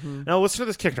right back. Now listen to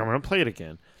this kick drum. I'm going to play it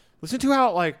again. Listen to how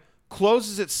it like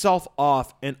closes itself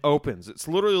off and opens. It's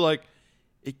literally like,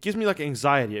 it gives me like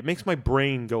anxiety. It makes my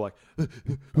brain go like, so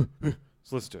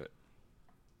listen to it.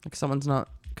 Like someone's not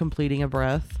completing a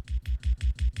breath.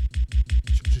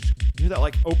 You hear that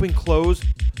like open close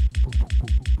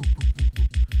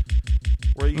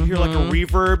where you hear like a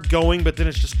reverb going, but then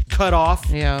it's just cut off.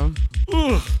 Yeah.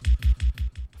 Ugh.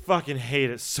 fucking hate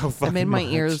it so fucking It made my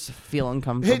much. ears feel It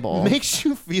uncomfortable. makes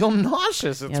you feel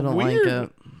nauseous. It's I don't weird. like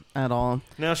it at all.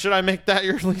 Now, should I make that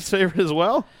your least favorite as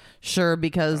well? Sure,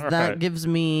 because All that right. gives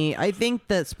me. I think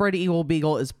that Spread Eagle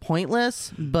Beagle is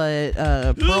pointless, but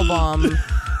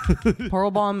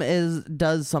Pearl Bomb,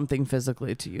 does something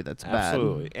physically to you that's bad.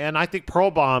 Absolutely. And I think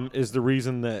Pearl Bomb is the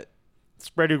reason that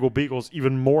Spread Eagle Beagle is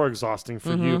even more exhausting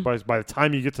for you. By the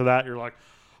time you get to that, you're like,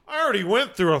 I already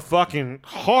went through a fucking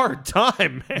hard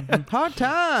time, man. Hard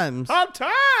times. Hard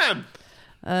time.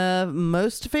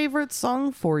 Most favorite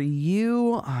song for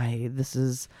you? I'm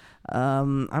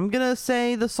gonna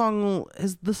say the song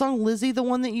Lizzie, the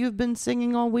one that you've been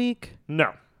singing all week.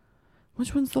 No.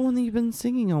 Which one's the one that you've been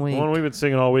singing all week? The one we've been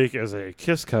singing all week is a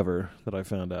Kiss cover that I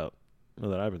found out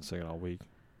that I've been singing all week.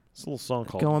 It's a little song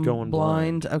called Going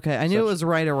Blind. Okay, I knew it was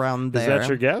right around there. Is that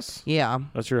your guess? Yeah.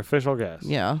 That's your official guess?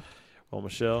 Yeah. Well,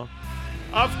 Michelle,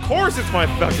 of course it's my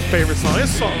fucking favorite song.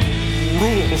 This song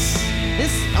rules.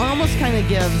 This almost kind of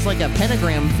gives like a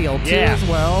Pentagram feel too as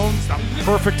well. It's the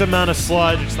perfect amount of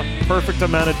sludge. It's the perfect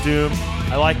amount of doom.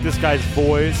 I like this guy's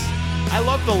voice. I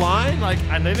love the line. Like,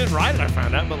 and they didn't write it, I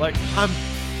found out, but like, I'm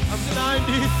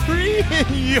 93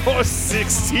 and you're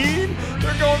 16.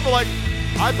 They're going for like,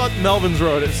 I thought Melvins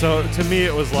wrote it, so to me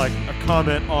it was like a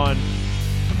comment on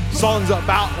songs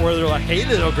about where they're like, hey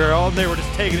little girl, and they were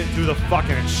just taking it to the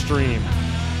fucking extreme.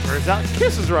 Turns out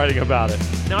Kiss is writing about it.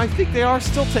 Now I think they are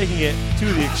still taking it to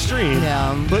the extreme.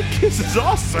 Yeah. But Kiss is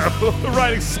also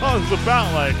writing songs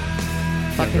about like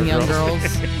Fucking young girls.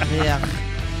 Yeah.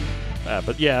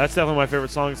 but yeah, that's definitely my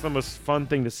favorite song. It's the most fun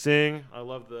thing to sing. I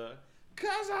love the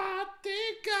 "Cause I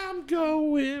think I'm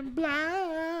going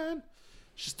blind."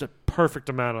 It's just a perfect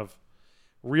amount of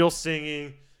real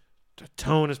singing. The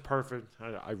tone is perfect.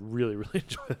 I really, really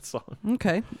enjoy that song.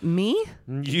 Okay. Me?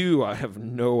 I have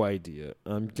no idea.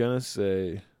 I'm gonna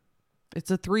say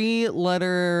It's a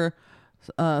 3-letter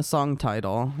song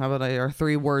title. How about or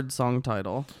 3-word song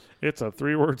title? it's a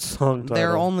 3-word song title.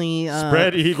 There are only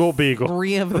Spread Eagle Beagle.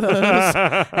 3 of those,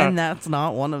 and that's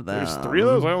not one of them. There's 3 of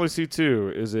those. I only see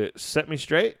 2. Is it Set Me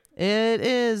Straight? It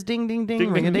is ding ding ding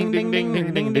Ding ring a ding ding ding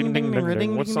ding ding ding ding ding.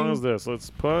 ding. What song is this? Let's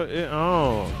put it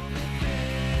on.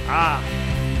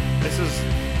 This is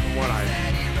what I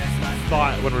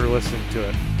thought when we were listening to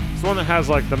it. It's the one that has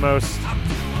like the most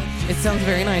It sounds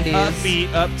very 90s.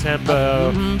 upbeat, up tempo.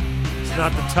 It's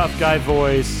not the tough guy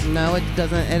voice. No, it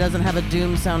doesn't. It doesn't have a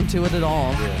doom sound to it at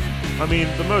all. I mean,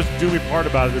 the most doomy part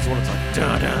about it is when it's like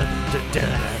dun dun dun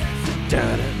dun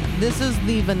dun dun. This is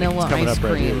the vanilla coming ice up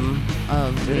right cream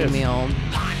of It the is. meal.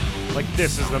 Like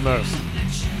this is the most.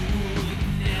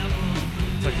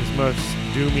 It's like this most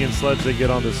doomy and sludge they get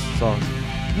on this song.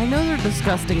 I know they're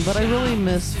disgusting, but I really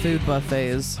miss food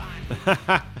buffets.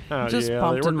 Just yeah,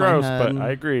 popped they were in my gross, head. but I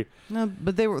agree. No,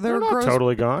 but they were They're not gross.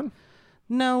 totally gone.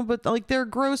 No, but like they're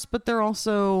gross, but they're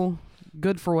also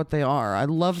good for what they are. I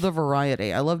love the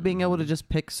variety. I love being able to just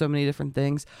pick so many different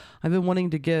things. I've been wanting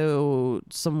to go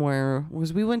somewhere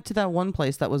because we went to that one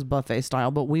place that was buffet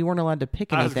style, but we weren't allowed to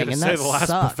pick I was anything, going to and say that the last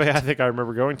sucked. buffet I think I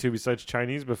remember going to besides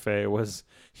Chinese buffet was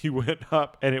you went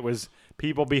up and it was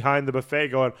people behind the buffet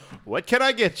going, "What can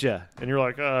I get you?" And you're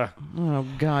like, Oh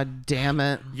God damn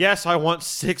it! yes, I want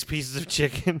 6 pieces of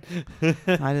chicken."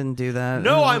 I didn't do that.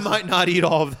 No, It I was- might not eat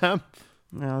all of them.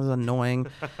 That was annoying.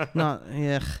 Not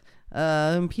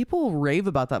ugh. People rave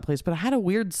about that place, but it had a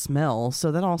weird smell,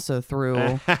 so that also threw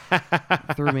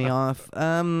me off.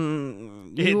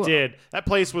 It did. That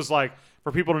place was like,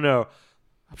 for people to know,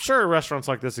 I'm sure restaurants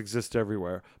like this exist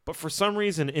everywhere, but for some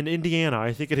reason in Indiana,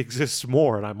 I think it exists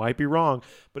more, and I might be wrong,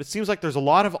 but it seems like there's a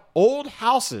lot of old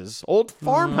houses, old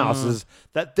farmhouses,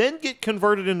 that then get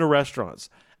converted into restaurants,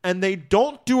 and they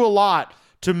don't do a lot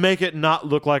to make it not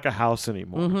look like a house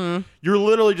anymore. You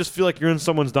literally just feel like you're in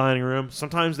someone's dining room.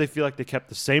 Sometimes they feel like they kept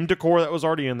the same decor that was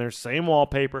already in there, same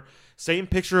wallpaper, same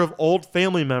picture of old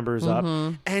family members up,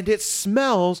 and it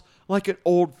smells like an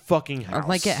old fucking house. Or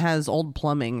like it has old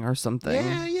plumbing or something.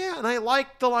 Yeah, and I like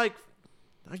I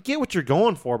get what you're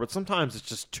going for, but sometimes it's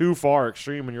just too far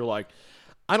extreme, and you're like,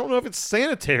 I don't know if it's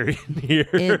sanitary in here.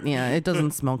 It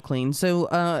doesn't smell clean. So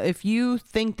if you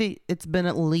think that it's been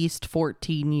at least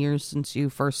 14 years since you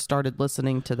first started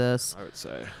listening to this, I would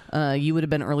say you would have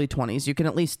been early 20s. You can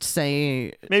at least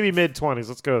say maybe mid-20s.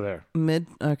 Let's go there. mid.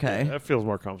 Okay. That feels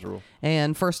more comfortable.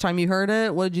 And first time you heard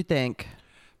it, what did you think?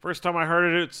 First time I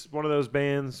heard it, it's one of those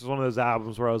bands, it's one of those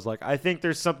albums where I was like, I think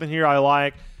there's something here I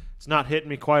like. It's not hitting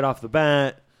me quite off the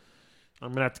bat. I'm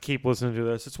going to have to keep listening to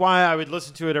this. It's why I would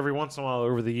listen to it every once in a while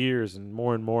over the years, and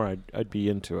more I'd be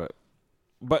into it.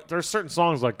 But there's certain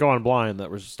songs like Going Blind that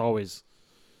were just always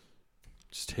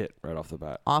just hit right off the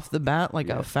bat. Off the bat, like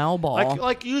a foul ball.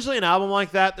 Like usually an album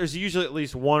like that, there's usually at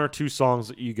least one or two songs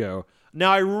that you go,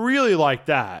 now I really like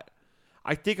that.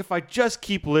 I think if I just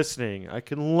keep listening, I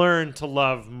can learn to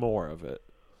love more of it.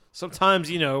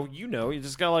 Sometimes, you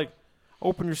just gotta like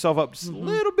open yourself up just a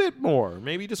little bit more.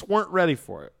 Maybe you just weren't ready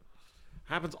for it.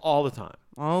 Happens all the time.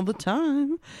 All the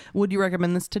time. Would you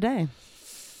recommend this today?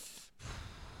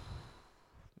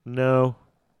 No.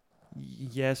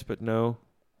 Yes, but no.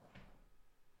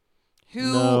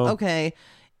 Who? No. Okay,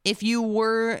 if you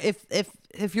were,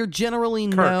 if you're generally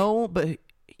Kirk. no, but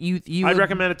you I'd would,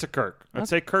 recommend it to Kirk. I'd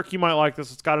say Kirk, you might like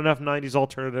this. It's got enough 90s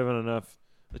alternative and enough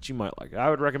that you might like it. I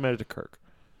would recommend it to Kirk.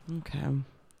 Okay.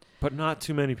 But not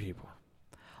too many people.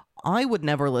 I would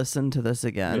never listen to this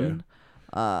again.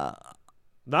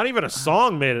 Not even a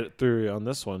song made it through on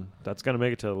this one. That's going to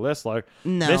make it to the list. Like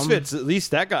No. Misfits, at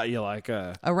least that got you like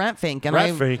A Rat Fink, and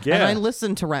Rat Fink, yeah. and I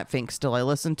listened to Rat Fink still. I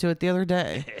listened to it the other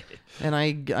day, and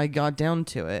I got down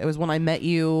to it. It was when I met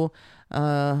you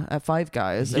at Five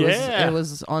Guys. It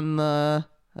was on the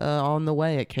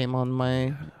way. It came on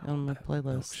my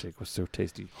playlist. Milkshake was so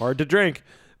tasty. Hard to drink,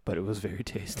 but it was very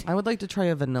tasty. I would like to try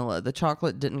a vanilla. The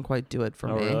chocolate didn't quite do it for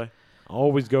me. Really?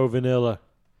 Always go vanilla.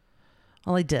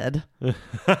 Well, I did. Very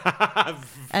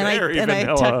and I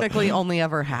vanilla. technically only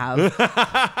ever have.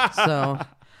 So,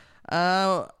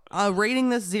 rating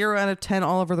this 0 out of 10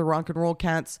 all over the Rock and Roll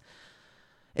Cats.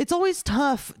 It's always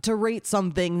tough to rate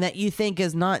something that you think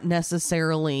is not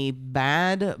necessarily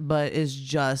bad, but is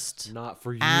just Not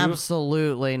for you.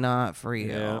 absolutely not for you.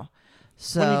 Yeah.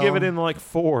 So When you give it in like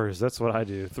 4s, that's what I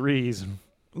do. 3s.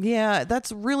 yeah,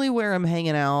 that's really where I'm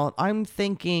hanging out. I'm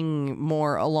thinking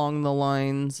more along the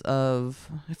lines of,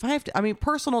 if I have to, I mean,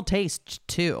 personal taste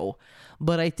too,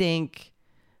 but I think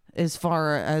as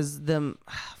far as them,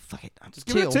 fuck it, Just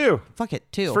give it a 2. Fuck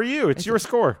it, 2. For you, it's your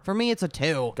score. For me, it's a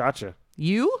 2. Gotcha.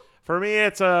 You? For me,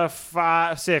 it's a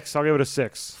 6. I'll give it a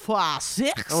 6. 6.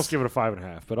 I almost give it a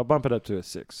 5.5, but I'll bump it up to a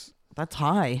 6. That's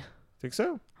high. Think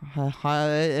so?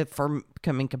 For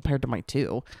coming compared to my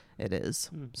 2, it is.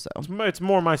 So It's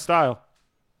more my style.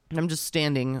 I'm just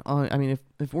standing on. I mean,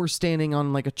 if we're standing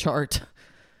on like a chart,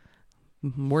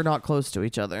 we're not close to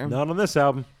each other. Not on this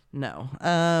album.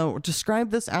 No.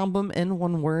 Describe this album in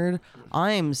one word.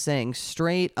 I'm saying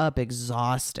straight up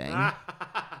exhausting.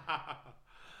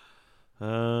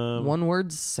 One word,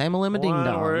 Samalima Ding Dong.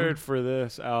 One word for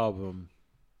this album.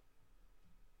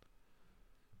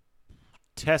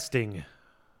 Testing.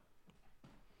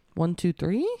 1, 2,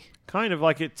 3. Kind of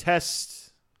like it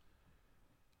tests.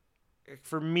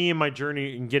 For me in my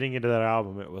journey in getting into that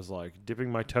album, it was like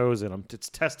dipping my toes in. It's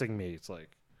testing me. It's like,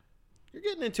 you're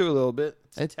getting into it a little bit.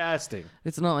 It's testing.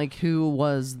 It's not like who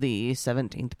was the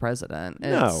 17th president.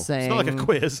 No, It's saying, it's not like a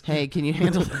quiz. Hey, can you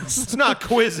handle this? It's not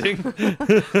quizzing.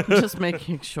 Just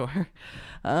making sure.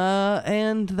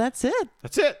 And that's it.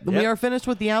 That's it. We Yep. are finished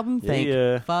with the album. Thank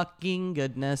Yeah. fucking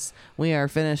goodness. We are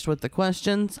finished with the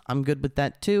questions. I'm good with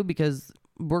that too because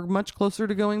we're much closer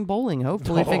to going bowling.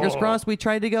 Hopefully, fingers crossed. We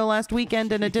tried to go last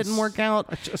weekend and it didn't work out.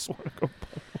 I just want to go.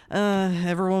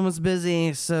 Everyone was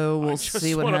busy, so we'll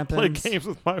see what I happens. play games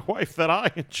with my wife that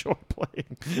I enjoy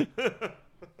playing.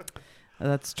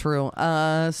 That's true.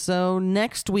 So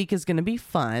next week is going to be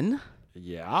fun.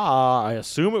 Yeah, I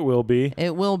assume it will be.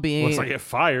 It will be. Unless I get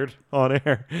fired on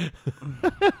air.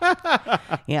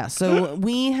 Yeah, so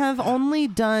we have only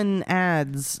done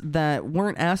ads that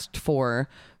weren't asked for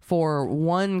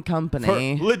one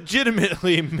company.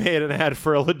 Legitimately made an ad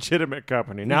for a legitimate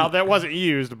company. Now, that wasn't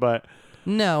used, but...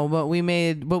 No, but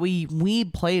we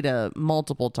played it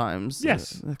multiple times.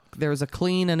 Yes. There was a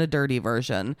clean and a dirty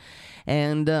version.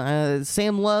 And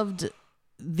Sam loved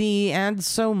the ads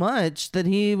so much that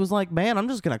he was like, man, I'm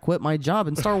just going to quit my job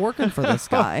and start working for this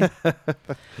guy.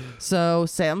 So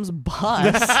Sam's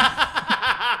boss.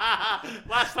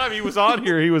 Last time he was on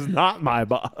here, he was not my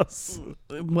boss.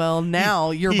 Well,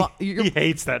 now you're He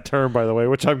hates that term, by the way,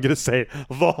 which I'm going to say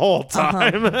the whole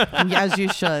time. as you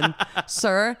should,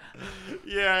 sir.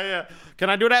 Yeah.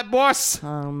 Can I do that, boss?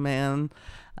 Oh man,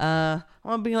 I'm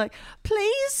gonna be like,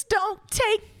 please don't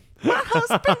take my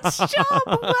husband's job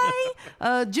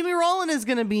away. Jimmy Rollin is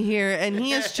gonna be here, and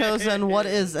he has chosen what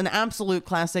is an absolute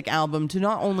classic album to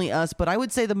not only us, but I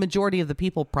would say the majority of the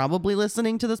people probably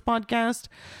listening to this podcast.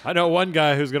 I know one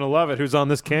guy who's going to love it, who's on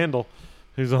this candle.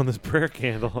 Who's on this prayer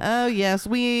candle. Oh yes,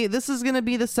 this is going to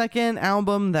be the second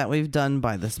album that we've done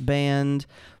by this band,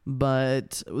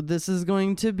 but this is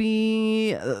going to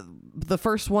be the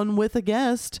first one with a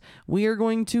guest. We are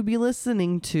going to be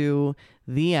listening to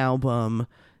the album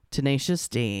Tenacious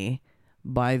D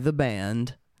by the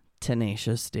band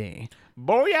Tenacious D.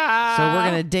 Booyah! So we're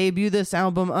gonna debut this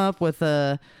album up with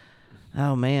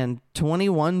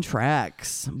 21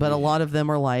 tracks, but a lot of them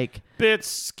are like bits,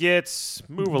 skits,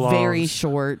 move along. very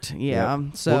short. Yeah,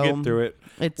 Yep. so we'll get through it.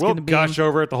 It's We'll gonna be gush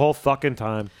over it the whole fucking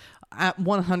time. at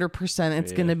 100%.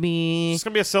 It's gonna be It's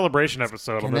gonna be a celebration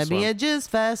episode on gonna this be one. a jizz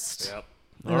fest. Yep.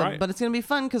 All right. But it's gonna be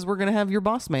fun because we're gonna have your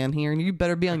boss man here, and you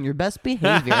better be on your best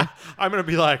behavior. I'm gonna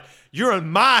be like, you're in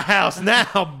my house now,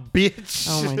 bitch.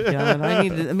 Oh my god!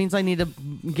 It means I need to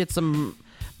get some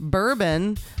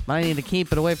bourbon, but I need to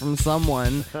keep it away from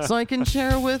someone so I can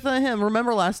share with him.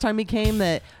 Remember last time he came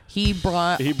that he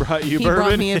brought He brought you he bourbon,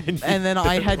 brought me and then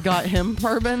I had got him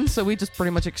bourbon, so we just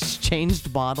pretty much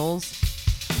exchanged bottles.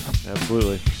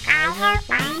 Absolutely. I have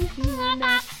one here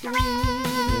next week.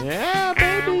 Yeah,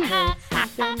 baby. I had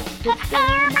something to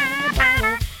fill my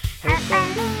bottle.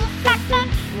 Hopefully something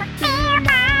will fill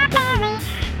my belly.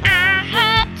 I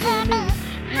heard Jimmy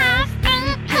has 3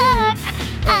 kids,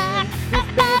 and this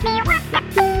baby wants to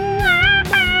be a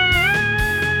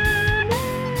mommy.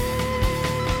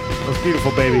 Those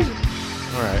beautiful babies.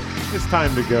 All right, it's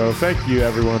time to go. Thank you,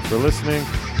 everyone, for listening.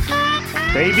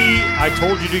 Baby, I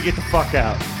told you to get the fuck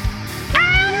out.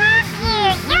 I love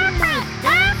you. You're my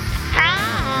best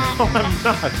friend. No, I'm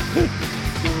not.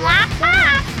 Yes,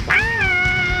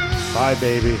 bye. Bye,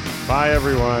 baby. Bye,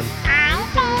 everyone.